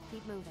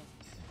 Keep moving.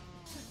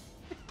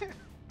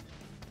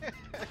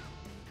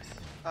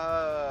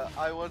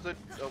 I wasn't...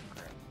 Oh,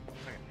 crap.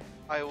 Okay.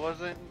 I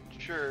wasn't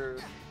sure,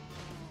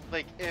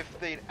 like, if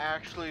they'd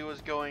actually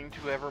was going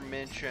to ever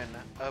mention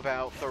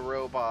about the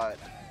robot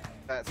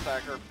that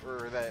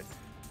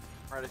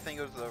I think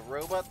it was the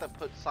robot that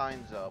put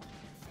signs up.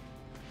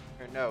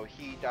 Or no,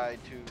 he died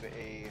to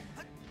a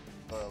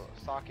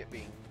socket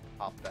being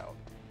popped out.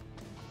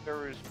 There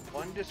was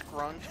one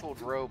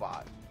disgruntled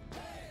robot,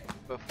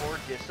 before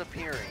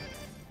disappearing,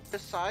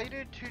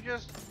 decided to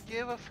just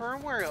give a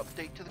firmware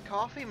update to the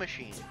coffee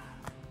machine.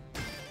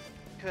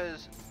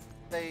 Because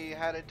they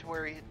had it to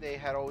where they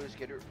had always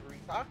get it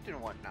restocked and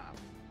whatnot.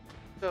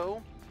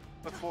 So,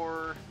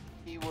 before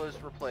he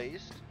was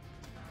replaced,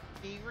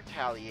 he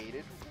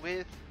retaliated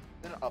with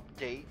an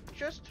update,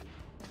 just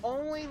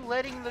only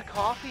letting the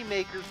coffee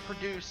makers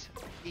produce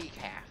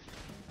decaf.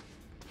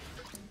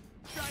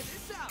 Try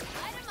this out!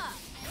 Light him up!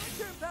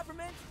 Your turn,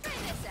 Peppermint! Try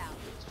this out!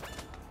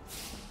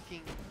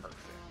 Fucking perfect.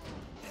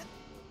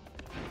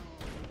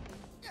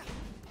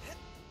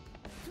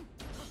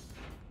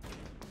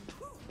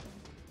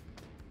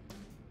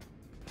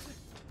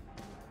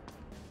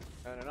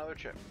 And another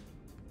chip.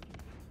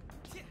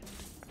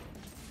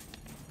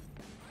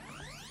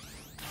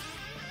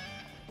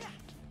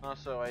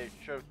 Also, I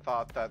should have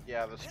thought that,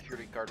 yeah, the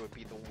security guard would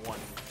be the one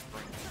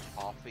bringing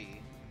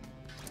coffee.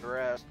 The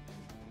rest...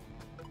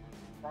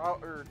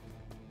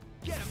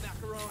 Get him,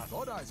 Macaron!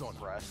 Got eyes on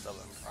the rest of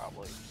them,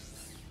 probably.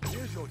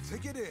 Here's your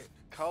ticket in.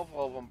 A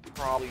couple of them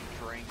probably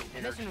drink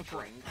energy Mission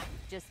report. drink.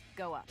 Just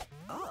go up.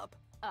 Up?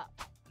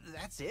 Up.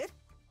 That's it?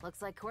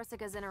 Looks like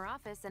Corsica's in her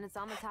office and it's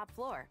on the top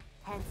floor.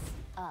 Hence,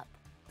 up.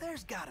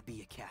 There's gotta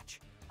be a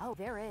catch. Oh,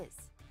 there is.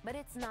 But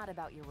it's not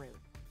about your route.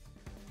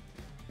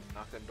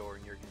 Knock on the door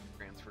and you're getting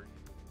transferred.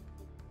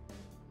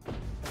 You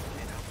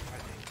know, I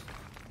think.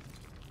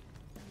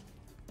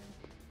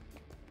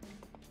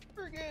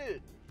 We're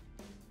good.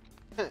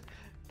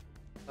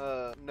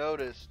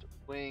 Noticed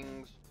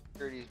wings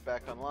security's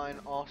back online.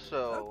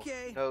 Also,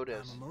 okay,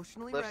 noticed I'm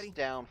emotionally lifts ready.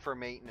 down for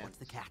maintenance. What's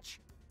the catch?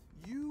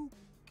 You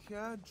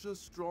can't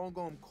just strong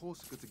arm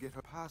Corsica to get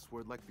her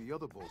password like the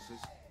other bosses.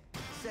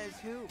 Says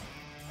who?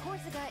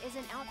 Corsica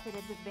isn't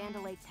outfitted with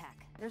Vandalay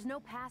tech. There's no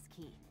pass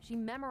key. She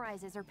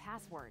memorizes her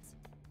passwords.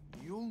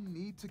 You'll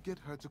need to get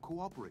her to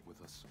cooperate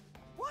with us.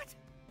 What?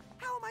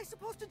 How am I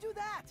supposed to do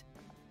that?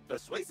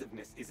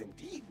 Persuasiveness is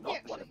indeed not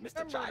one of Mr.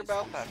 Remember Chai's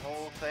about strengths. that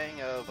whole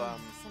thing of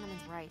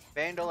Cinnamon's right.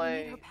 We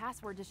Vandalay, need her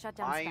password to shut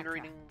down mind Spectra.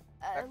 reading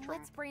Spectrum.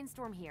 Let's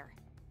brainstorm here.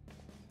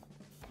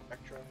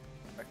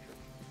 Spectra.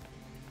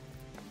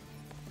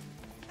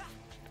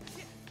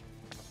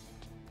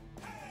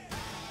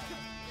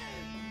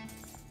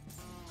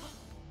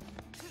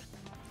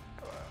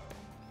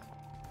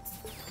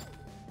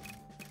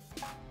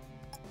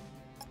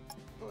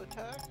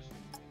 Attacks.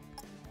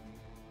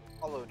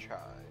 Hollow Chive.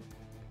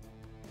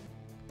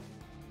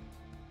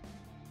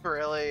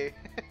 Really?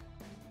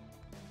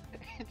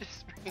 It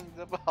just brings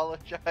up a Hollow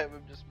Chive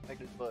and just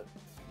smacked his butt.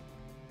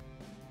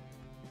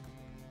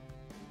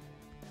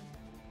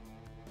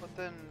 But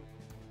then,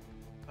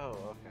 oh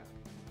okay.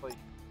 Like,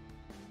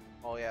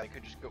 oh yeah, I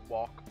could just go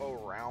walk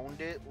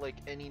around it like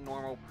any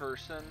normal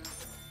person.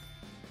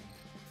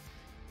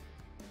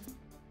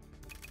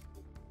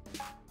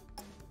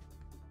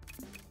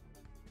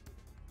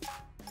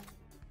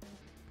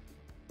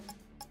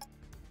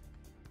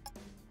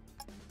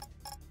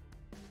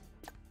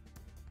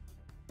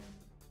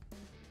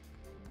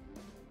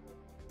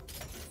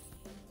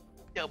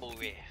 Double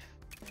riff.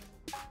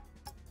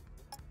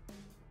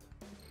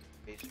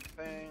 Basic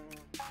thing.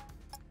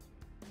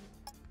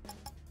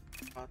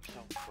 Lots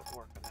of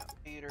footwork on that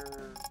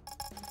leader.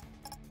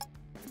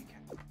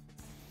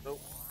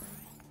 Nope.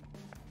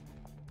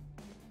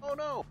 Oh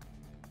no!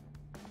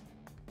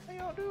 How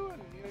y'all doing?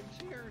 You can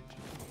see her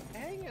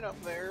hanging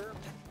up there.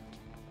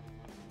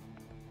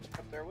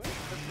 Up there with us.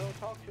 Let's go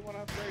talk to one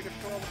up there to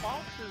fill all the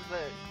boxes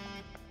that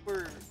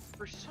were,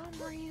 for some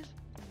reason,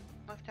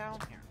 left down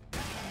here.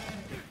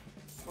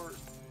 Or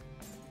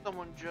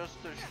someone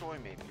just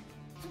destroyed me.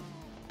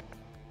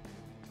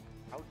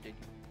 How did you?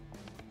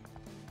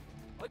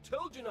 I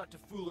told you not to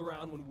fool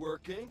around when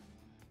working.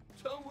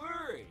 Don't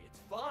worry, it's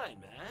fine,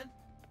 man.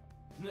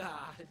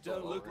 Nah, it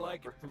don't look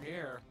like it from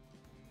here.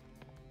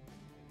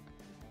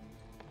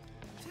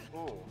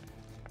 Oh.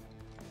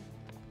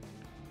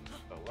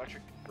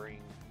 Electric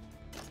ring.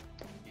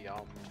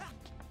 Yum.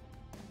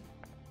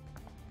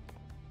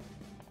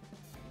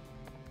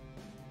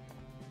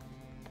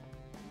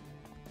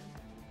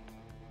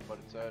 What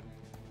it said.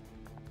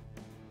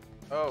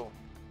 Oh.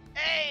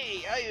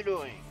 Hey, how you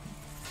doing?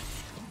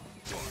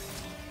 Let's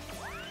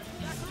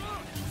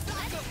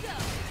go.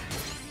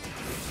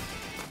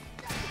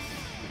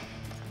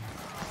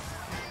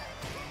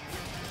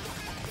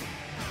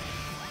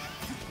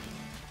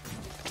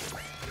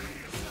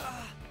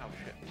 Oh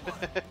shit.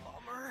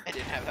 I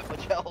didn't have that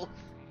much health.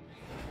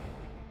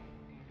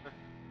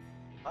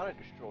 Thought I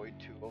destroyed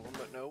 2 of them,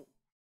 but nope.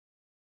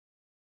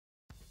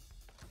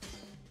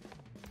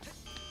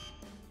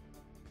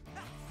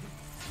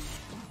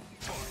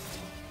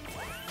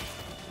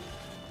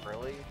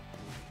 Really?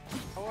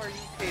 How are you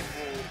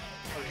capable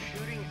of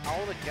shooting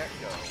all the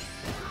get-go?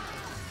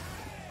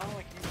 Not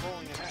like you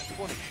rolling in that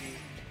 20 sheet.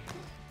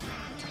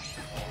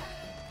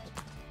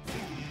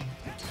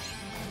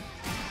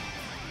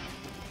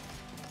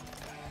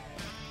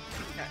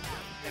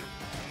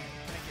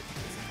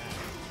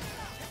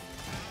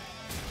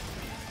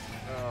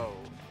 Oh.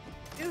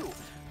 Ew!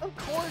 Of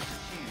course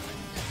it's you!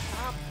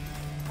 Stop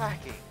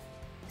hacking!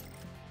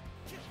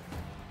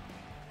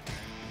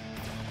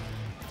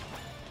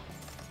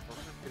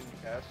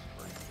 S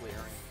for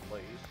clearing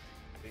place.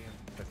 Being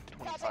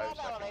 25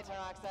 elevator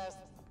access.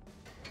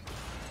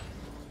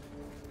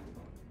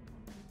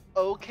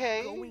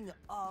 Okay. Going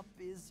up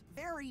is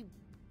very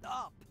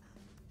up.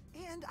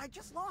 And I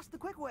just lost the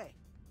quick way.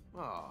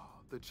 Ah,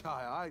 the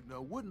Chai I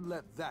know wouldn't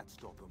let that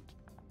stop him.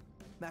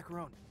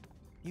 Macaron,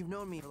 you've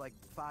known me for like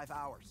 5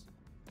 hours.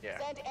 Yeah.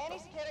 Send any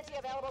security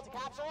available to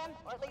capture him,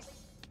 or at least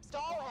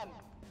stall him.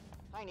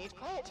 I need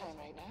quiet time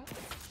right now.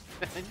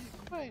 I need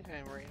quiet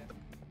time right now.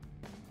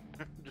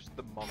 Just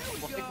the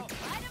mumbling. Light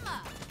him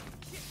up.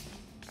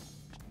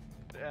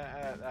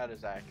 That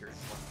is accurate.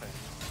 One thing.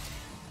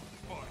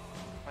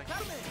 Like,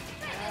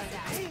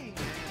 hey,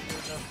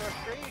 the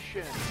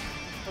frustration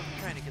of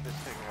trying to get this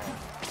figured out.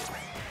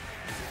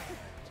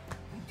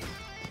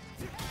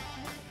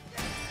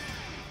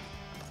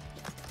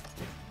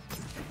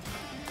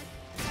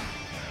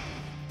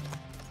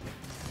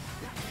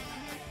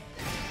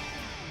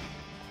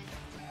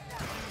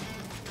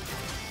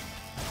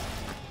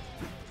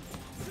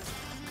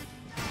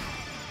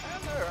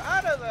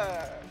 Out of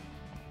there!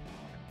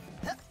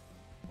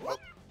 Oh,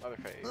 other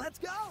phase. Let's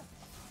go!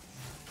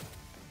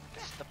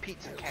 It's the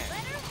pizza cat.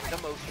 The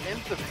most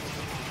infamous.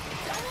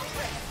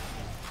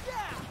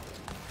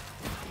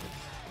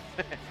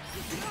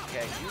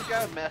 Yeah, you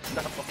got messed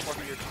up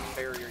before your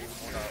barrier even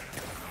went up.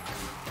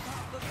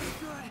 Looking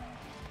good.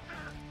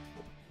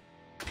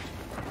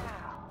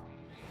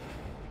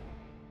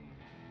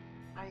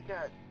 I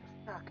got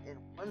stuck in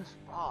one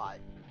spot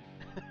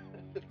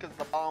because of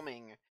the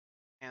bombing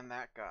and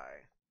that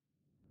guy.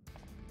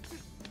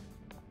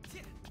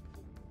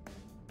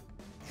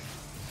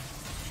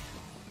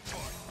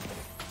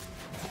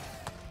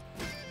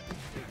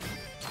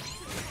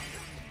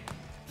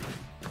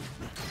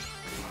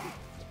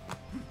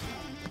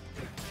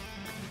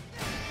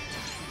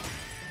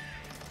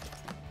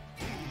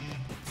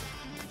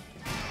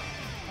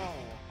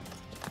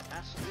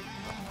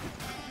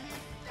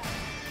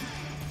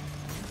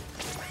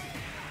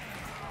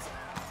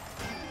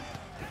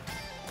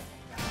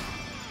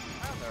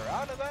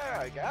 out of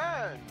there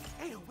again.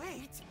 Hey,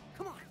 wait!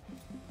 Come on.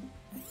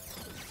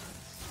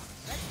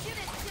 Let's shoot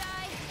it,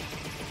 Jai!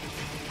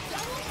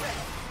 Double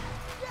red!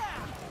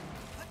 Yeah!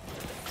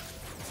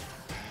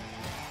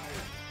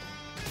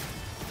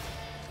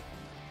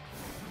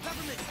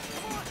 Peppermint,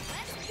 come on!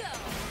 Let's go!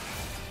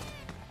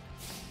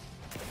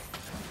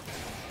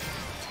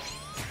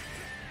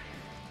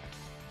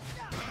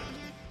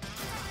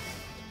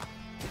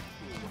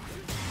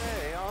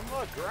 Hey, on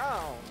the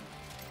ground.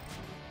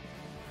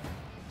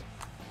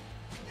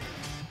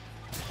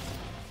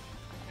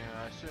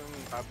 Yeah, I assume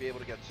I'll be able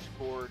to get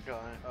scored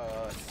on,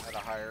 at a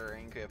higher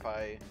rank if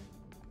I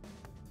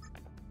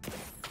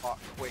fought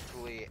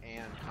quickly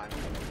and time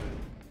limited.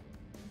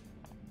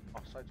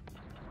 Offsides.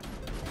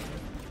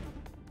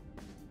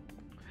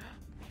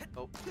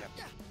 Oh, yeah.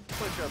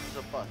 Push up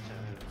the button.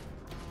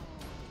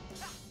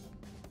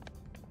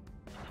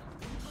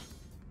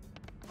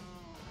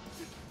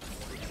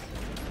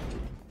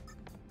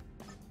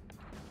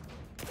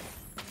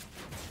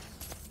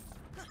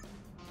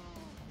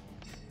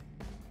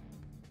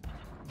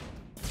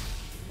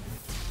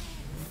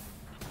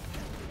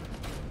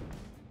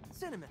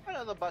 Cinnamon.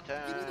 Another button.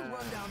 Give me the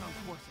rundown on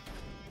Corsica.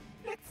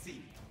 Let's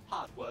see.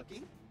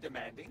 Hardworking,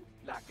 demanding,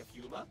 lack of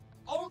humor,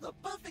 all the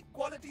perfect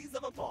qualities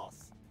of a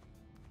boss.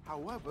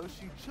 However,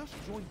 she just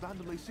joined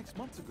Vandelay 6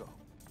 months ago.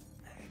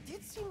 It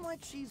did seem like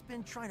she's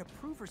been trying to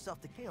prove herself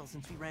to Kale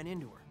since we ran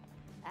into her.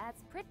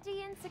 That's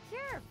pretty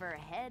insecure for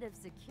head of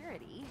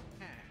security.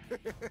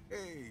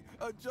 Hey,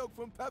 a joke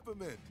from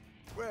Peppermint.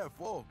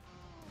 Wherefore?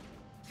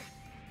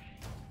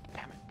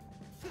 Damn it.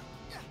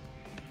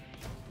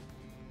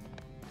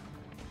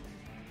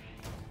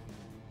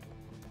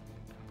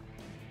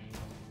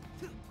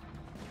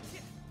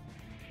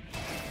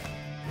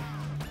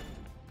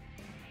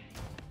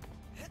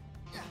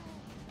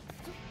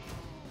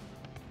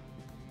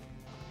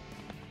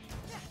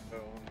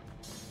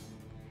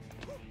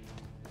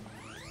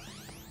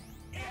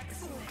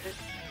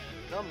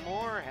 The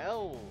more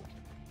hell.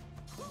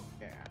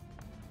 Yeah.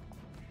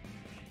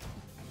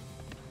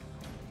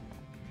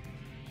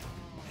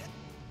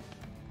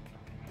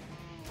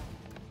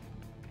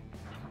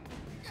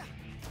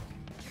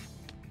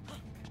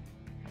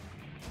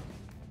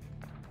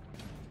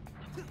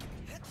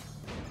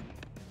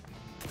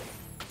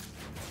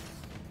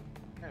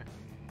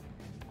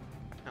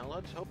 Now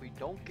let's hope we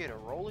don't get a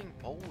rolling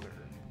boulder.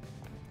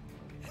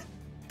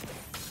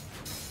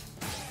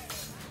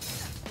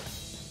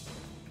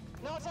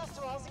 No test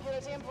to all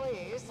security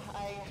employees.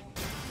 I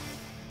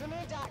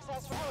removed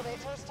access for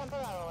elevators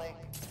temporarily.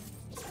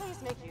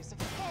 Please make use of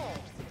the stairs.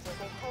 It is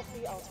a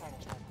healthy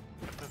alternative.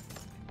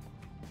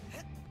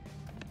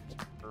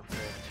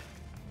 Perfect.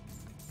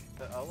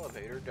 The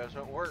elevator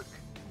doesn't work.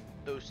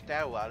 So stay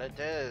out it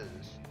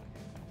does.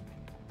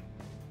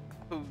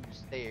 Who's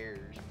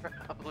stairs?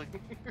 Probably.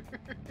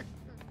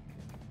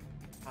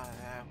 Ah,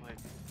 that would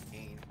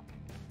mean.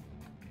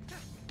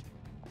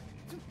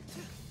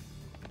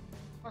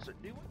 Also,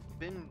 do what you've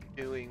been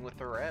doing with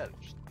the reds.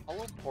 Just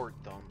teleport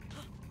them.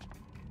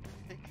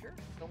 Take care of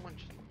someone,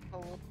 just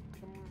teleport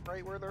them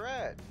right where they're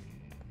at.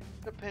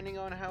 Depending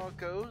on how it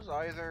goes,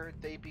 either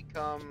they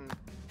become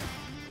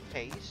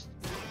haste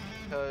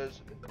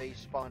because they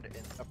spawned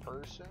in a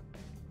person,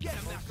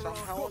 or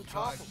somehow on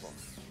top of them.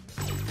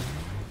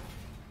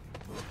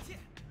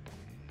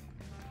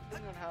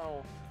 Depending on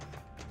how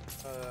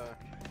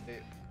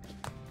they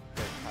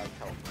have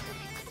teleportation.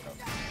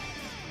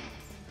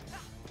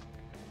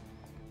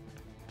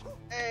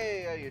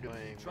 Hey, how you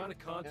doing? Trying to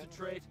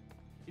concentrate?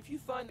 If you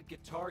find a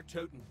guitar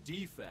toting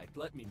defect,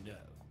 let me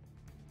know.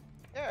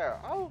 Yeah,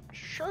 I'll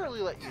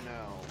surely let you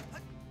know.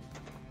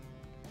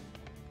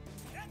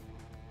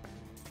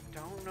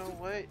 Don't know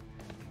what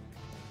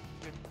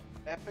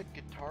epic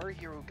guitar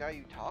hero guy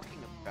you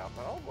talking about,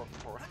 but I'll look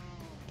for it.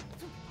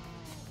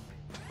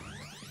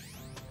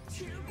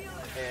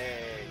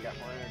 Hey, got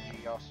more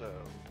energy also.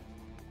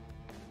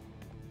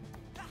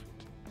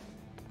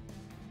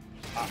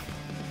 Ah.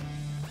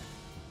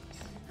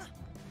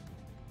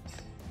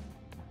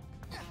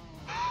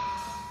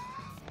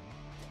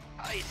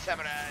 Hi,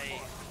 Samurai!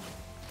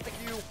 Thank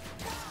you!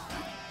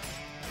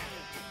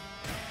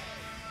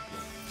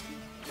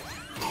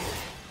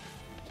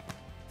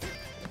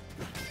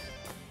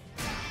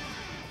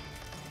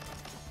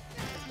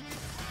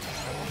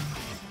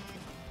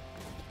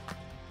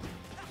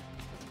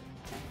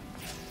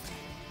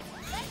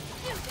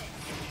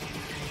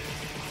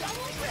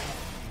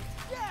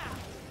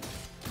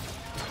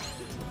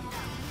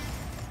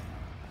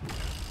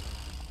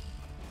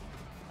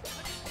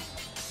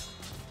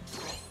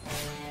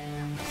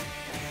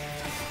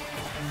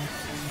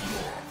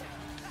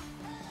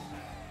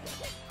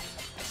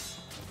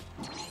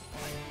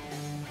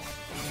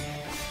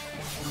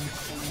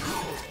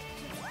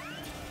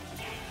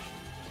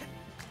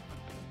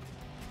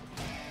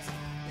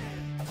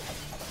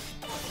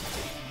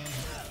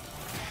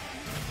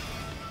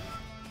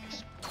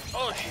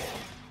 Oh shit!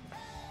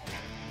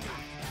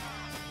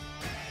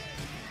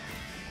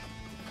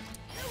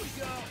 There we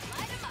go!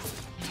 Light him up!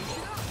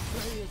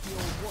 Play if you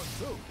want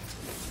to.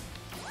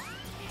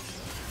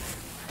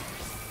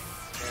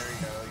 There you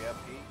go, yep,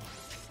 he's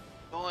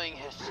doing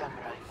his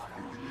samurai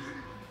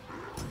 101.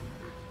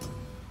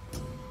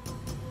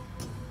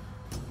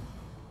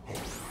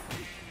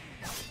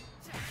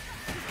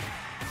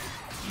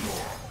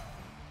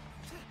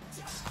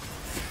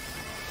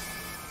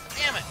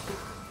 Damn it!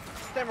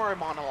 Samurai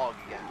monologue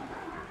again.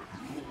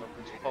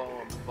 It's a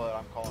poem, but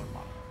I'm calling it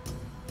monologue.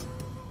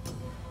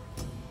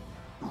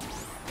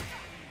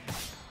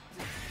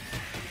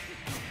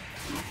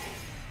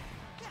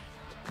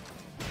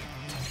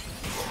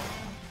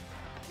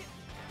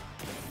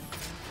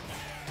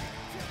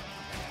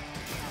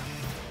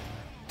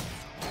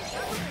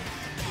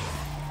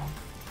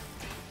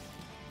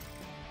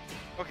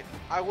 Okay,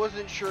 I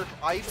wasn't sure if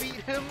I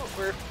beat him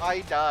or if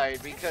I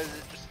died because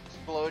it just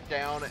slowed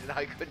down and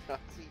I could not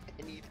see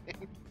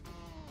anything.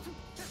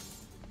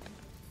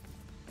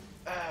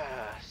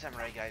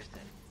 Samurai guy's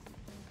dead.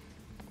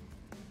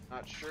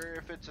 Not sure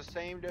if it's the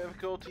same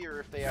difficulty or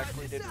if they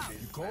actually did reduce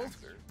it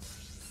faster.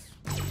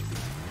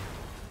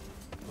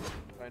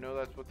 I know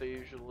that's what they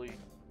usually,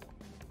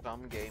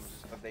 some games,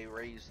 that they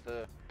raise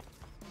the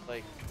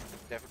like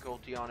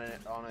difficulty on it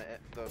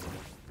to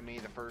me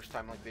the first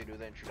time, like they do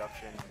the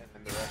introduction, and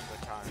then the rest of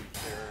the time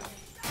they're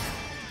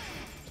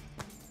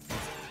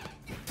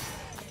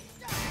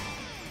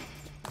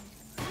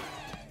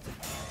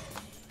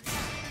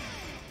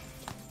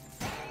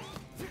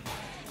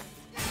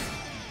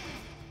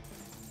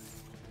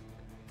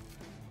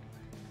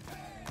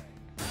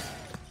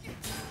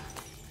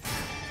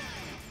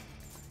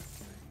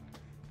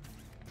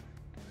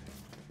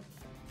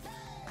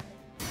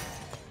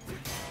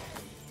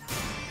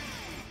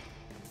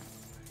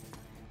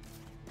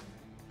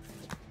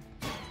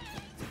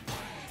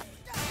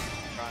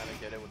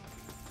get it with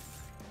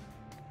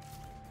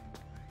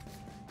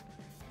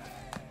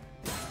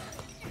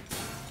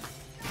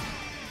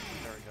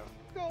there we go.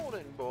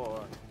 Golden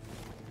boy.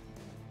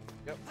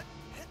 Yep.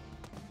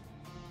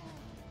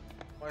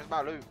 Where's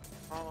my loot?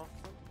 Oh,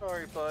 I'm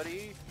sorry,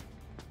 buddy.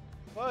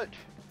 But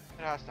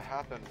it has to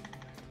happen.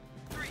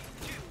 3, 2,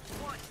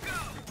 1, go!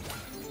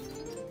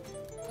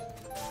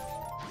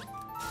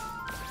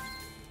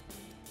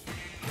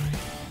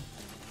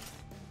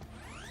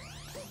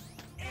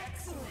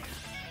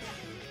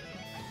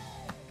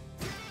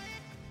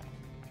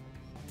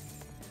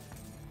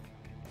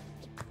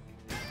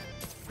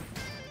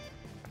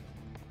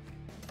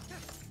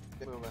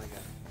 Moving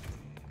again.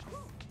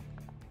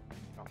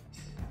 Oh.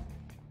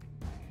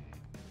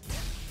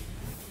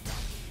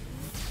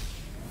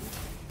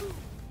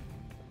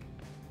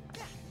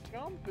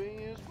 Jumping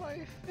is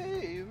my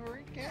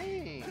favorite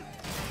game.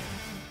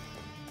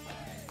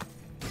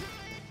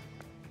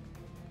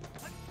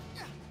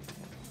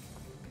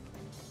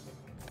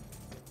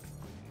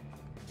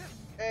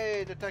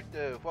 Hey,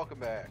 detective, welcome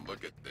back.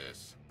 Look at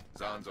this.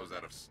 Zanzo's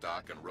out of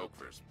stock and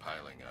Roquefort's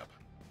piling up.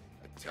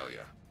 I tell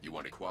ya, you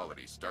want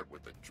equality, start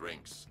with the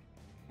drinks.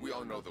 We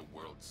all know the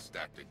world's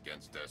stacked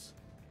against us,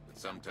 but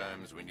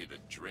sometimes we need a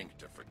drink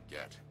to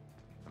forget.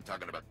 I'm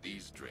talking about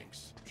these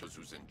drinks. Shows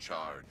who's in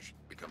charge,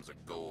 becomes a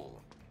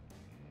goal.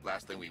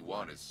 Last thing we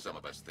want is some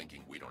of us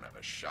thinking we don't have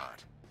a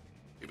shot.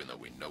 Even though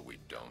we know we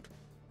don't,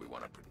 we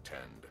want to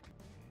pretend.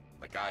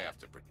 Like I have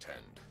to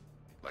pretend.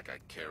 Like I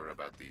care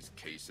about these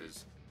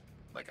cases.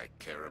 Like I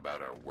care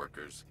about our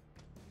workers.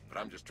 But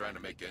I'm just trying to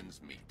make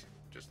ends meet.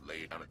 Just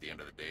lay down at the end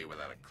of the day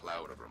without a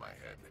cloud over my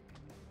head.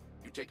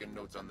 You taking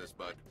notes on this,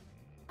 bud?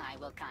 I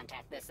will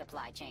contact the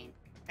supply chain.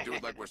 Do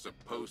it like we're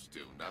supposed to,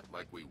 not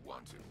like we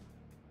want to.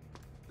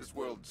 This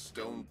world's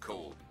stone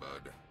cold,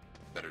 bud.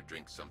 Better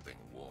drink something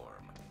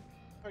warm.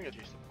 I can get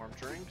you some warm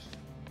drinks.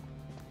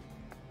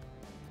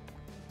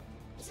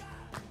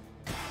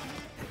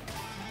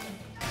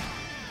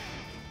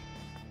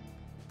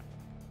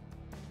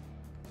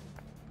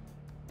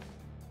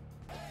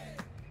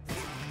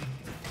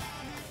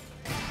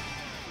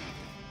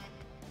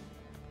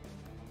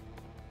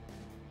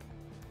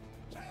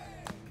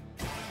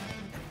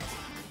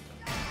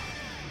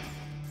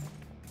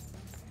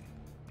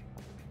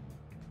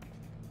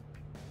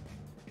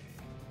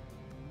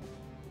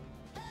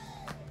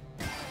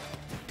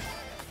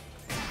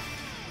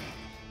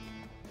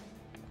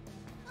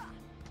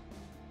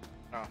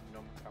 Oh, no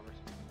more covers.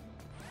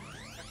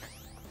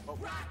 Oh,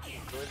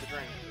 enjoy the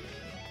drink.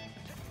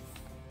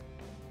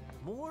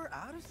 More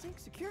out-of-sync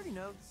security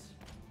notes.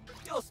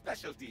 Your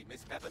specialty,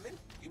 Miss Peppermint.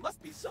 You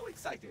must be so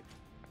excited.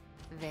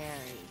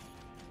 Very.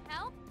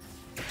 Help?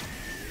 There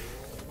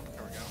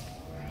we go.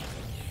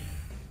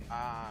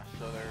 Ah,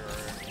 so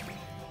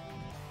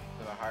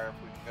the higher up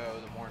we go,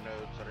 the more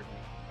nodes that are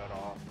being cut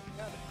off.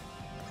 Got it.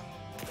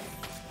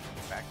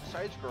 Back to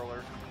side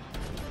scroller.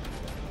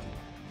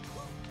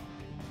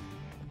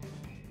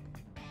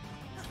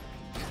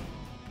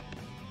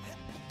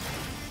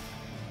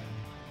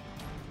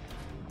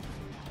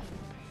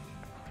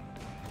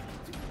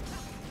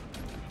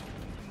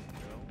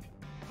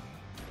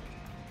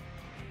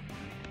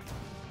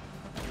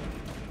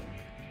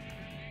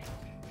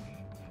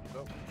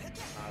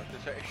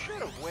 I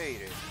should have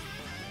waited,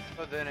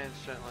 but then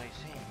instantly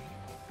seen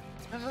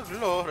as a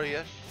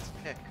glorious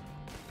pick.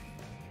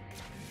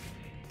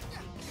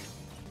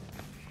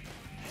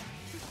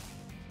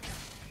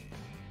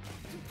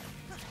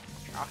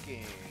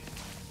 Shocking.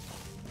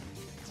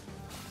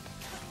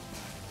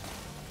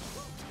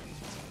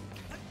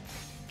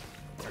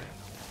 I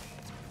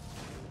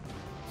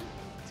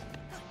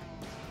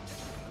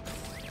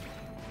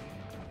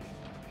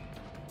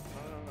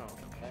don't know.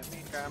 Let me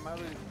try my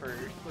loot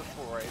first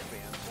before I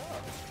advance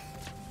up.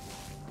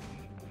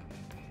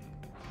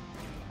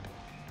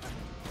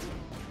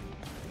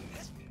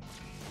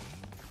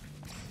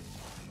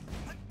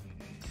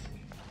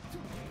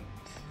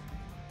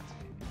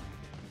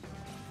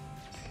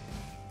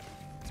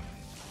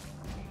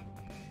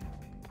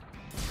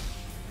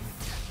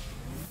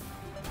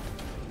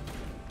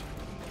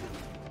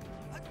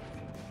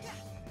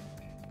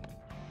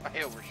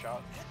 I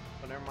overshot.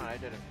 Oh, never mind, I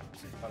didn't. I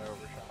thought I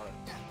overshot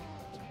it.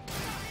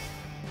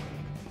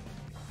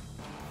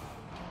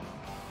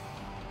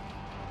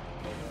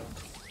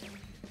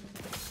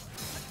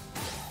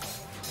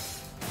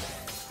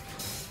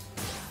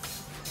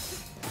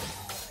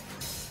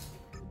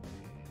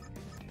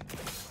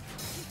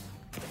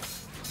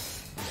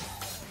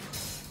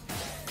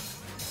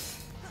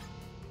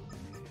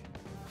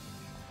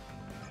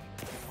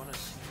 I wanna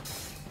see.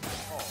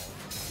 Oh.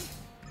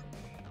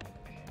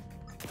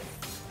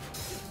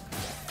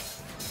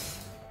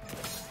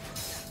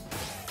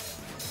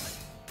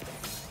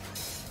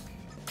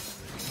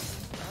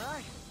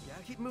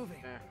 Keep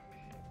moving.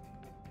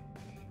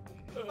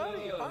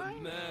 Oh,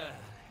 man.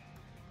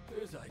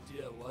 Whose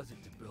idea was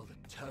it to build a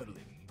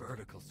totally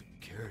vertical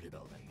security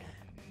building?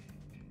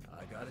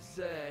 I gotta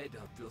say,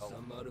 don't feel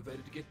so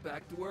motivated to get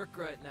back to work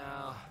right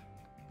now.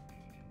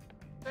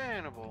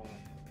 Understandable.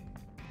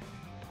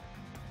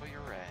 For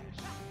your ass.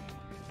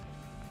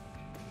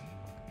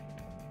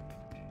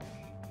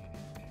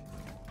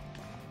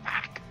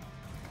 Fuck!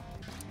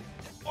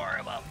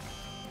 Horrible.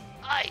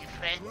 Hi,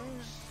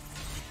 friends.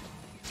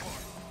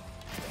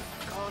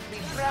 Cause me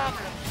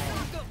problems.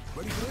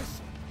 Ready for this?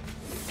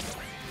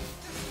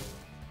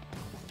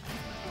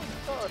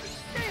 Oh,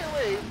 stay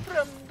away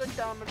from the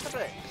dumb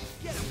threats.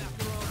 Get him,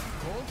 after all.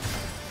 Cole?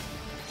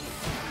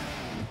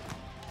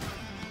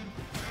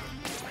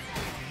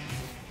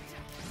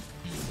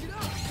 Get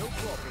up. No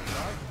problem,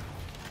 guy.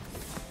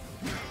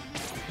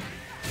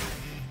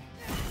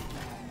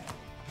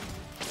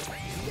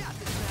 You got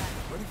this, man.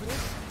 Ready for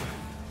this?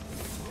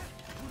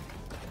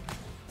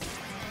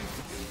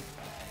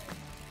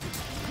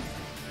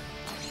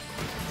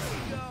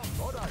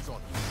 All eyes on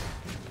you.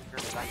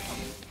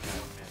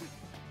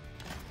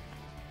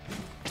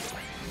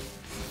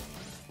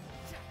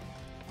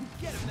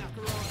 Get him,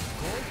 Macaron.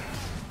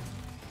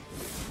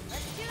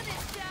 Let's do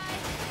this,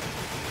 guys!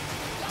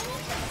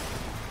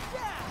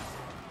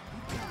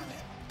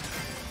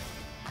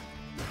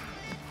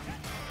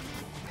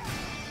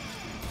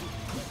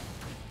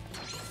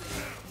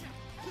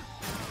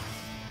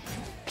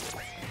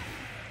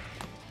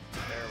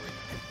 There we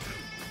go.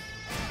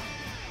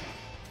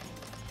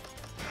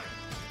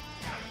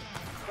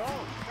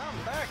 Don't come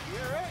back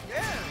here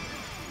again!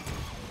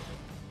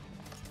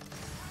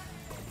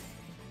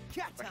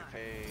 Cat time.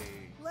 Hey.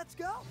 Let's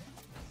go.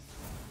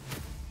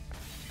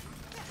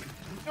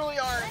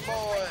 Juilliard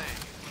boy!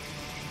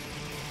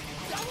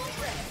 Double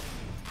rip.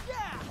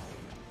 Yeah.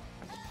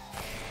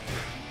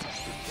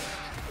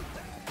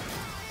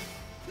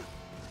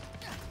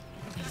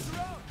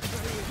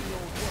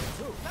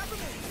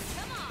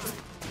 Come on!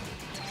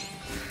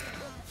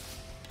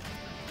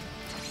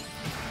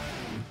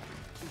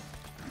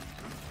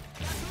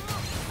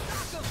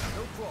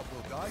 No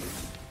problem, guy.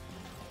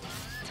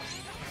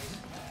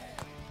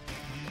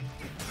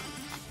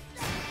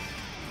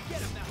 Get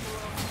him,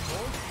 Macaron.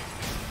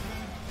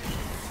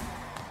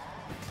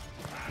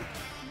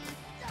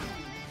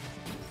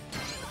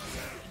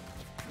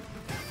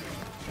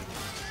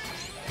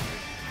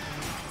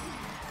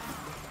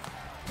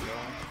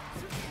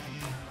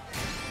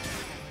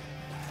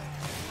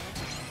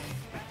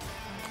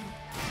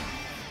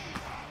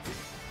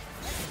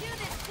 Let's do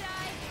this,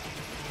 guys!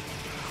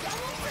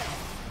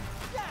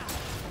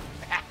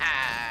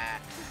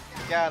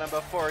 Got him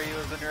before he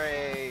was in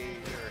rage.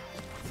 Or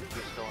he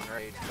was still in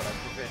rage, but I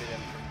prevented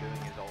him from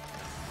doing his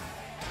ultimate.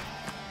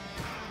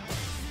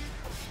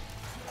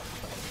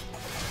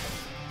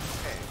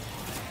 Okay.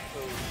 So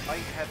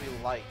light heavy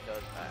light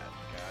does that.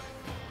 Got it.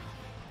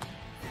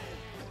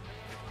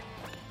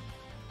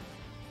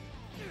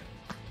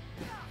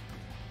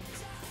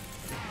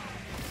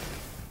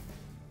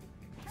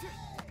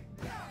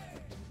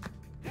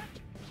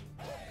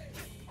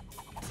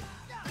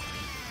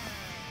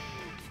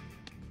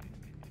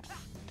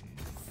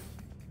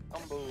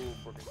 Combo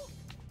for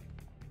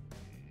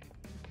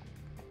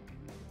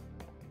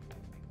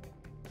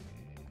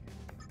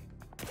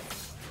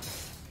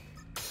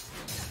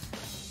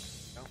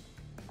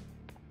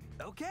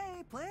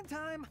Okay, plan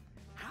time.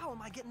 How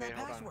am I getting that Wait,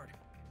 hold on. password?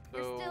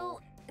 You're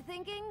still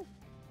thinking?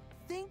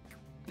 Think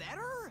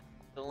better?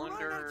 We're running out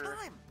cylinder of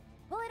time.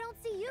 Well, I don't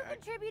see you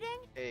contributing.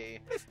 A.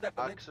 Mr.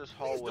 Peppermint, Access please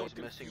hallways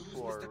don't missing confuse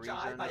floor. Mr. Reason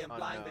Chai by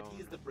implying that unknown.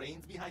 he is the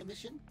brains behind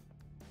mission.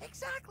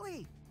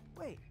 Exactly.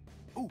 Wait.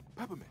 Ooh,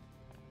 Peppermint.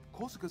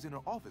 Korsica's in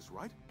her office,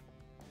 right?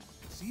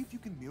 See if you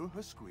can mirror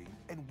her screen,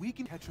 and we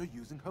can catch her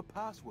using her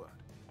password.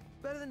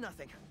 Better than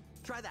nothing.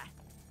 Try that.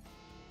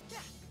 Yeah.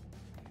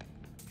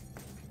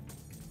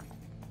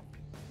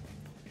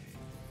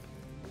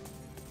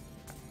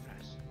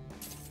 Nice.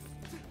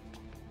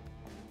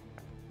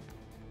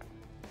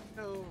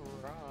 No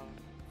wrong.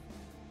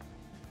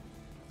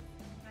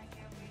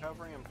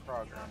 Recovery in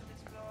progress.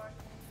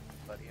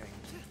 Buddy, and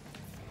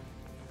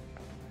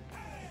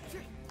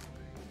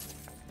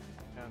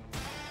the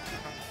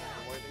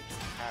way they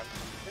just have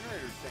some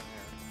generators in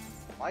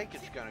there, like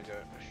it's gonna go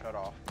shut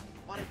off,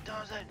 but it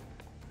doesn't.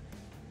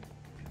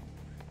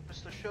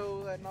 Just to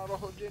show that not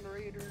all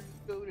generators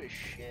go to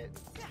shit.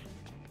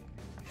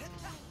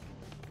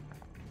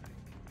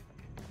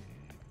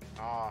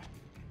 Ah.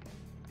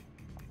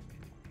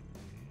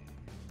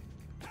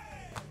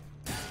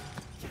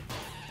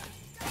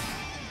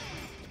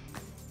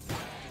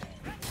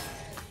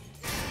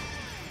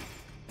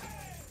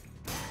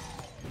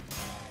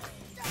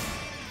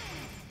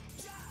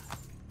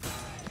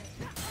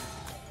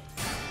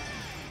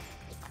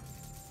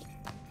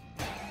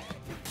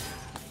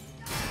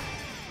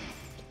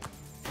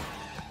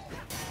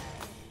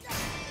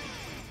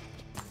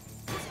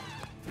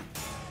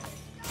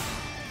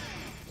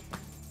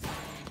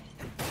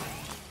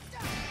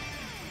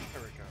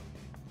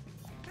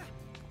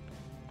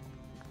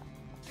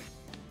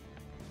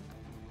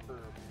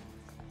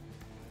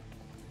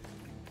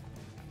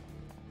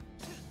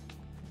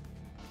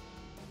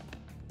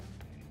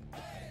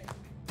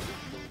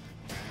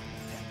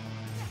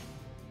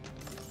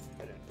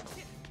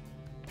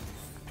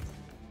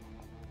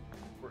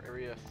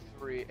 Area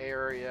 3,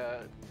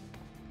 Area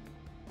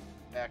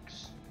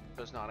X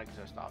does not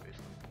exist,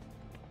 obviously.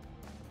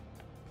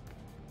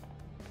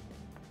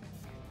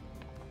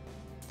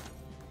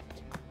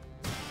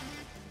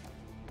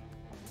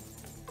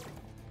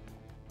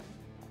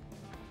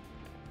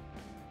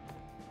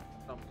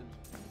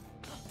 Something's...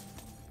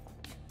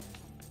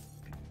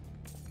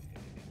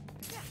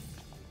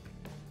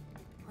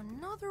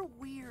 Another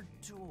weird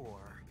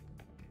door.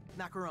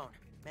 Macaron,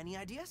 any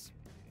ideas?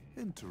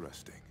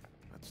 Interesting.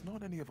 That's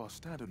not any of our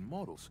standard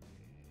models.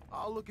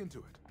 I'll look into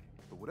it.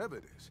 But whatever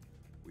it is,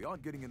 we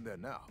aren't getting in there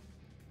now.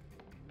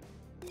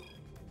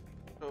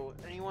 So,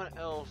 anyone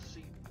else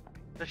see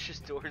suspicious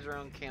doors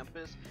around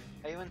campus?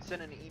 I even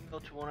sent an email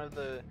to one of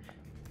the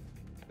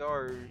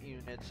guard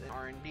units in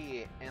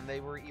R&D, and they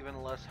were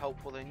even less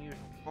helpful than usual.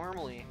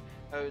 Normally,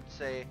 I would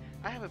say,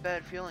 I have a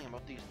bad feeling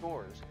about these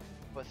doors,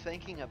 but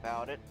thinking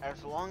about it,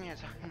 as long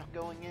as I'm not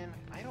going in,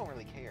 I don't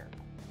really care.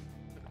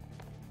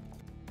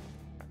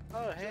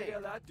 Oh, hey. Check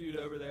out that dude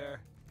over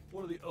there.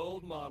 One of the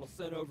old models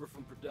sent over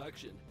from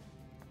production.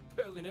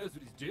 Barely knows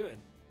what he's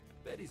doing.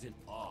 Bet he's in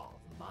awe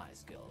of my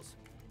skills.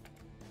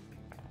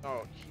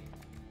 Oh,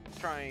 he's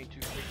trying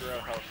to figure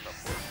out how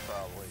stuff works,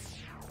 probably.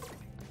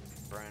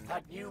 Brand.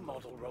 That new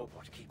model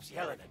robot keeps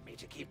yelling at me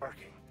to keep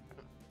working.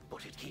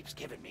 But it keeps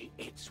giving me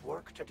its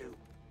work to do.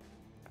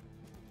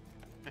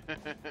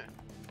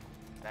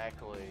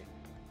 Exactly.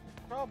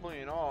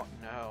 Probably not.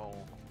 No.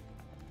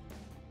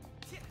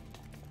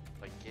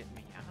 Like, get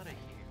me out of here.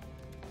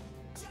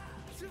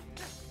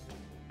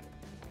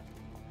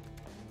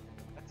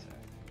 That's it.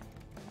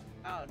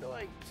 How do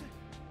I...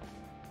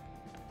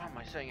 How am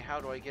I saying,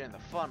 how do I get in the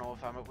funnel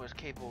if I was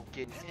capable of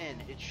getting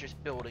in? It's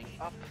just building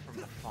up from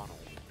the funnel.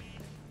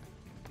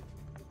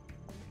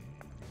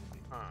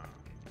 Huh.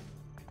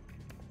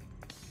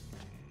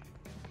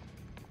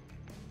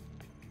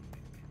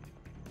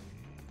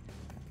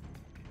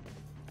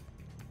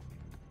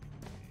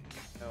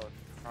 No, it's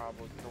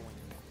probably going.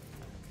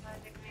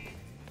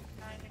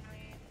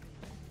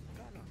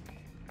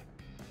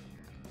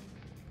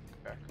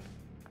 Back.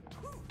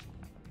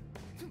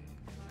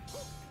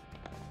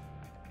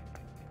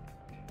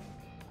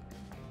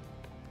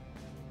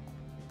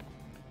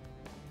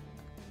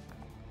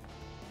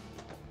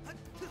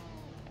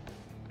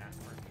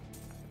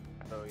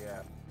 Oh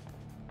yeah.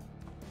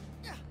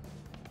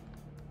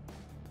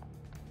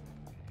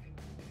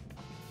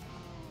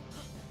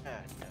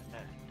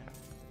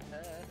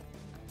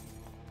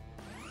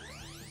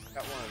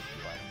 Got one of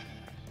these items.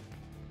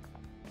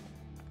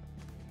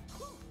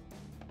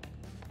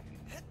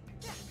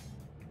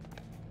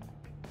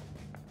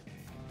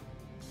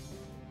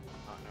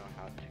 I don't know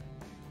how to.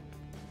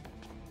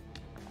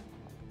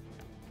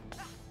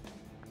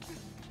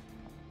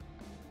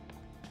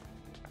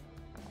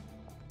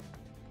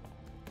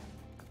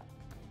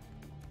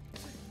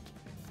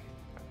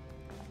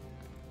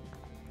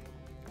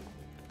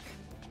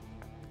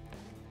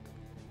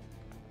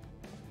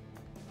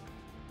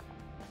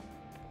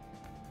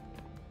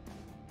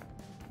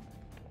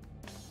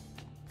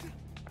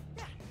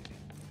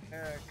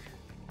 Eric.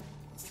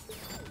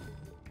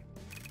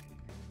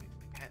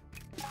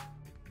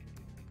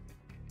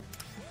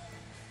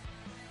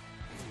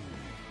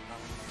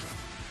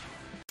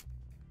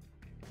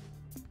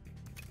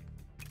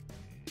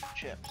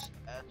 Chips.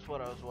 That's what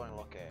I was wanting to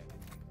look at.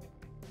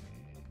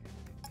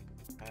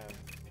 I have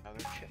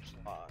another chip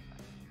slot.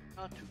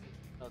 Not to get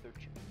another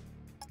chip.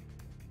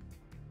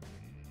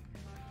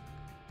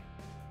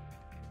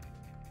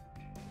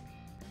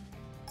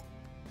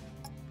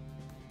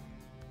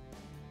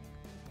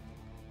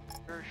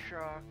 Power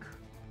shock.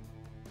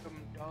 Some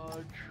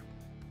dodge.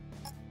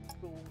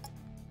 Cool.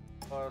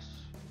 Plus.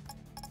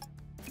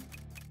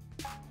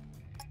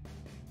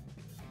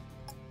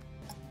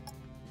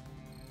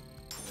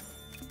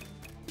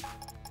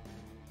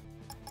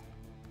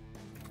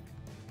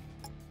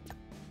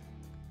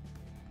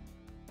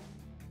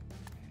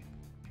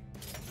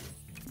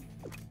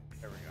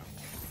 There we go.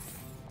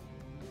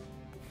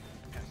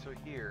 And so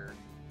here,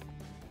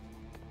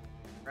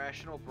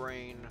 rational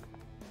brain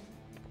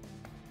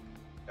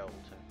skeleton.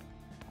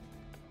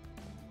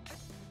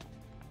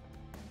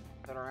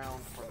 Set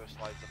around for the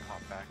slides to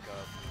pop back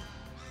up.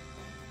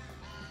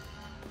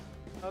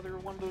 Another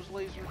one of those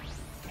laser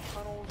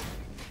tunnels.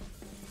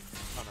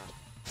 Oh no.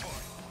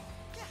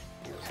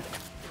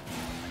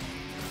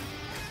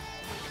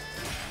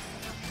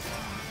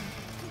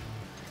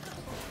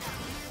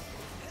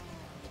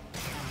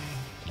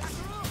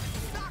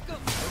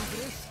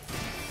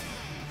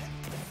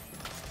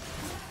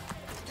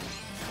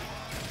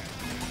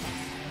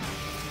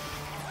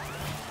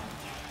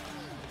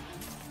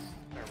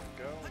 There we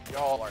go.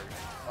 Y'all are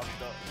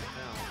fucked up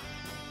now.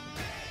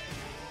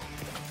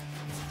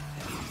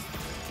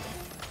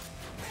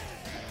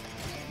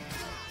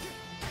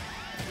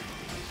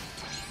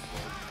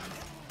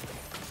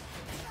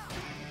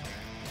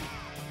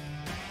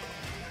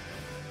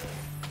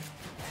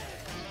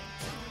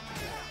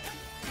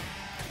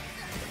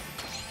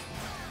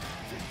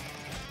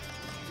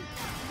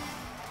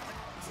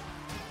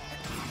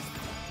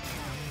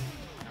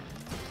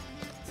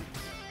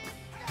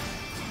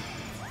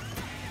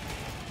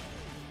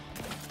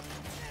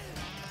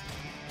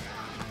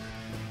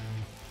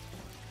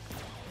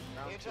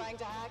 You trying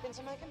to hack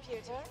into my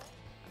computer?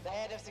 The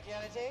head of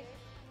security?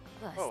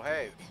 Oh,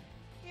 hey.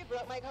 You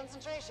broke my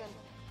concentration.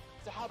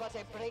 So how about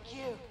I break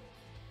you?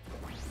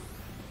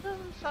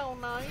 Doesn't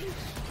sound nice.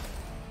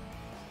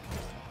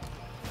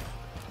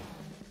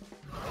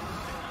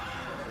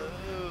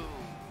 Ooh.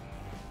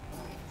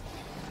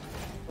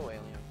 Oh,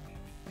 alien.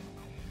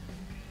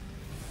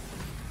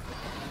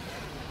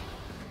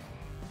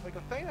 Like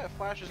a thing that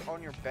flashes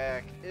on your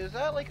back, is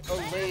that like a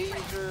laser?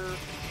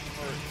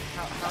 Or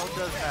how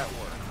does that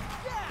work?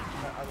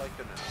 I'd like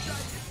to know. Try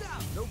this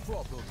out. No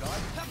problem, guy.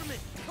 Peppermint,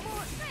 come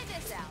on. Try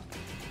this out.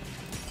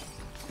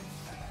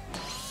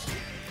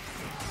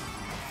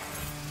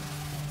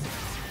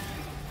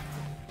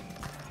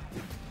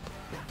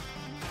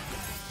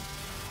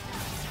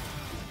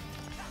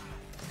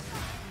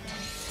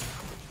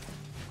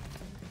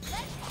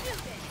 Let's do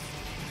this.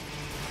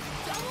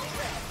 Double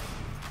rip.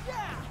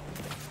 Yeah.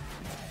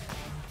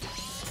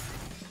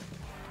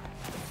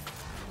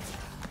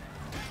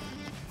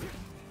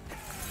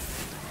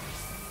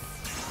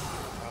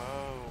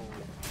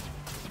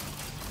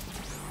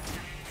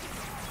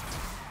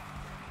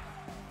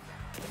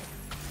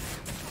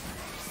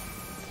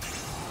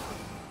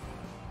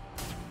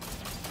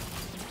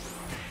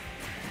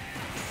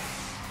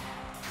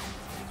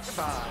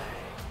 Goodbye.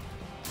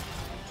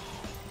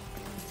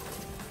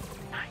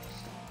 Nice.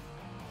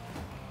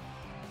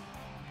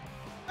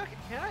 Okay,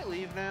 can I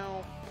leave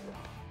now?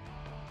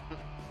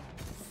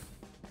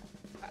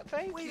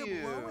 Thank Way you.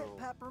 to blow it,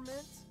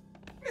 Peppermint.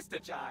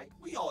 Mr. Chai,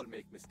 we all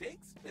make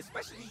mistakes,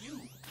 especially you.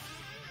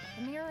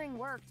 The mirroring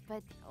worked,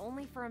 but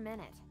only for a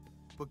minute.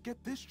 But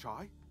get this,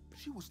 Chai.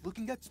 She was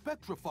looking at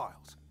Spectra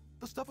files.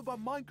 The stuff about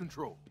mind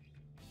control.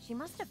 She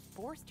must have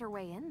forced her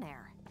way in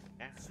there.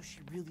 So she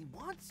really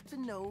wants to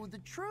know the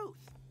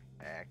truth.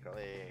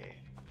 Exactly.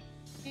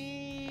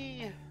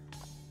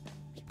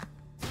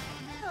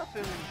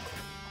 Nothing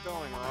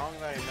going wrong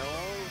that I know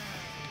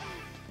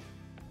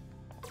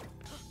of.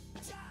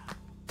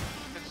 I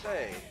could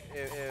say,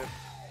 if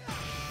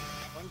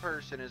one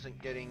person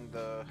isn't getting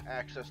the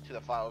access to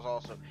the files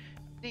also,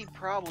 they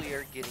probably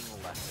are getting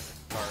less of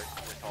a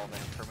start with all the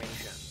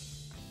information.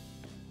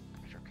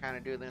 Which are kind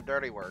of doing the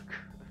dirty work.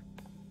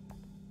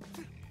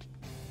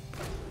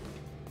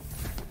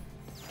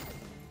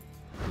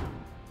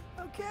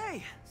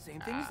 Okay, same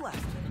thing as last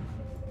time.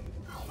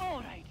 All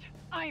right,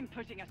 I'm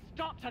putting a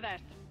stop to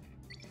this.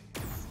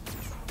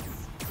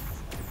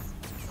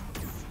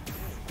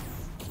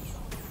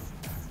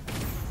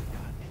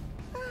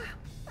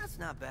 That's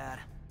not bad.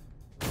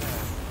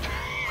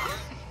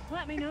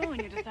 Let me know when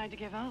you decide to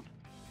give up.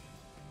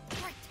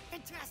 Great,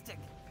 fantastic.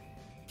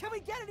 Can we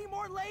get any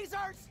more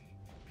lasers?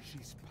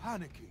 She's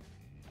panicking.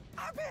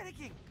 I'm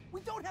panicking. We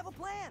don't have a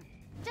plan.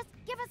 Just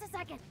give us a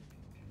second.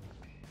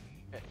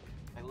 Okay,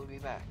 I will be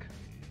back.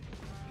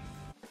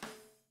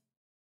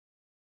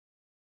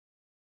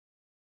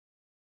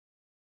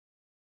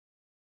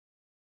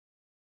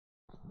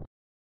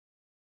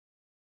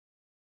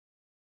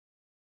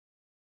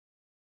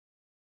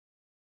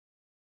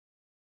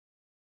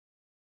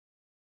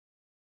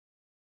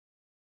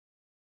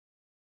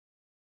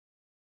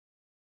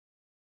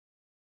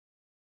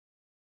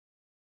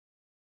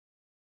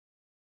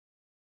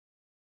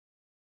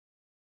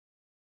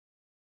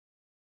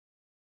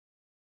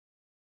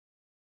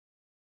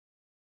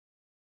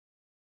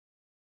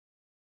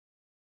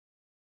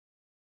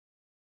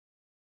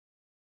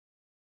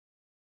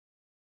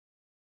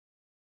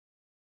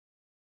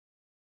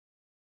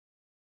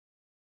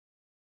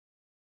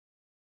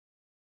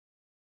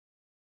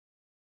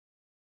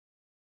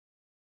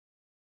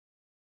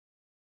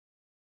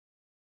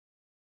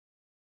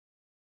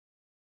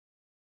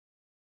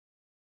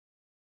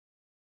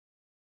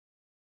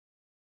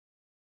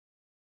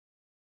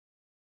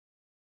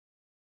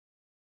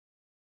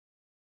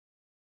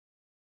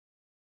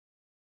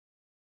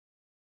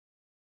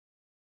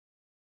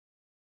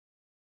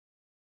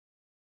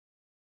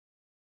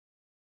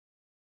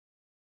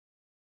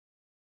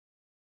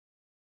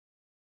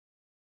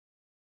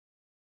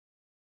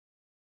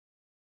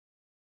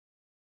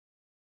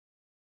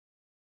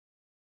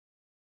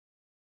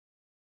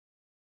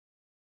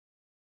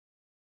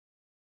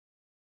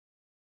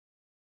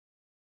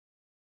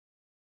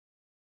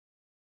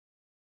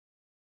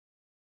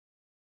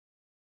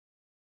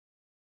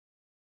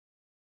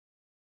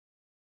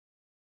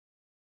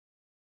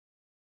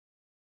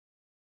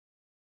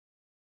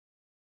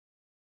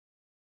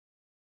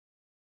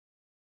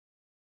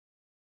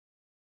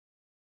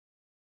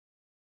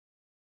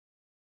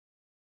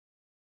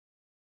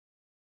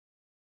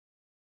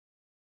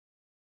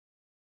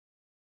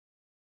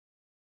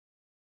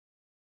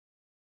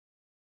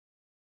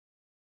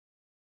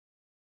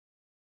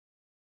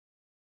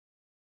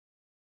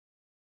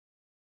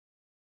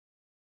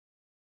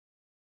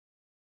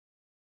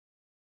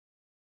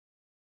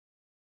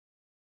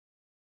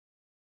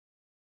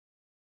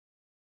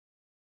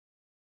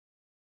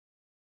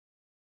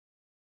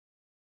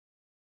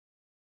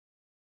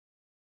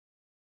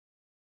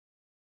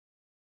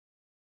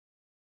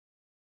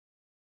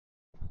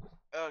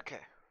 Okay.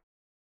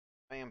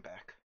 I am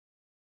back.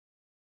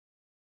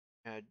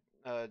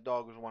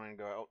 Dog was wanting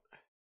to go out.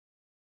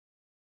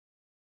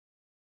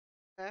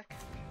 Back.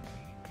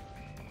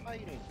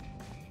 Fighting.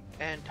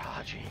 And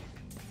dodging.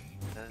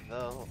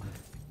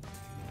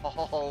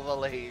 All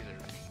the lasers.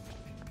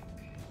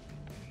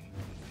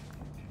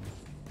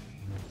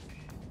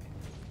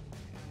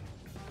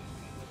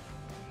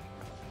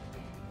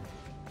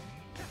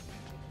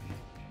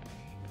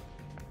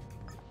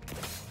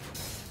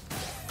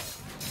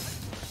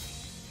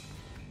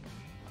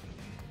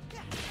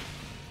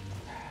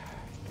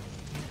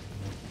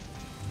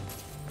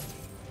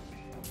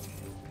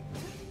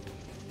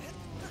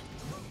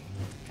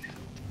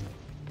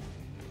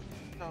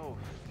 So,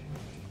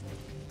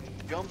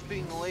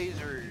 jumping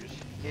lasers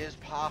is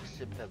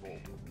possible.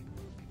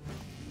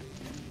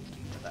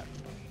 That.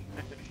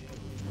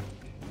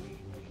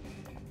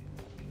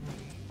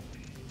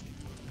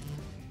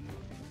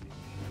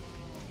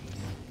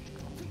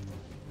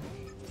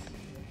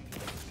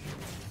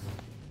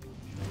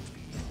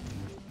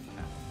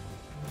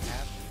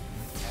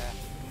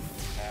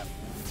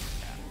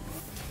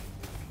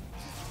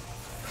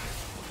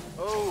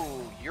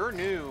 Oh, you're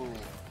new,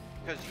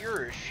 because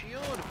you're a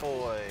shield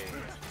boy.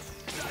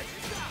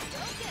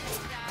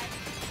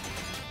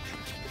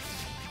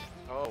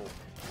 Oh,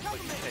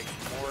 but you take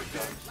more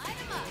guns.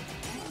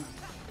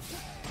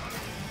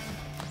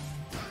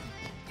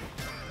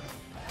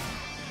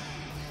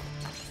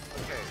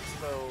 Okay,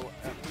 so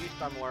at least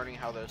I'm learning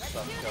how this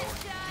stuff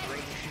goes.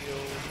 Green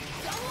shields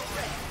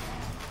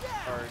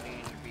are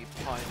needing to be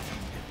punched,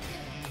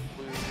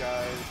 blue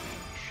guys need to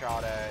be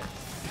shot at,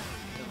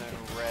 and then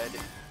red,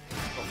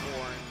 the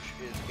orange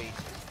is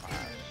basic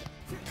class.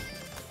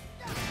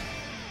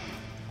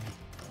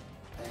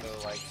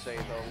 So like say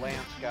the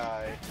Lance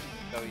guy,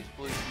 though he's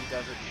blue, he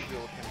doesn't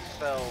shield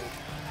himself,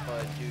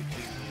 but due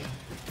to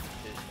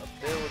his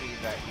ability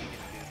that he can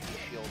do, he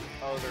shields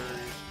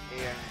others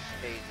and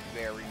stays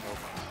very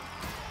mobile.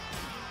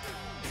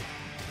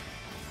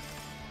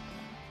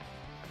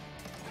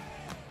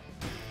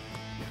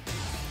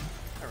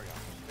 There we go.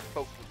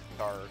 Poke with the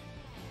guard.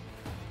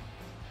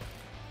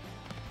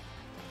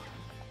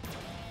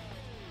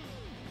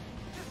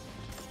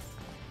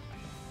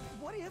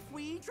 What if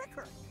we trick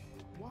her?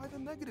 Why the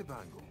negative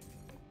angle?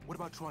 What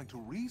about trying to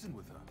reason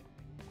with her?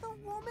 The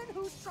woman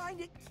who's trying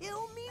to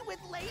kill me with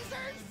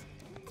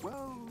lasers?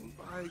 Well,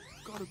 I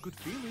got a good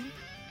feeling.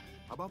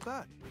 How about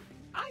that?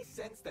 I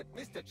sense that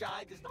Mr.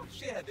 Chai does not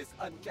share this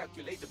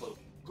uncalculatable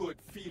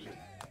good feeling.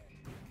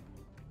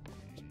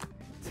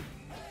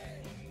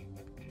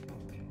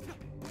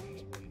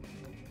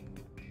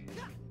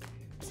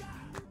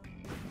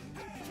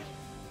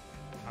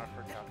 I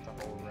forgot the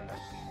whole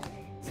rest.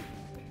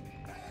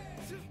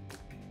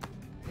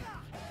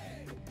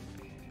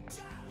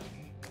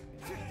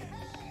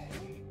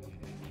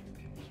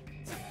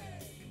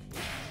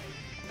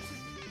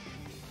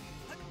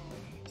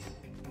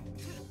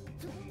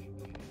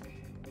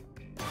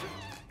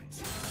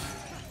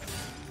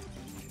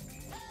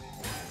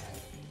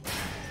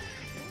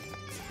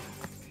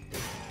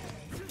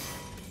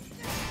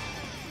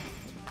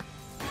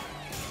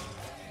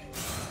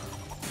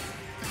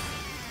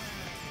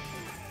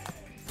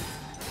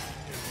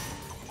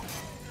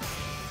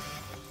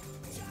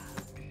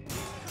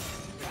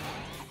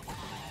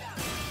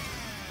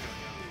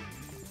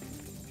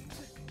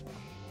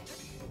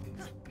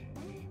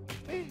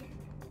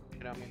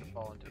 I don't mean to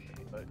fall into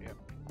this, but yeah.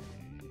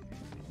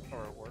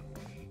 Or it worked.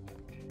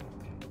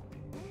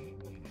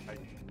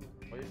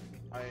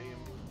 I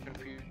am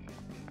confused.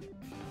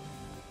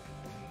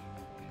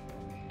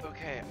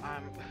 Okay, I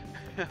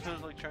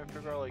was like trying to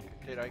figure out,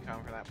 like, did I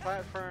come from that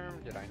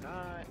platform? Did I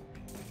not?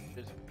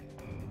 There's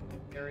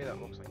an area that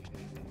looks like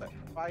that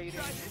fighting.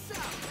 Let's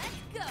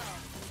go.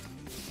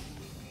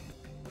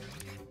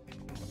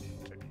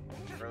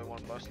 Really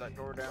want to bust that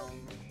door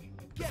down.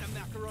 Get him,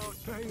 Macaron.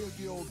 Hey,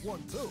 the old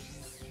one too.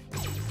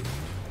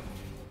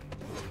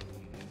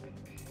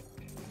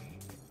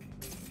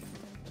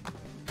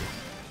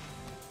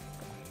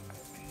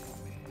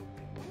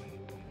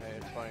 Hey,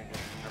 it's funny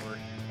just remember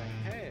saying,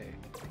 hey.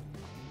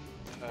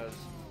 As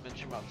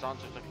mentioning about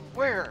Zanzo's like,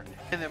 where?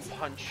 And then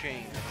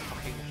punching the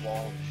fucking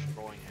wall,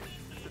 destroying it.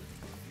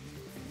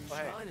 Oh,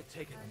 hey. Trying to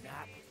take a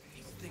nap.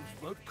 These things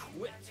won't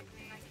quit.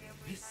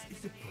 This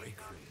is a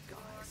breakthrough,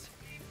 guys.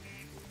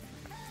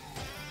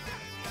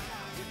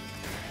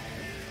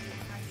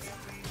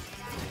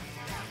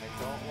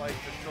 I don't like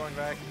destroying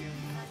vacuum,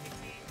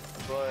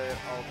 but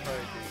I'll try to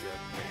do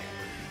good.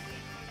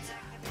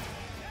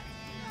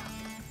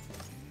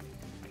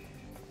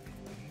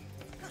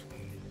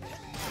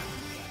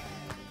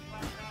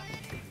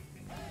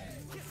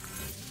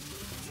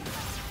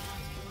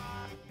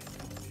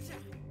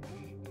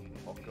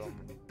 Welcome.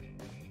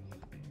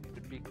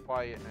 Should be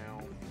quiet now.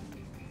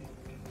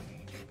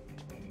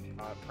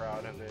 Not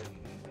proud of it,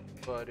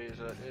 but it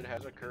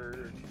has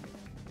occurred.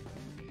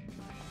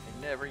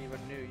 I never even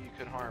knew you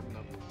could harm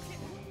them.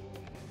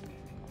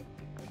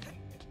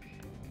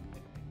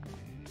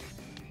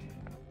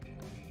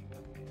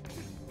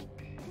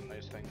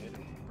 Nice thing they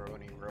didn't throw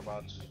any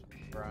robots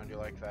around you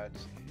like that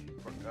to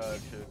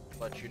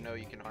let you know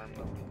you can harm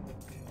them.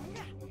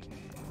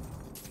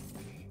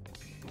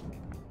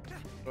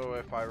 So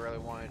if I really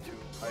wanted to,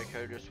 I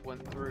could have just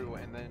went through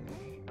and then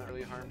not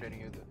really harmed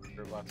any of the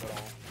robots at all.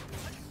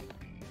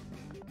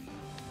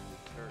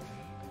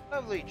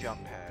 Lovely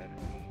jump pad.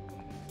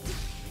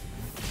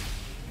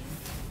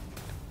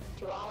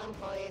 To all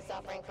employees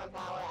suffering from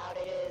power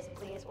outages,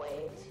 please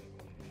wait.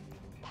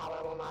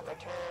 Power will not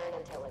return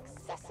until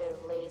excessive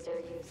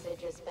laser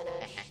usage is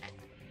finished.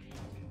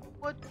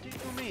 What do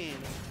you mean?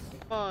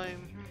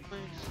 I'm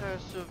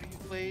excessive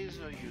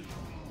laser use.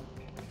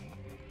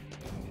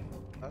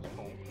 That's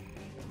cool.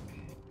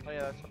 Oh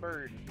yeah, that's a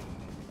bird.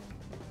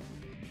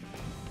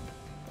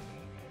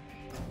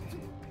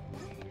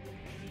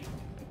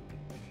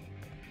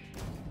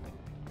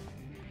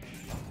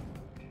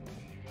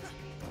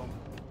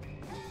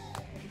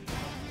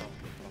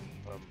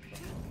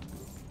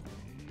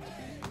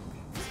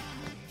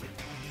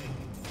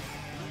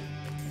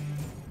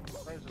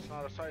 It's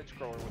not a side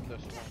scroller with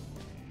this one.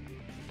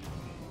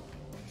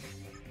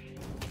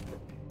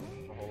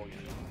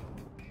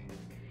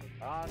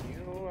 On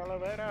you,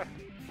 elevator!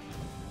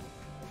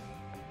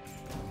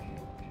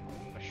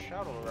 A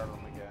shadow around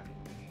him again.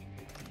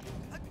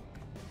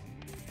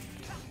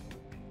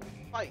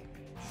 Fight!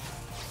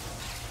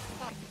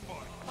 Fight!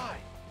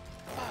 Fight!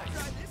 Fight!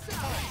 Try this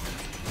out!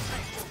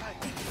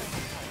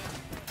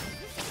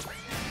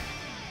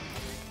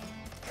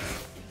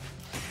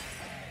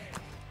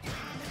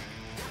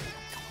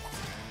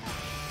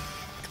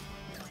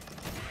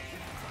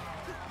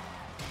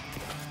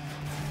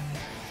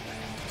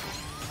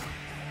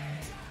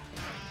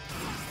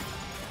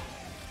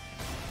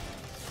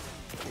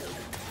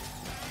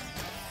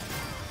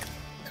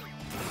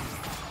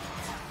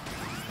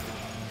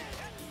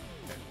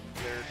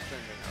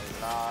 A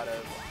lot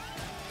of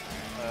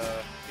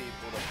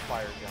people to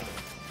fire gun.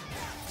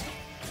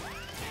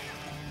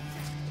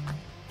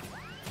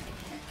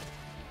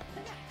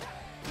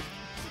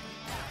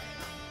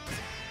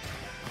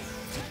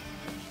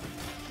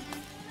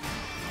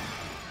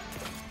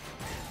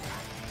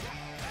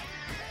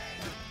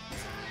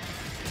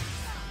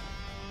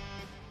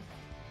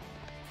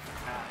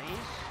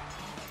 Nice.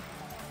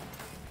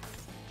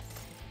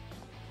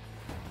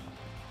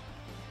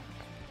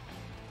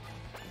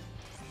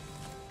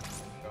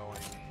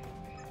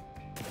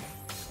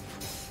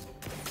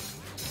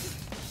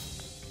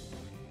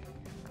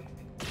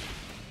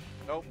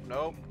 Nope,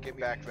 nope, get me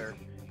back there.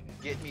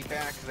 Get me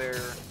back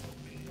there.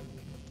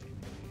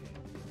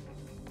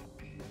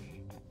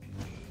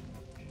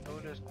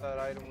 Noticed that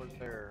item was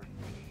there.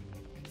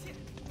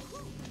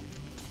 Oh,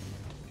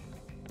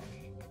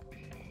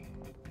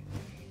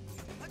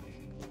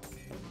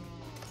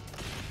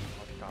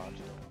 God.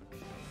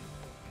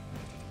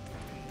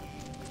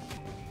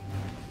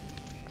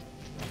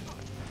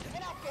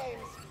 Enough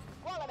games.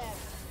 Call them in.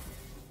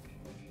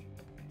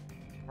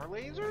 More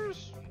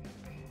lasers?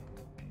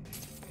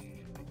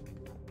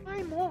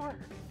 Why more?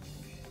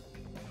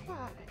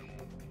 Why?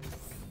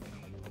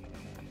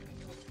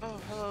 Oh,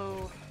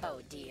 hello. Oh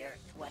dear,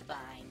 what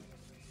bind?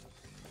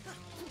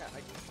 Yeah,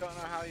 I don't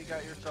know how you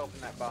got yourself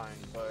in that bind,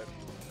 but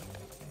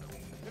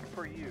good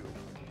for you.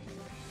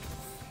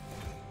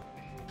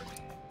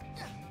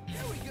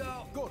 Here we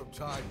go. Got him,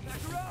 Ty.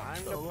 Back her up.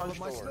 I'm Fell the all punch of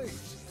my door.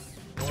 slaves.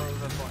 Door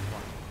of the punch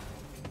one.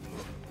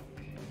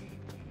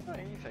 Not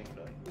anything,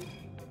 but...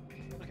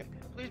 Okay,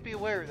 please be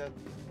aware that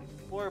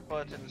floor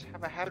buttons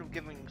have a habit of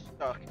getting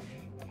stuck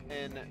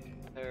in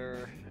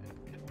their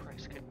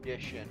depressed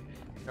condition.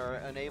 They are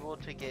unable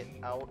to get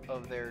out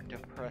of their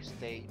depressed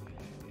state.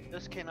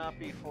 This cannot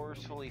be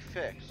forcefully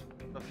fixed.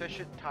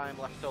 Sufficient time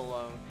left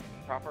alone,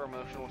 proper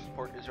emotional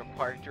support is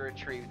required to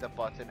retrieve the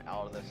button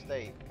out of the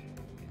state.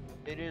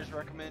 It is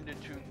recommended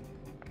to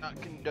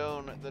not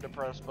condone the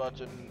depressed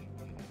button,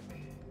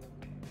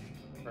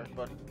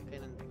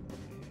 and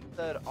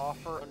instead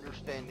offer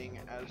understanding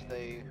as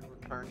they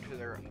return to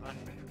their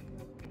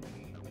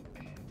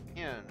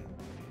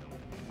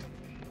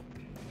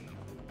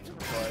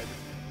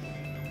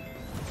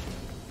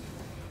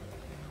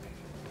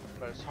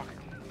but it's talking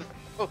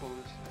about those.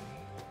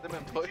 They've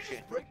been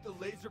pushing. Break the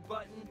laser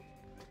button?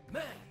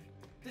 Man,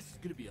 this is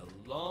gonna be a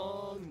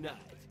long night.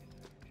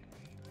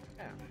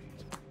 Yeah.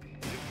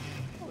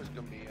 It was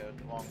gonna be a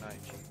long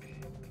night, Chief.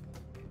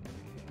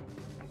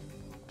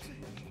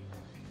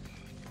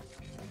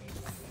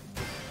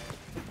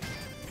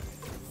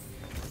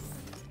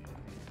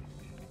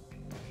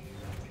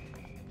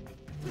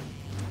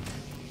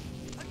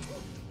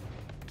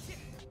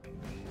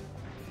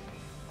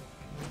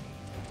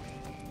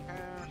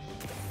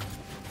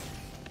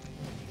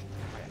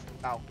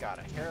 About got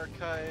a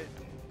haircut.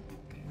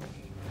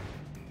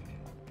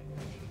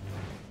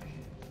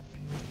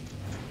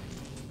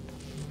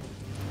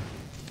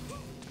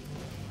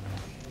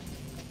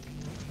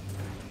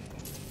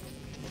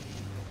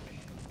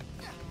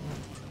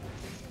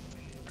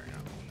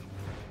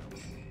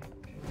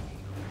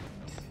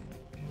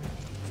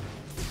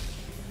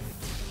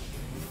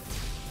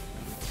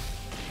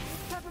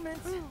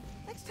 Peppermint,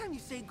 next time you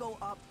say go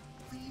up,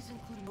 please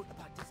include a note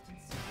about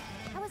distance?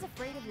 I was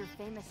afraid of your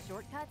famous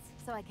shortcuts,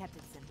 so I kept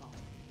it simple.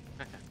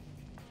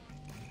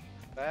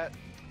 That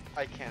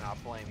I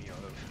cannot blame you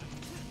of.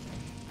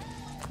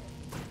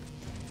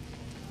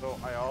 So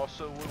I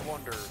also would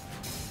wonder,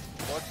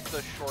 what's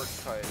the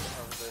shortcut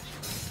of this?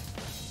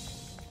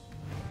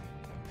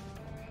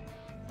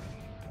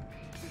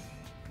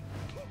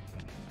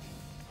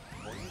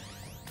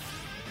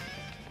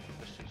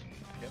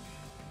 Yep.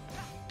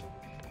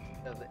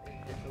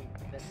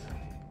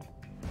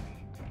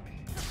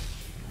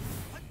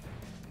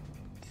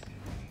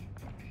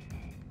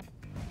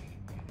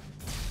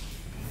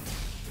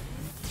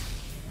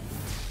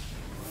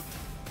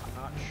 I'm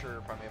not sure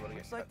if I'm able to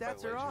get Looks like cut by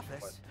that's her lasers,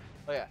 office. but-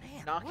 Oh yeah,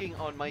 Man, knocking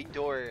on my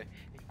door.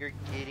 You're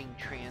getting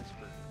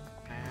transferred.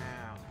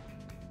 Ow.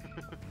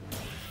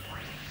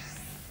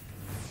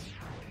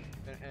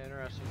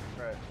 Interesting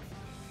threat.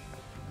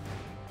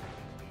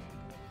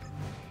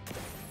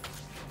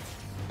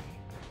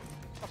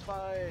 Boss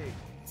fight.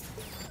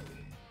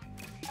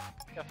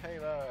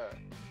 Cafela.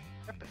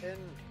 Step in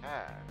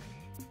cash.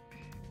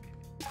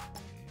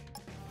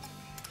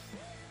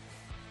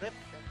 Flip.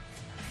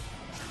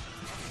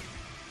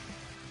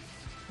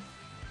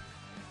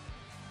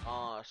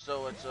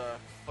 So it's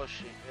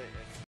pushing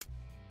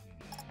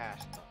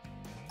past them.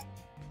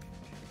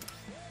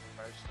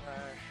 Fire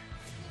slash.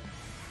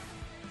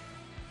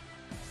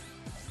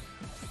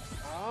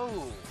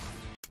 Oh.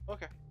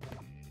 Okay.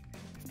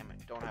 Damn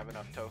it! Don't have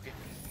enough token.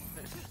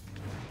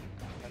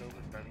 Head over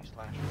driving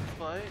slash.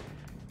 Fight.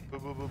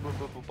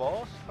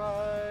 Boss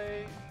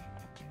fight.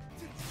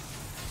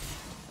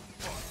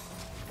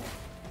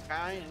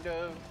 Kind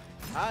of.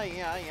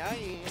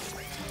 Aye.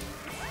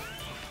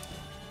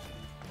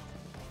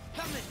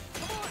 Coming!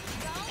 Come on!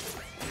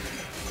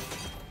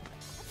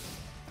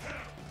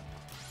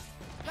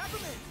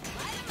 Peppermint!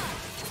 Light 'em up!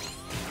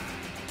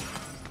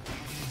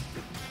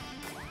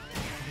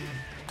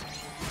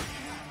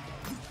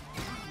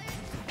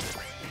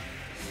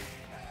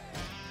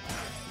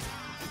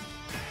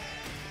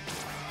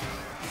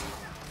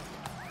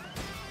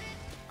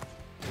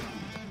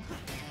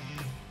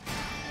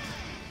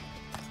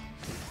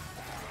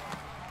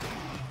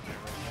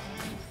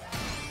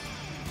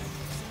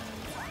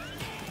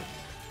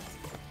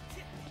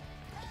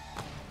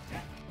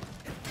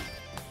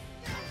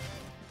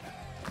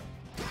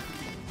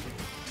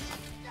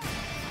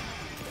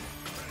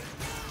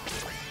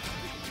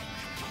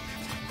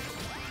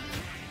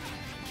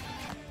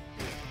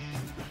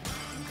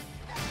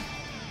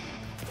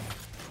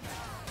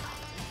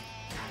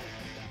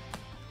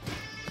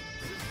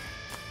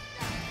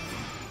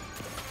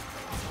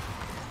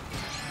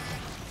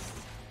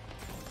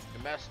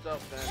 Messed up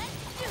then.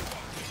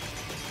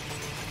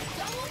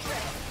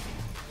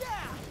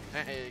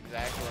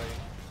 Exactly.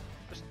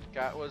 Just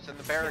was in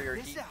the barrier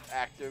keep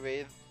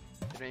activated.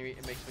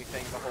 It makes me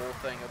think the whole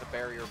thing of the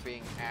barrier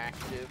being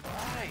active.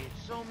 Right,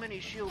 so many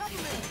shield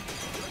people.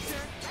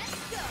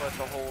 But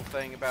the whole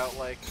thing about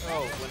like,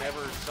 oh,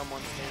 whenever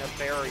someone's in a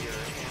barrier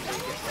and they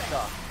get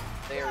stuck,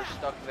 they are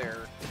stuck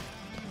there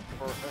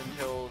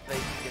until they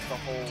can get the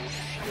whole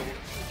shield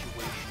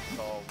situation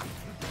solved.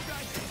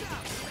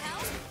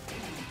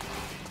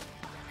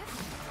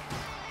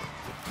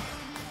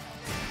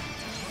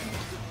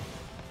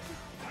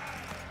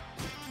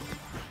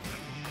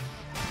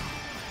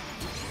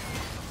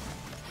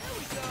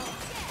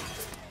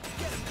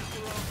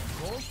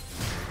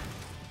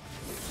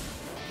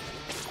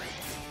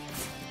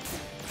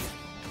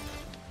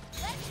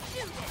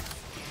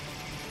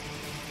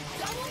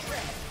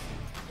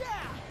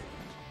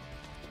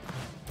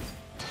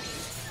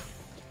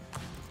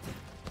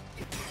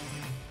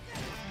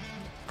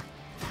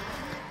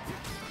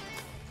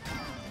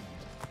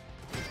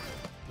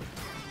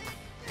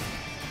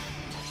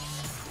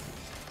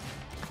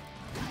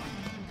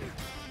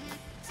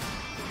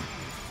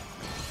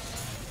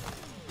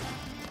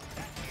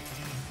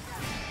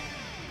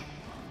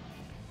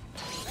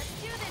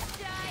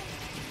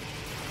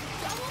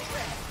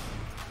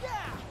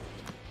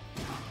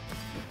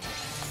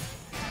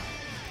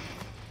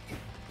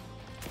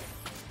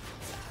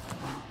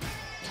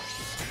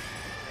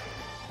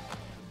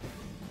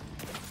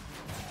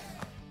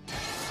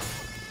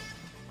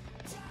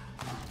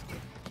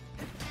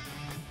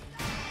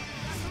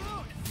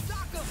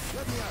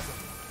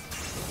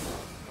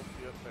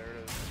 Yep, there it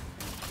is.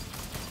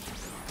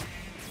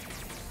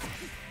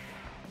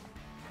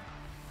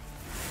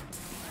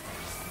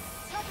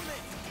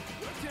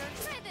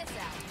 Try this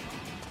out.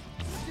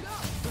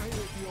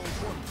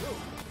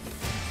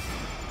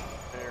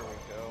 There we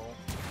go.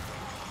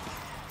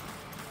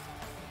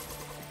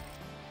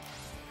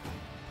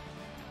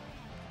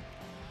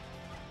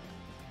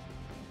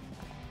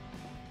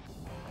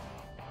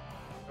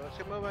 Let's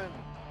get moving.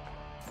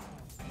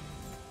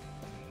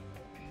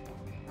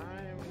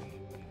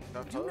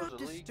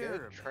 Supposedly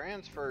get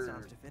transferred.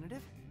 Sounds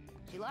definitive.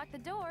 She locked the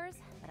doors,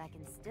 but I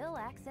can still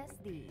access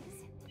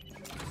these.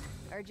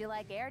 Heard you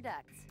like air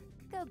ducts.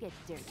 Go get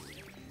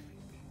dirty.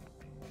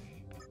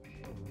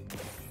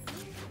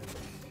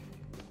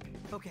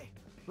 Okay,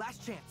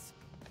 last chance.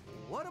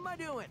 what am I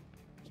doing?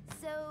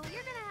 So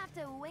you're gonna have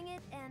to wing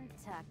it and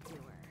talk to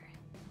her.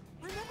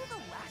 Remember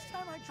the last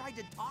time I tried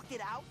to talk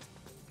it out?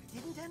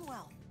 Didn't end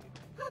well.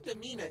 Her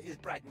demeanor is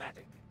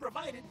pragmatic,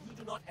 provided you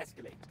do not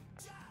escalate.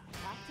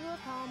 Talk to her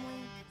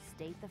calmly,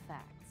 state the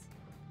facts.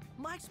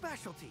 My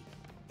specialty.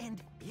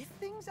 And if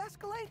things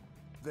escalate?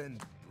 Then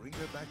bring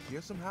her back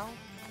here somehow?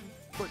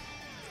 But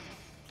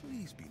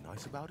please be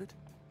nice about it.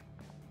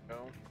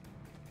 No.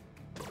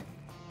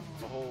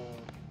 The whole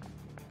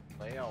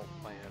layout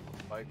plan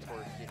fights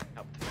for getting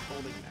up to the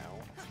building now.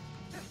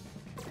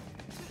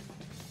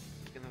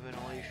 In the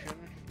ventilation.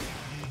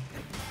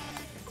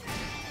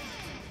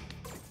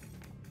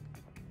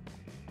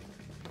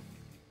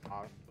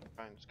 I'll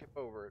try and skip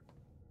over it.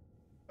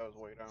 That was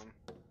way down.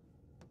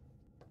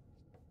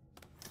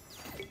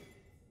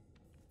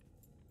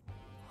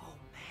 Oh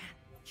man,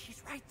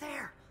 she's right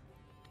there.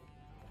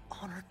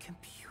 On her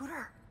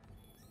computer.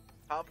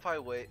 Top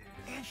 5 wait.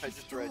 And I she's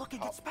just still read looking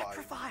top at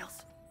Spectra 5.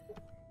 files.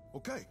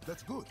 Okay,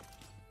 that's good.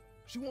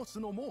 She wants to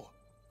know more.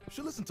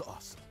 She'll listen to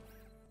us.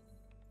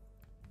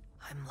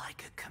 I'm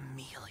like a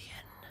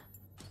chameleon.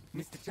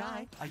 Mr.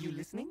 Chai, are you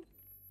listening?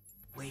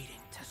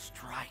 Waiting to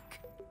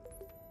strike.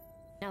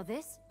 Now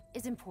this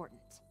is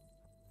important.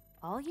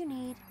 All you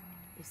need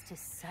is to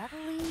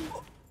subtly...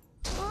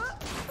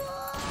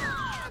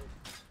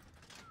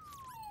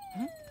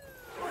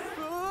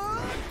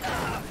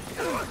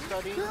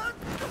 Study.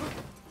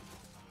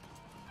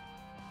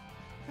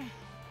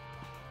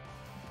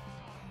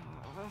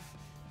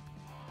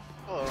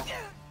 Hello.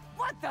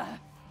 What the?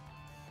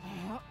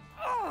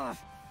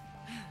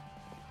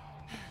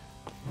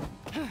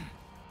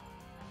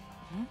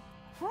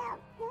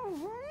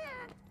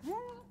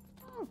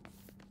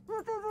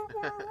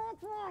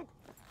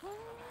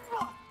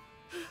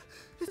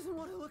 This isn't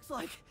what it looks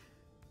like.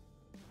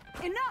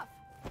 Enough!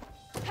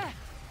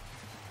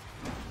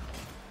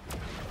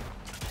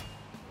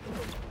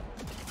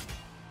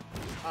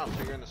 Oh,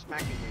 so you're in the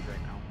smacking mood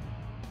right now.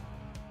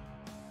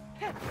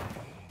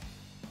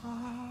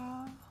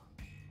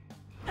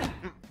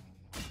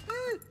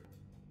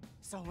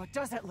 So what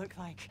does it look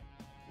like?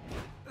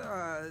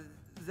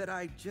 That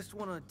I just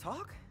want to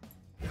talk?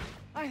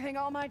 I think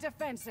all my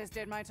defenses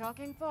did my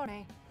talking for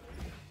me.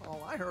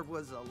 All I heard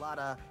was a lot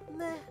of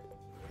meh.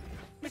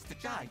 Mr.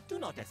 Chai, do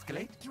not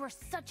escalate. You are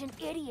such an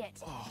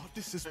idiot. Oh,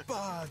 this is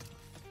bad.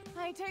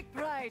 I take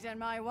pride in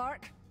my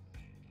work.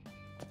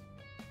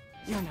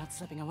 You're not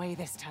slipping away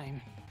this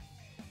time.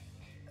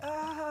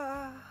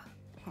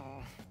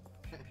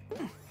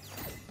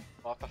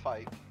 Off the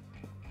fight.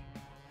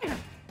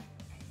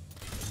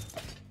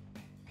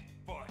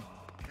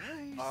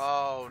 Guys,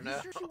 Oh, I'm no.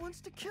 sure she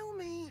wants to kill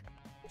me.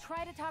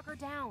 Try to talk her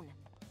down.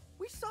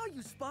 We saw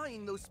you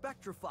spying those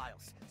Spectra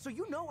files, so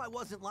you know I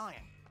wasn't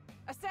lying.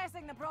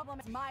 Assessing the problem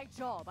is my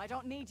job. I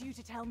don't need you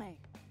to tell me.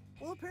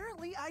 Well,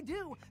 apparently I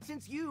do,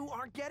 since you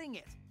aren't getting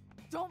it.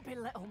 Don't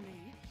belittle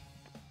me.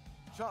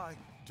 Chai,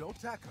 don't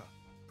attack her.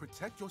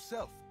 Protect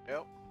yourself.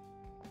 Yep.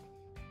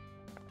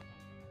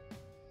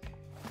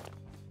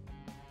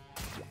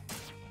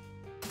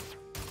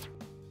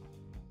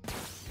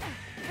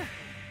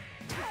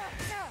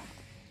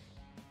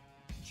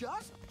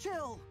 Just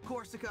chill,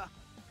 Corsica.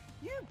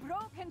 You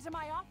broke into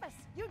my office.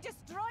 You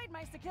destroyed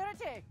my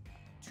security.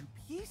 To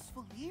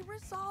peacefully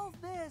resolve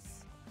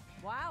this.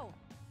 Wow.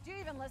 Do you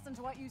even listen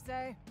to what you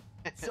say?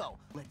 So,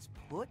 let's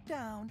put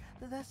down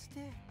the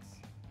sticks.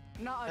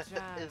 Not a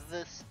chance. Is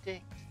this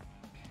sticks?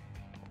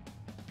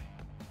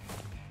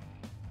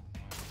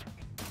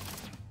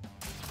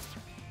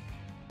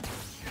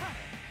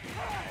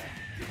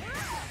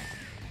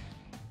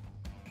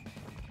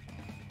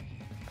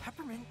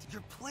 Peppermint,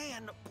 your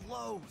plan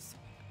blows.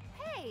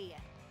 Hey!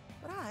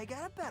 But I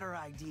got a better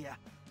idea.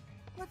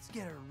 Let's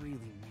get her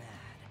really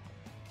mad.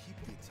 Keep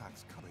the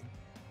attacks coming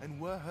and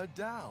wear her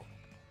down.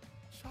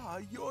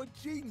 Chai, you're a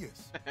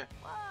genius.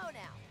 Whoa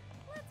now.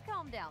 Let's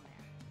calm down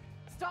there.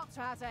 Stop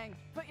chatting.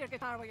 Put your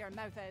guitar where your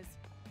mouth is.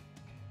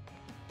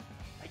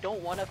 I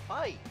don't want to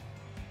fight.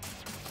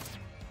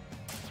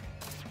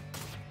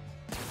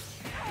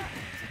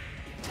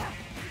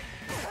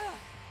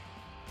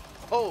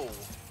 Oh.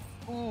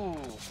 Ooh.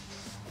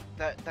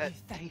 That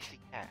tasty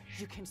cash.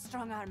 You can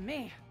strong-arm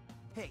me.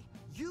 Hey,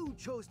 you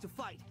chose to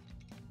fight.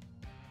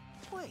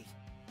 Wait,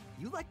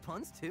 you like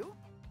puns too?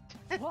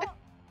 What?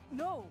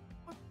 No.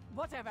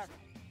 Whatever.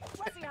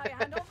 Let's see how you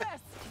handle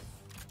this.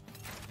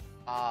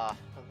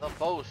 The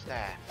bow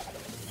staff.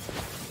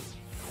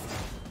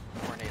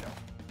 Tornado.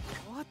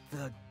 What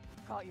the?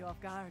 Caught you off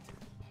guard.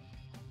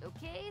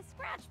 Okay,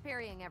 scratch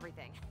parrying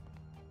everything.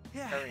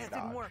 Yeah, Parry that and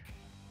didn't dodge. work.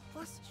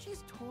 Plus,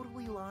 she's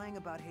totally lying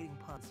about hating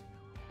puns.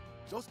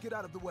 Just get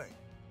out of the way,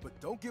 but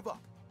don't give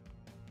up.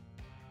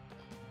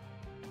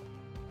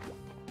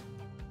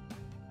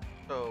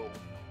 So,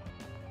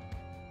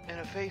 in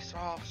a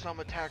face-off, some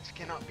attacks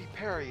cannot be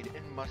parried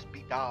and must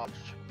be dodged.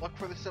 Look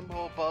for the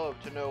symbol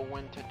above to know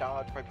when to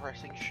dodge by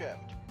pressing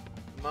shift.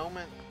 The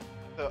moment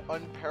the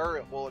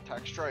unparryable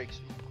attack strikes,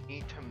 you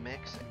need to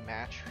mix and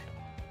match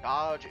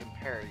dodge and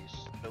parries.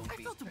 So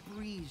I felt a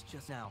breeze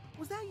just now.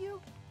 Was that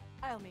you?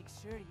 I'll make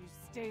sure you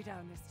stay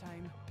down this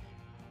time.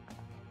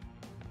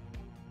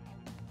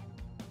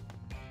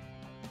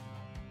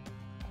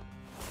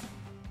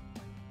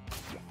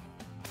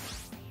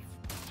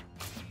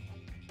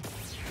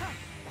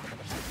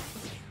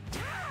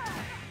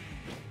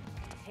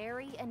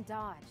 Parry and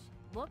dodge.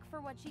 Look for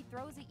what she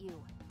throws at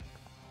you.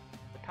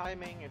 The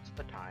timing, it's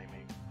the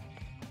timing.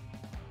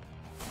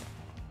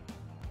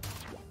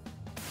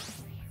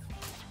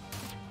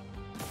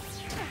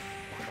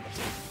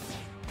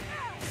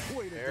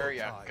 There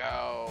you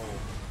go.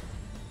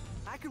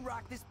 I could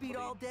rock this beat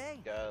all day.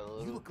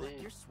 You look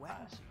like you're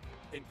sweating.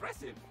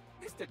 Impressive.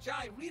 Mr.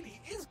 Jai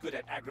really is good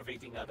at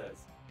aggravating others.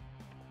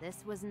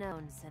 This was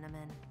known,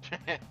 Cinnamon.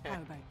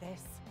 How about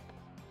this?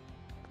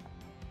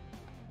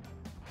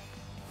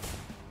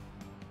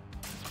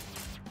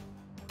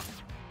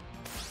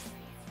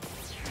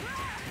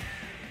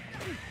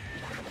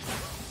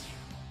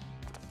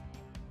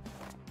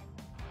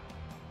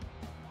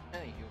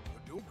 Hey, You're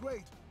doing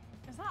great.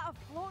 Is that a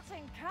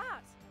floating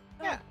cat?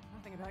 Yeah. Oh,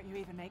 nothing about you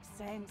even makes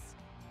sense.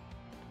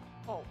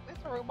 Oh,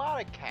 it's a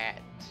robotic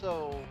cat,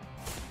 so...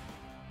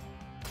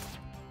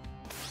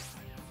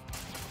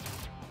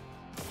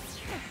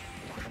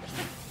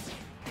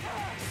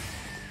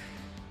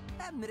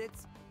 Admit it,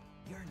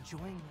 you're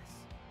enjoying this.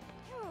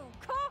 You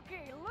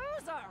cocky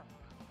loser!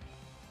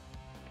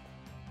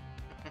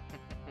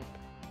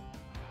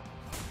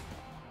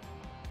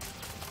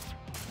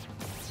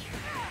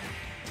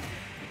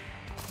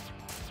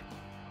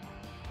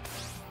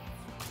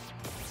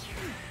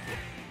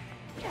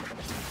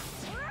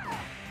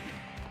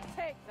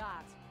 Take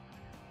that.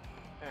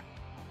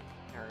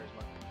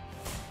 Charisma.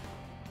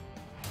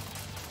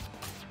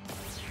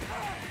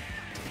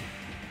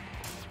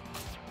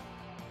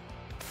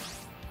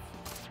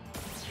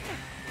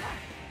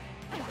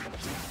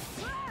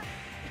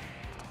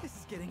 This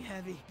is getting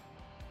heavy.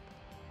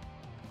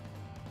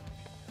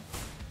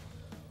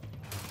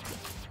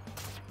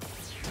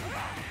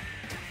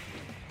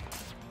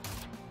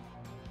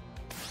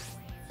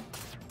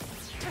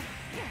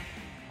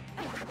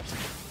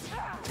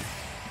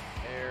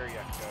 There you go.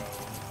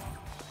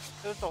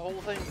 Just the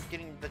whole thing was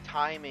getting the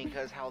timing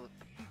because how the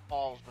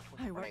falls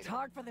between. I worked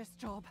hard for this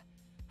job.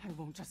 I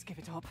won't just give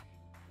it up.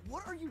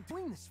 What are you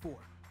doing this for?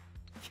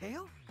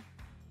 Kale?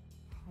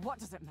 What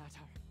does it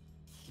matter?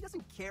 He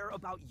doesn't care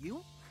about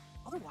you.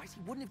 Otherwise,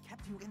 he wouldn't have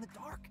kept you in the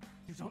dark.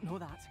 You don't know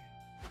that.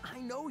 I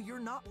know you're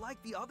not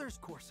like the others,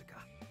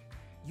 Corsica.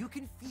 You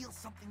can feel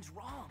something's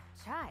wrong.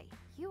 Chai,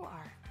 you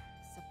are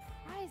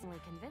surprisingly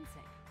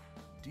convincing.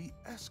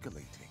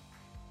 De-escalating.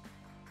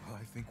 Well,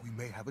 I think we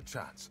may have a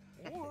chance.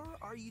 Or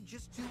are you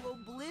just too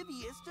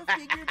oblivious to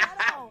figure that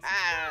out?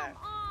 Come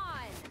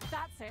on!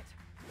 That's it.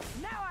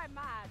 Now I'm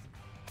mad.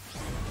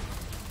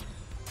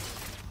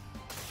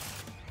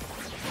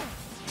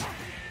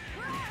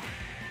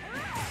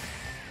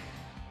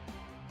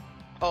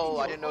 Oh,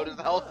 I didn't notice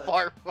how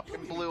far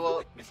fucking blew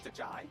up. Mr.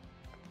 Jai.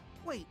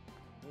 Wait,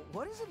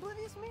 what does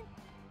oblivious mean?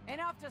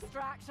 Enough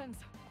distractions.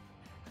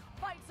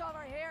 Fight's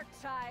over here,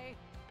 Chai.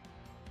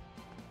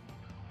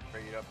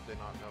 Straight up, did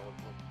not know it.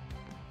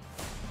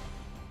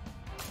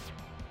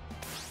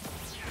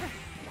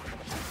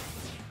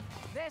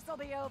 This'll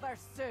be over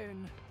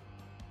soon.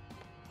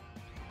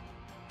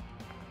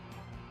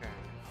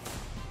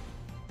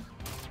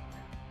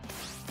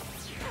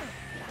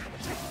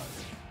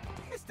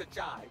 Mr.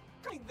 Jai,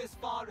 coming this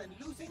far and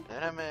losing.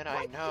 Cinnamon,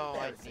 I know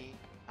I need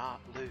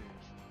not lose.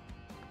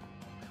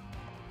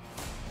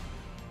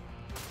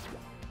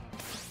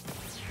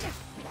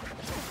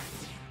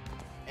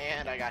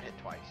 And I got hit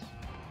twice.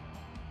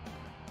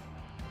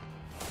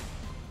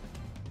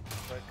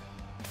 Click.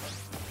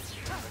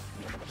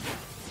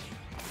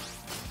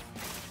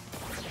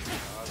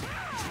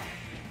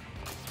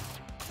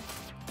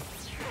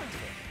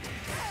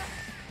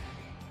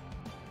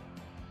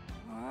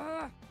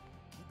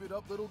 Keep it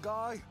up, little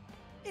guy.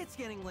 It's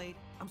getting late.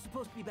 I'm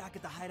supposed to be back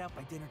at the hideout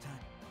by dinner time.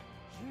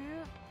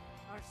 You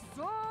are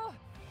so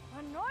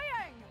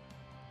annoying.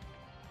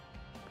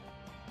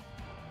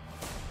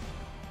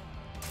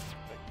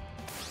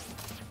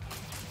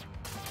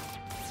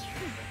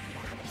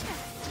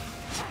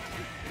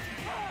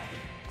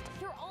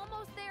 You're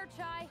almost there,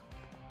 Chai.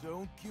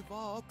 Don't give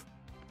up.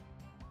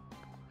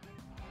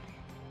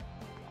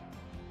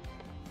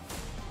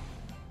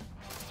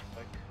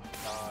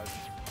 Dodge.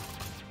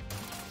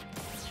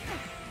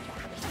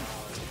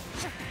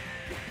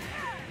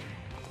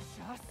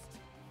 Just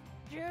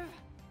give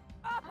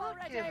up I'm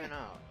already. giving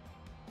up.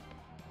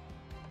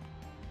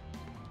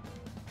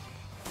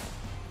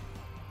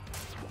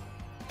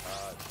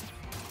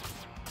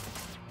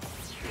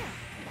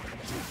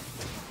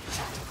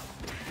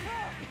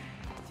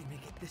 Didn't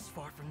make it this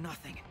far for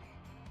nothing.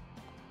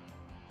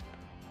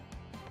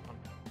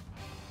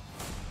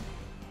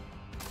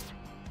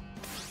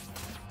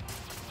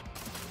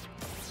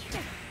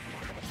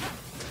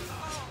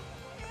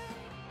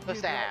 The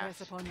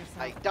staff.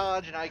 I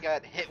dodged and I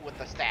got hit with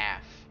the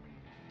staff.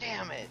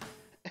 Damn it.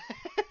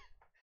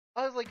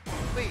 I was like,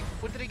 wait,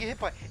 what did I get hit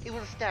by? It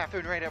was a staff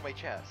thrown right at my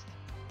chest.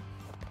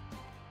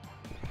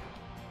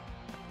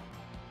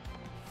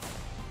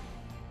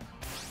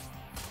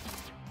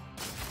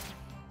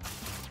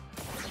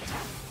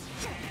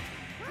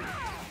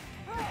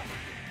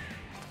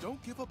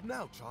 up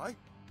now, Chai.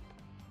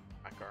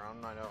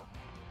 Macaron, I know.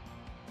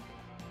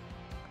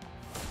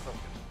 Focus.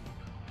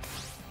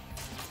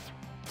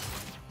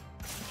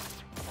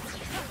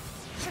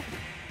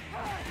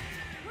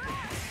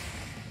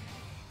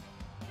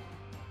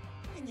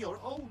 In your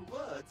own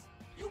words,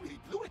 you really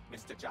blew it,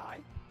 Mr. Jai.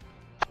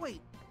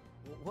 Wait,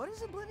 what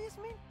does oblivious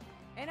mean?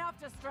 Enough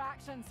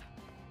distractions.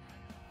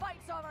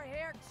 Fight's over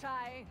here,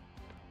 Chai.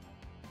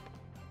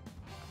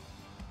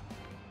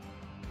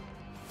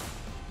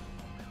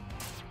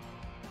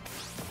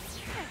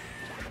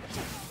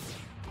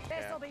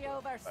 This'll be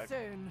over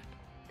soon.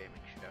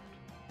 Gaming shift.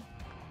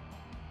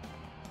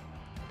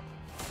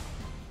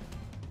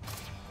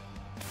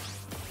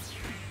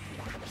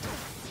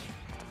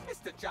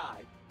 Mr.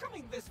 Jai,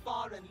 coming this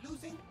far and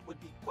losing would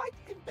be quite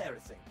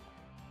embarrassing.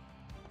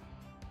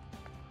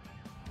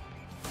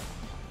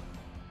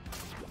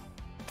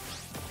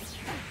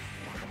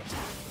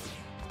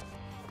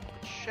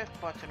 The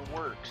shift button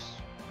works.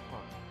 Huh.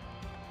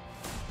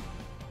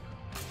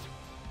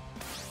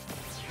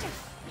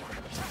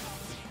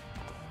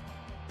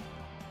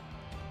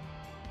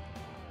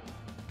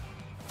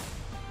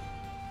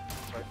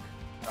 Quick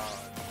dodge.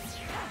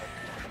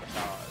 Quick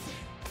dodge.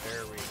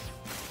 There we go.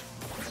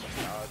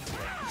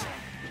 Dodge.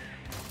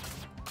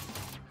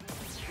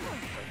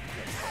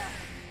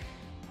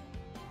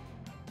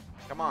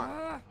 Come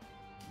on.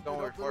 Don't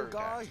work for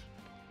guy.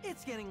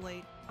 It's getting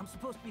late. I'm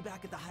supposed to be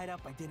back at the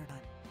hideout by dinner time.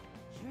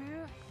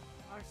 You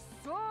are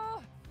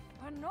so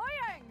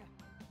annoying!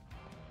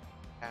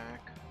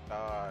 Attack,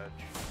 dodge.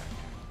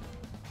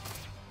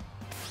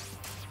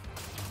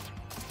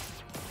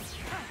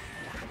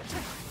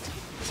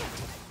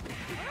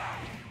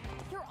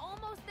 You're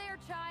almost there,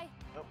 Chai.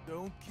 Nope.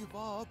 Don't give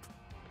up.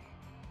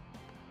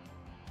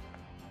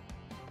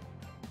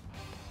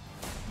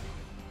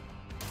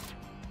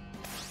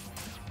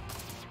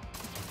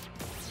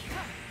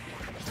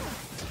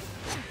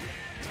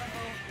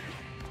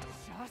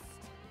 Just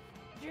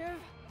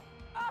give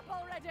up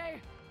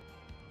already!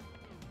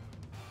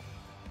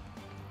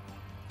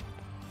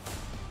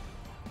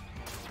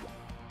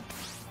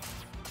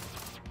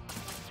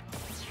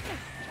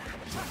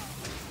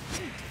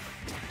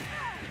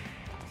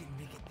 Didn't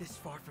make it this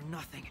far for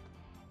nothing.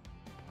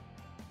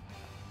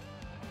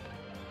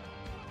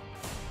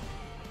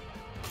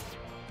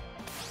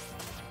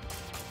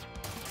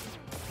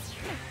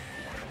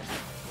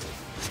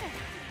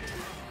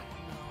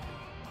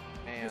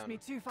 Pushed me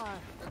too far.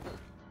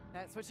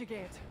 That's what you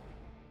get.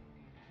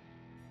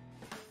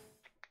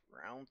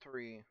 Round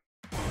 3.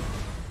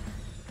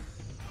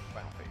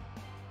 Final fate.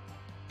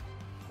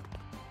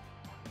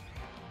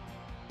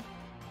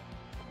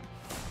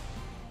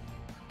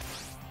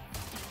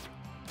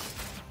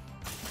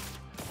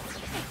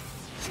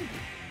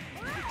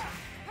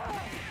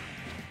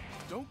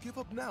 Don't give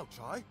up now,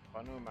 Chai.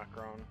 Banu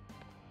Macaron.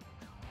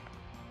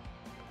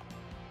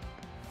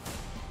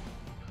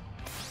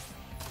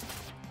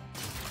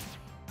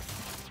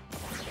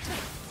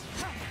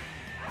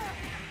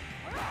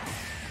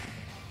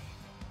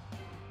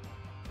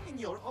 In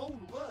your own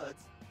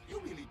words, you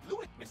really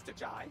blew it, Mr.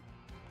 Jai.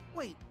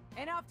 Wait.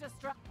 Enough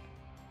distract.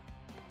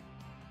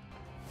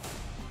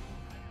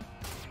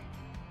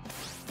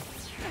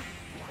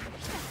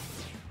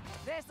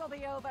 This'll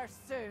be over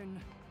soon.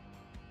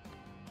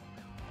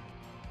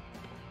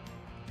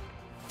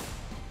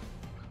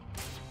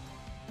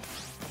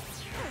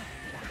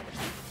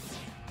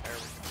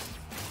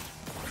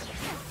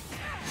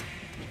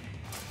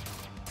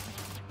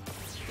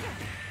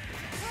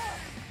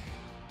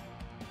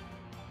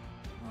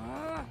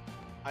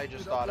 I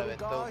just thought of it.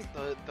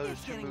 Those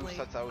two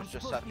movesets I was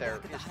just set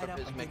there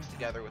is mixed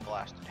together with the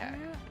last attack.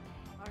 You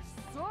are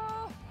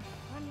so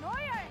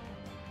annoying!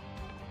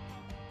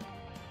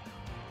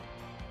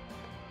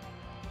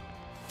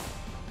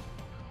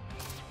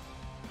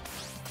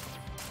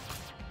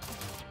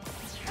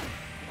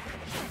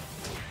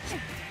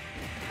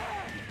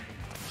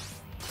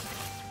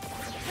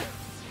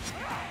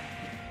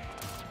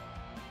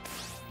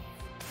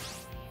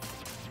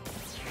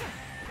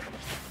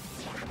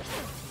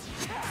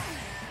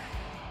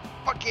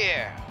 Fuck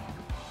yeah!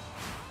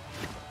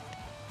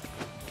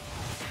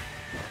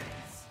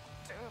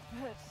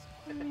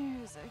 Stupid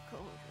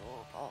musical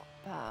robot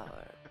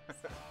powers.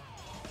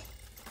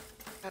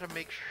 Gotta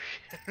make sure she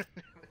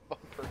doesn't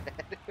bump her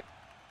head.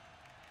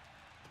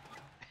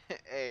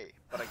 Hey,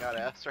 but I got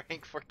S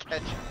rank for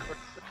catching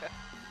Corsair.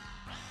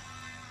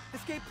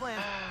 Escape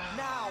plan,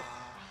 now!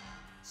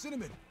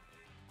 Cinnamon,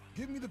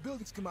 give me the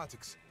building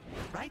schematics.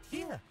 Right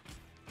here.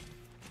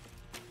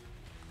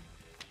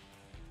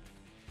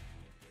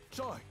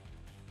 Chai,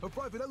 a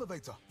private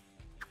elevator.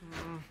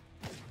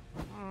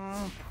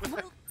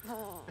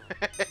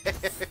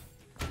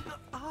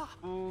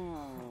 Ooh.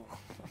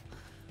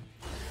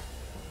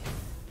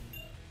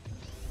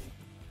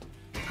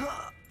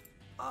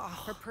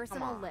 Her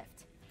personal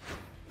lift.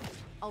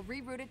 I'll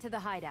reroute it to the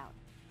hideout.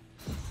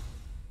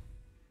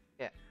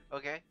 Yeah,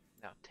 okay.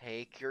 Now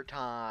take your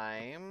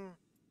time.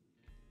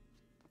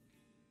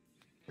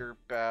 You're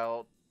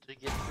about to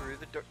get through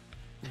the door.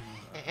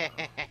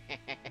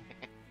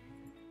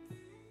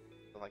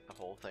 like the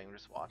whole thing,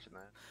 just watching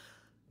that.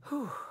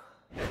 Whew.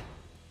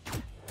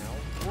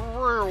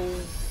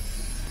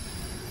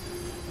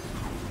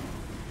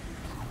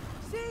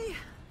 See?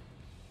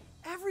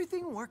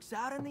 Everything works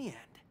out in the end.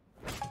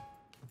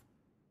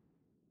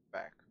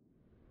 Back.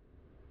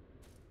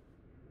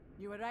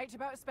 You were right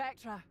about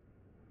Spectra,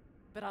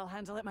 but I'll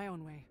handle it my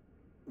own way.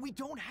 We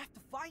don't have to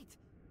fight.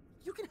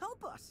 You can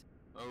help us.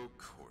 Oh,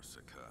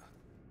 Korsica.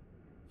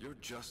 You're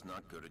just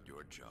not good at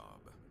your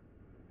job.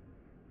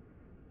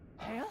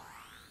 Hale?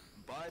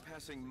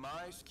 Bypassing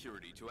my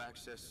security to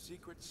access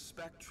secret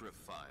Spectra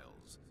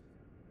files.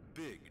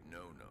 Big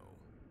no-no.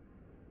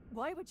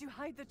 Why would you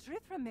hide the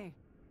truth from me?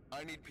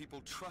 I need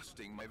people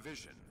trusting my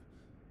vision.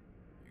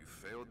 You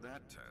failed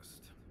that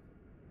test.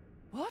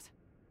 What?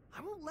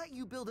 I won't let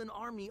you build an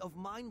army of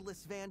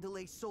mindless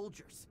Vandelay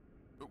soldiers.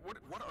 But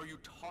what are you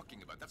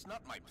talking about? That's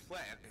not my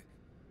plan.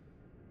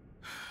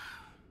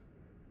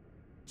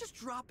 Just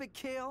drop it,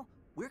 Kale.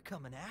 We're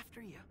coming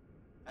after you.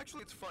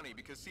 Actually, it's funny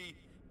because, see,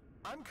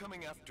 I'm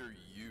coming after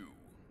you.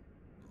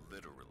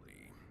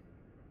 Literally.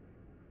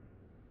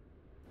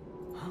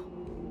 Huh?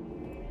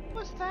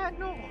 What's that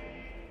noise?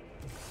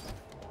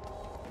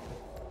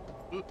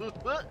 We're in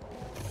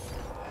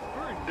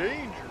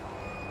danger.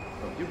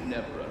 Oh, you'd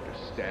never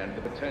understand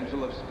the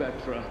potential of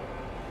Spectra.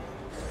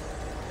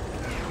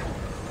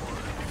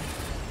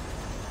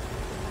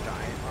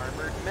 Giant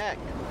armored mech.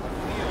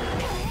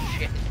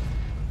 Shit.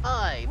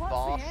 Hi,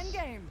 boss. What's the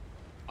endgame?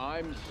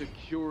 I'm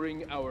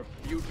securing our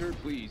future.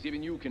 Please,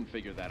 even you can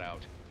figure that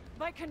out.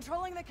 By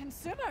controlling the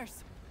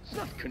consumers. It's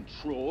not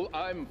control,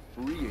 I'm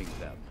freeing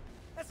them.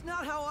 That's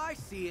not how I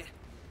see it.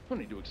 I don't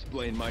need to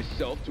explain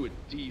myself to a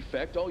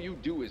defect. All you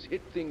do is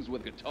hit things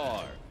with a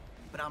guitar.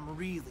 But I'm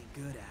really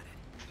good at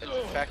it. It's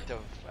effective.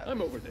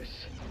 I'm over this.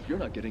 You're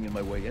not getting in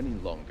my way any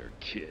longer,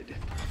 kid.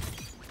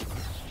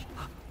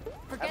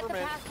 Forget the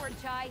password,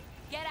 Chai.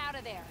 Get out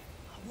of there.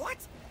 What?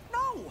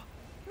 No!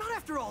 Not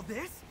after all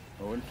this.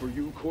 Oh, and for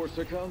you,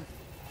 Korsica,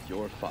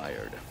 you're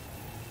fired.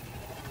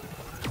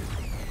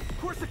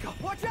 Korsica,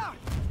 watch out!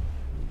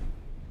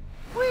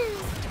 Whee!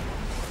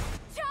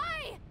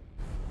 Chai!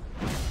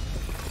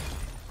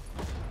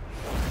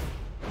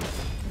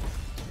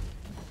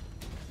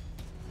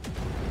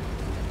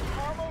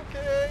 I'm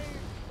okay.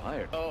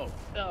 Fired? Oh,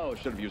 no,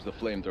 should have used the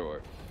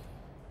flamethrower.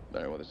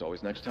 There, well, there's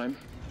always next time.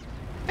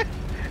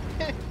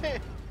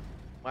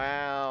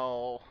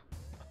 Wow.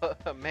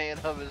 A man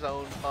of his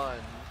own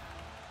funds.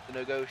 The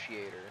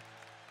negotiator.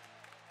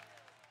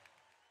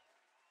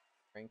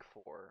 Rank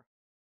 4.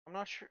 I'm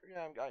not sure.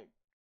 Yeah, I'm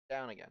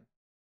down again.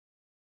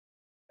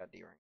 Got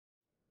D rank.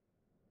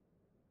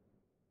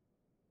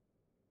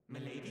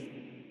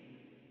 Milady?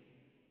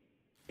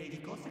 Lady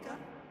Korsica?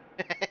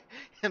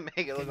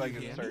 Make it look Can like you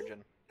a hear me?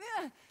 surgeon.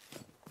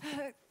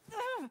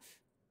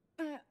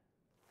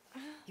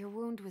 Your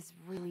wound was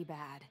really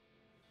bad.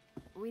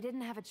 We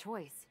didn't have a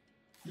choice.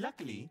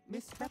 Luckily,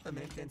 Miss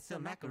Peppermint and Sir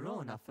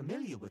Macaron are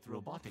familiar with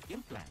robotic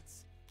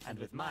implants. And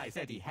with my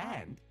steady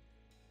hand...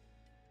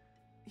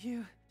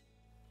 You...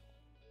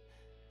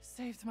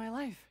 saved my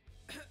life.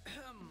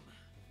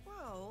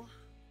 Well,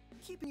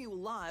 keeping you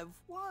alive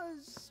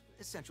was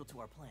essential to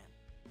our plan.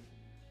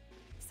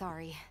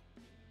 Sorry.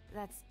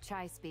 That's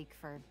Chai speak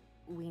for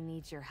we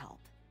need your help.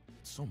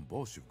 Some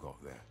boss you've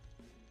got there.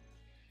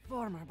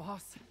 Former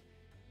boss.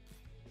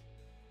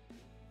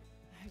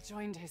 I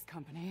joined his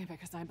company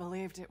because I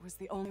believed it was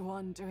the only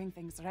one doing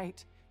things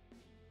right.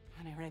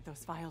 And I read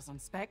those files on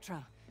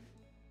Spectra.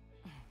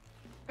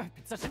 I've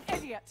been such an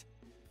idiot!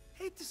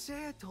 Hate to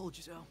say I told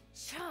you so.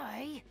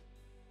 Chai!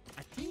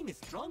 A team is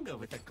stronger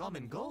with a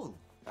common goal.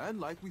 And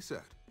like we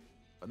said,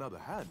 another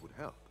hand would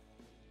help.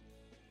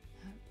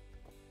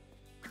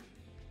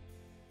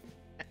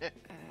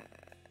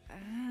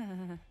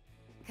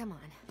 Come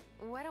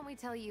on. Why don't we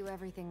tell you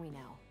everything we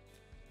know?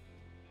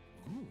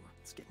 Ooh,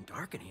 it's getting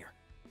dark in here.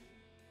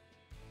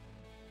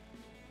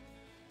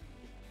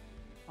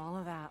 All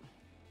of that,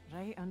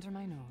 right under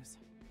my nose.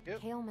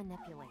 Yep. Hale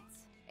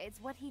manipulates. It's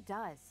what he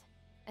does.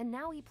 And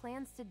now he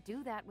plans to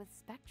do that with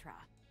Spectra.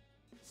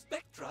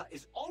 Spectra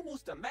is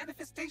almost a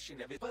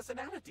manifestation of his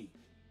personality.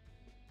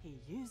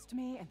 He used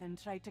me and then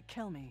tried to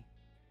kill me.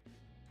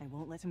 I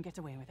won't let him get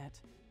away with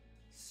it.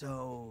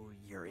 So,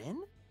 you're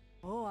in?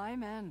 Oh,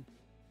 I'm in.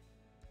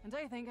 And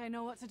I think I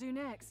know what to do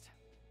next.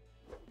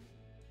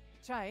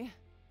 Chai,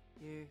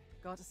 you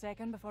got a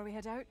second before we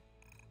head out?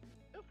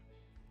 Yep.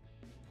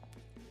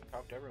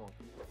 Talk to everyone.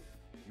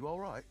 You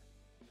alright?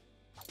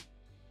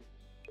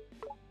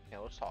 Yeah,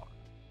 let's talk.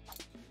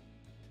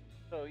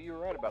 So, you were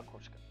right about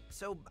Korsica.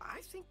 So,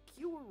 I think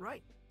you were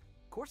right.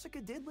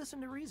 Korsica did listen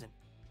to reason.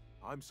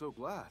 I'm so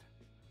glad.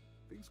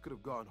 Things could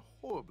have gone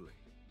horribly.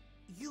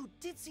 You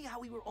did see how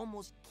we were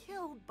almost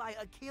killed by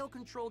a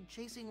Kale-controlled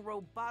chasing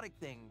robotic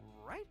thing,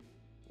 right?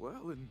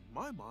 Well, in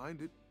my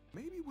mind, it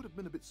maybe would have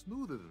been a bit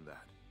smoother than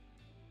that.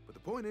 But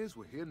the point is,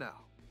 we're here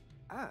now.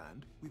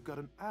 And we've got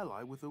an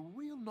ally with a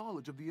real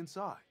knowledge of the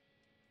inside.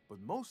 But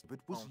most of it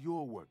was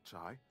your work,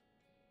 Chai.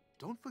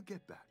 Don't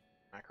forget that.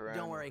 Macaron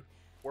Don't worry.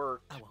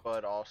 Worked,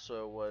 but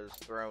also was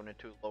thrown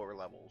into lower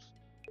levels.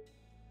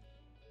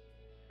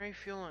 How are you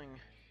feeling?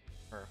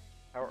 Or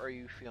how are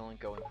you feeling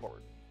going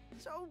forward?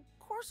 So,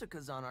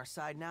 Corsica's on our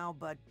side now,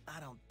 but I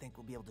don't think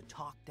we'll be able to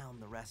talk down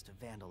the rest of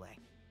Vandalay.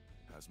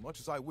 As much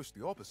as I wish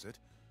the opposite,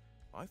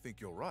 I think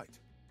you're right.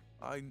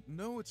 I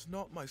know it's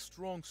not my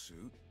strong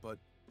suit, but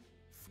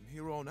from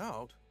here on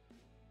out,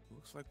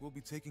 looks like we'll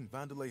be taking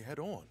Vandalay head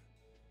on.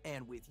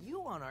 And with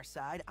you on our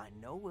side, I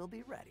know we'll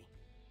be ready.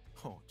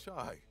 Oh,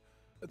 Chai,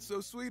 that's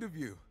so sweet of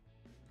you.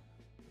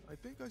 I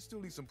think I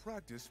still need some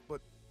practice, but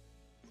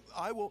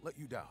I won't let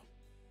you down.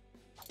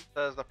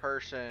 Says the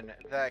person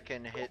that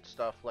can hit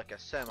stuff like a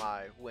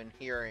semi when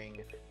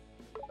hearing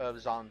of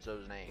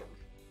Zanzo's name.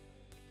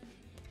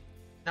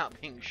 Not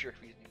being sure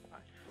if he's nearby.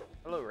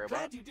 Hello, Robot.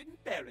 Glad you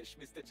didn't perish,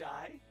 Mr.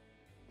 Chai.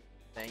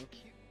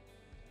 Thank you.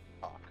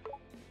 Talk.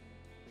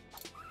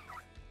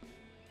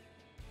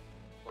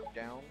 Look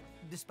down.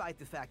 Despite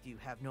the fact you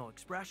have no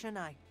expression,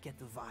 I get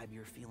the vibe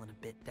you're feeling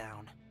a bit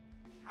down.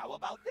 How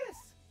about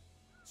this?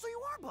 So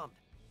you are bummed?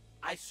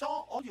 I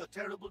saw all your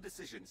terrible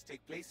decisions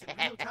take place in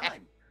real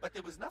time, but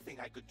there was nothing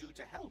I could do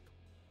to help.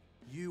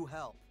 You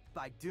help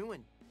by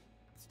doing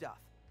stuff.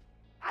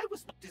 I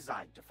was not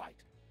designed to fight,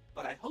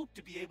 but I hope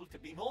to be able to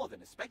be more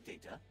than a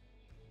spectator.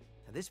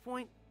 At this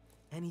point,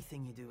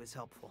 anything you do is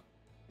helpful.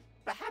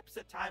 Perhaps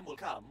a time will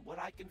come where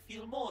I can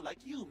feel more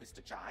like you,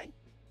 Mr. Chai.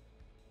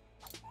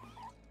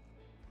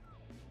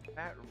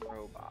 That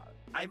robot.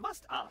 I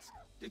must ask,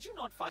 did you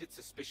not find it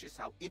suspicious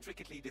how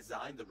intricately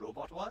designed the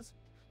robot was?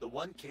 The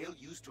one Kale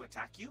used to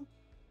attack you?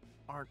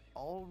 Aren't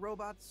all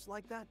robots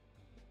like that?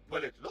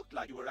 Well, it looked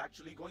like you were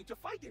actually going to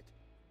fight it.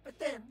 But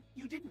then,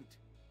 you didn't.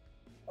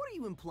 What are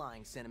you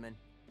implying, Cinnamon?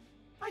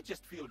 I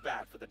just feel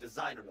bad for the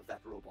designer of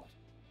that robot.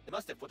 They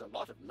must have put a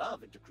lot of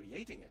love into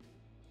creating it.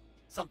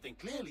 Something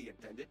clearly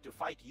intended to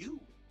fight you.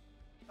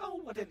 Oh,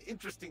 what an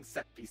interesting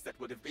set piece that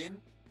would have been.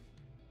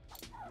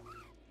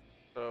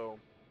 So,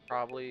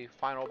 probably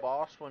final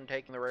boss when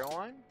taking the rail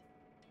line?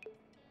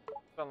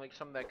 Sounds like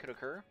something that could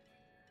occur.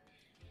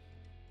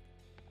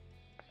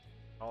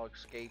 While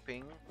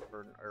escaping,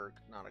 or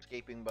not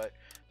escaping, but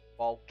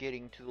while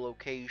getting to the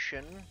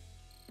location,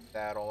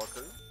 that'll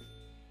occur.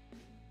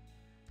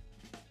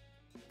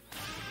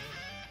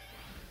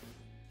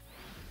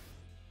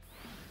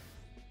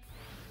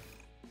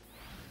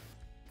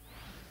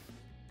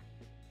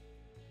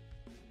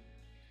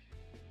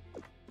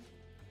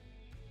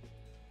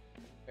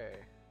 Okay,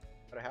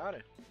 howdy.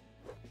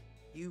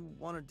 You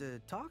wanted to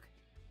talk?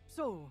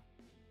 So,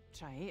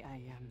 Chai,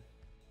 I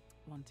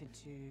wanted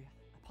to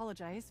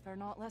apologize for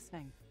not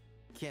listening.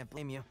 Can't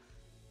blame you.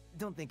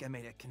 Don't think I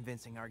made a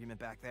convincing argument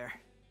back there.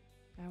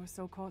 I was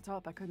so caught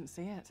up I couldn't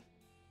see it.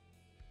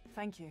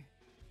 Thank you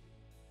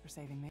for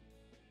saving me.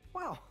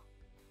 Wow,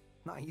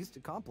 not used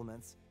to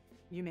compliments.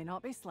 You may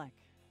not be slick,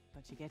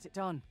 but you get it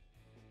done.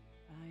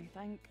 I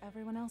think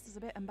everyone else is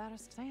a bit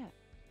embarrassed to say it.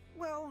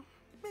 Well,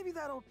 maybe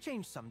that'll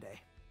change someday.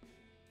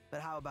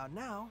 But how about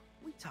now,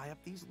 we tie up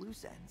these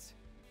loose ends?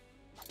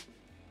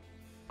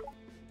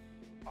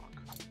 Fuck.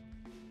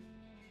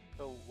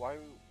 So why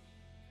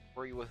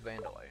were you with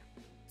Vandalay?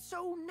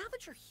 So now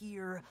that you're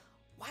here,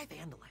 why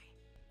Vandalay?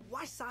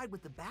 Why side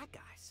with the bad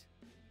guys?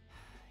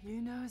 You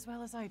know as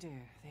well as I do,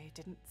 they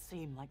didn't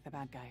seem like the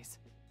bad guys.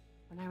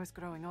 When I was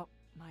growing up,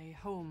 my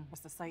home was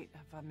the site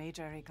of a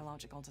major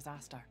ecological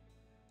disaster.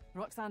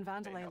 Roxanne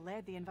Vandalay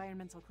led the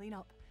environmental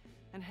cleanup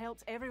and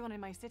helped everyone in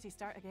my city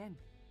start again.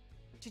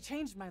 She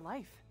changed my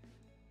life.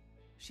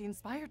 She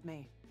inspired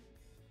me.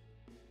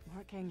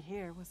 Working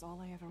here was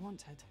all I ever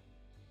wanted.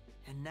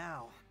 And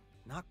now,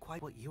 not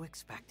quite what you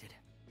expected.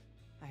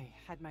 I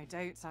had my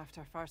doubts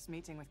after first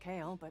meeting with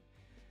Kale, but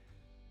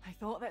I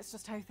thought that's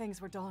just how things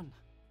were done.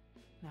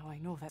 Now I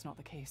know that's not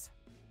the case.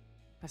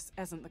 This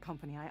isn't the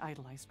company I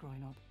idolized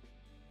growing up.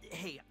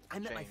 Hey, I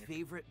met my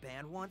favorite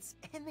band once,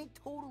 and they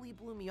totally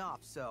blew me off,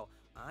 so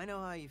I know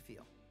how you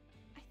feel.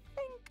 I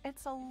think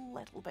it's a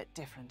little bit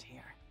different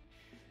here.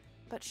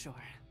 But sure,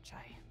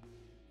 Chai.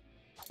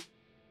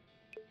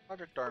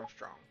 Project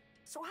Armstrong.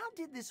 So how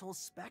did this whole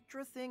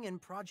Spectra thing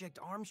and Project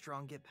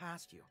Armstrong get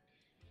past you?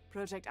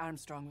 Project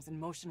Armstrong was in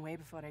motion way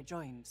before I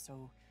joined,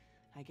 so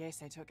I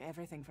guess I took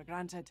everything for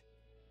granted.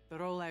 The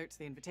rollout,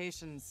 the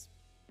invitations,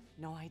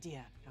 no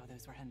idea how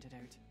those were handed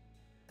out.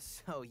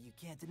 So you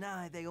can't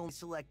deny they only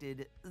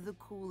selected the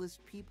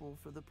coolest people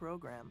for the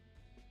program.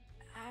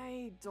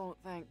 I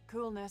don't think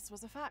coolness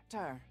was a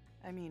factor.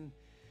 I mean,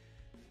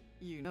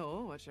 you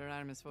know what your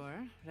arm is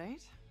for,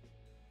 right?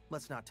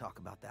 Let's not talk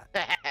about that.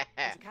 But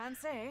you can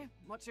say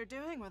what you're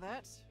doing with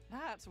it.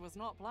 That was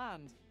not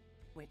planned.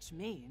 Which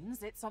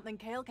means it's something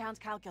Kale can't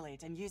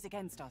calculate and use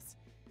against us.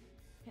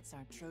 It's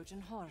our Trojan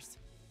horse.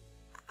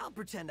 I'll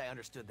pretend I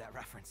understood that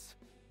reference.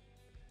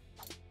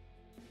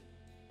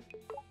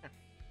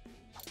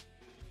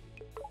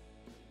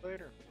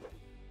 Later.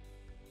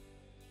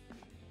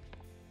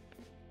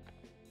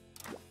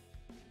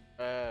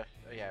 Yeah,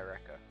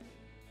 Rekka.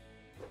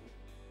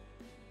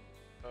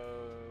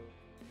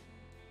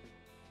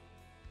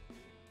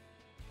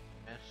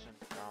 S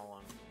and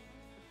Colin.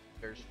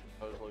 There's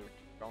supposedly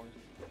Collins.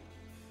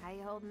 How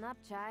you holding up,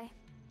 Chai?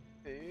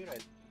 Good, I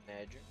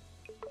imagine.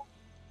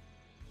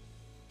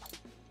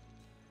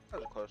 That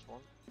was a close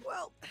one.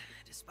 Well,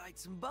 despite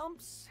some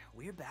bumps,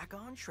 we're back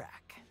on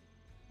track.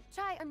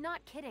 Chai, I'm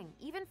not kidding.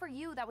 Even for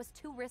you, that was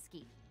too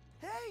risky.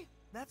 Hey,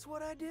 that's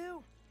what I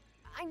do.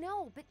 I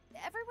know, but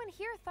everyone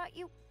here thought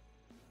you...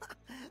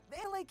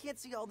 Vandalay can't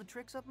see all the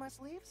tricks up my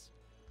sleeves.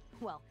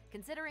 Well,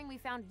 considering we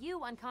found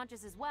you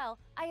unconscious as well,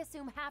 I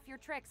assume half your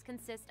tricks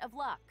consist of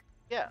luck.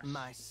 Yes.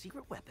 My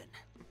secret weapon.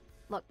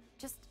 Look,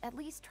 just at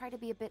least try to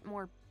be a bit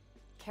more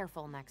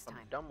careful next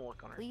time. Dumb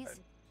look on her Please? head.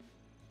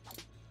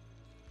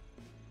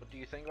 What do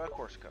you think about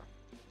Corsica?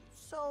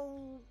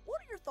 So,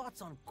 what are your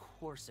thoughts on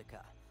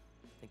Corsica?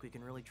 Think we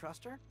can really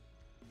trust her?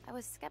 I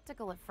was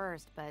skeptical at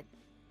first, but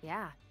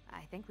yeah,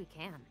 I think we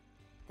can.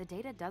 The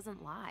data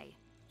doesn't lie.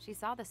 She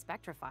saw the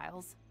Spectra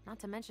files, not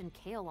to mention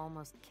Kale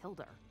almost killed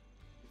her.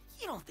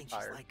 You don't think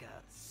she's like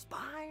a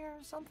spy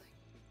or something?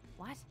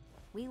 What?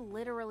 We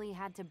literally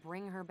had to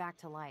bring her back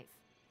to life.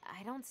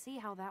 I don't see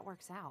how that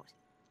works out.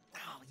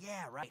 Oh,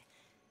 yeah, right.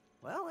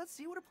 Well, let's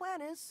see what her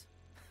plan is.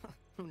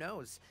 Who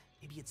knows?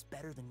 Maybe it's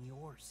better than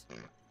yours.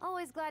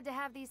 Always glad to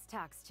have these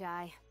talks,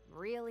 Chai.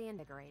 Really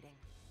integrating.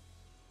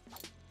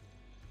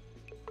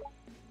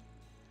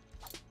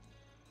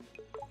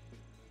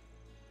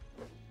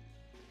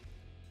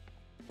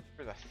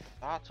 For the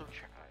thoughts of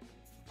Chai.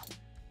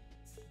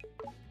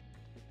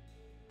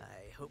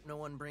 I hope no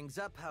one brings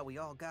up how we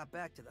all got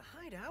back to the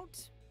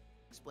hideout.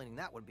 Explaining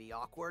that would be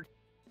awkward.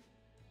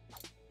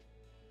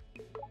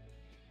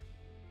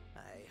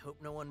 I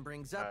hope no one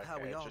brings up how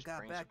we all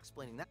got back.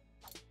 Explaining that.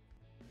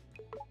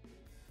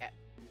 Yeah.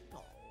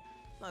 Oh,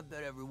 I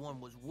bet everyone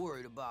was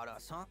worried about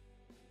us, huh?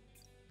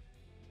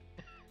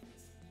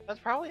 That's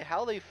probably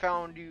how they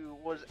found you,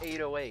 was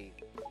 808.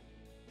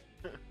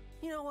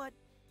 You know what?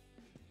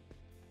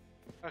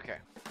 Okay.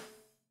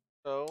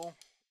 So,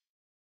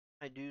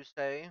 I do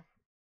say,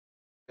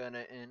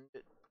 gonna end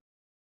it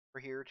for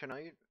here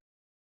tonight.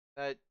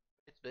 That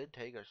it did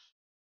take us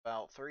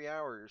about 3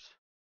 hours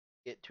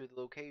to get to the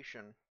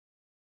location.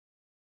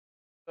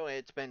 So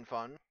it's been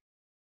fun.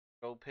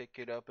 Go pick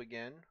it up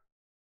again.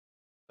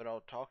 But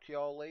I'll talk to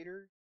y'all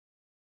later.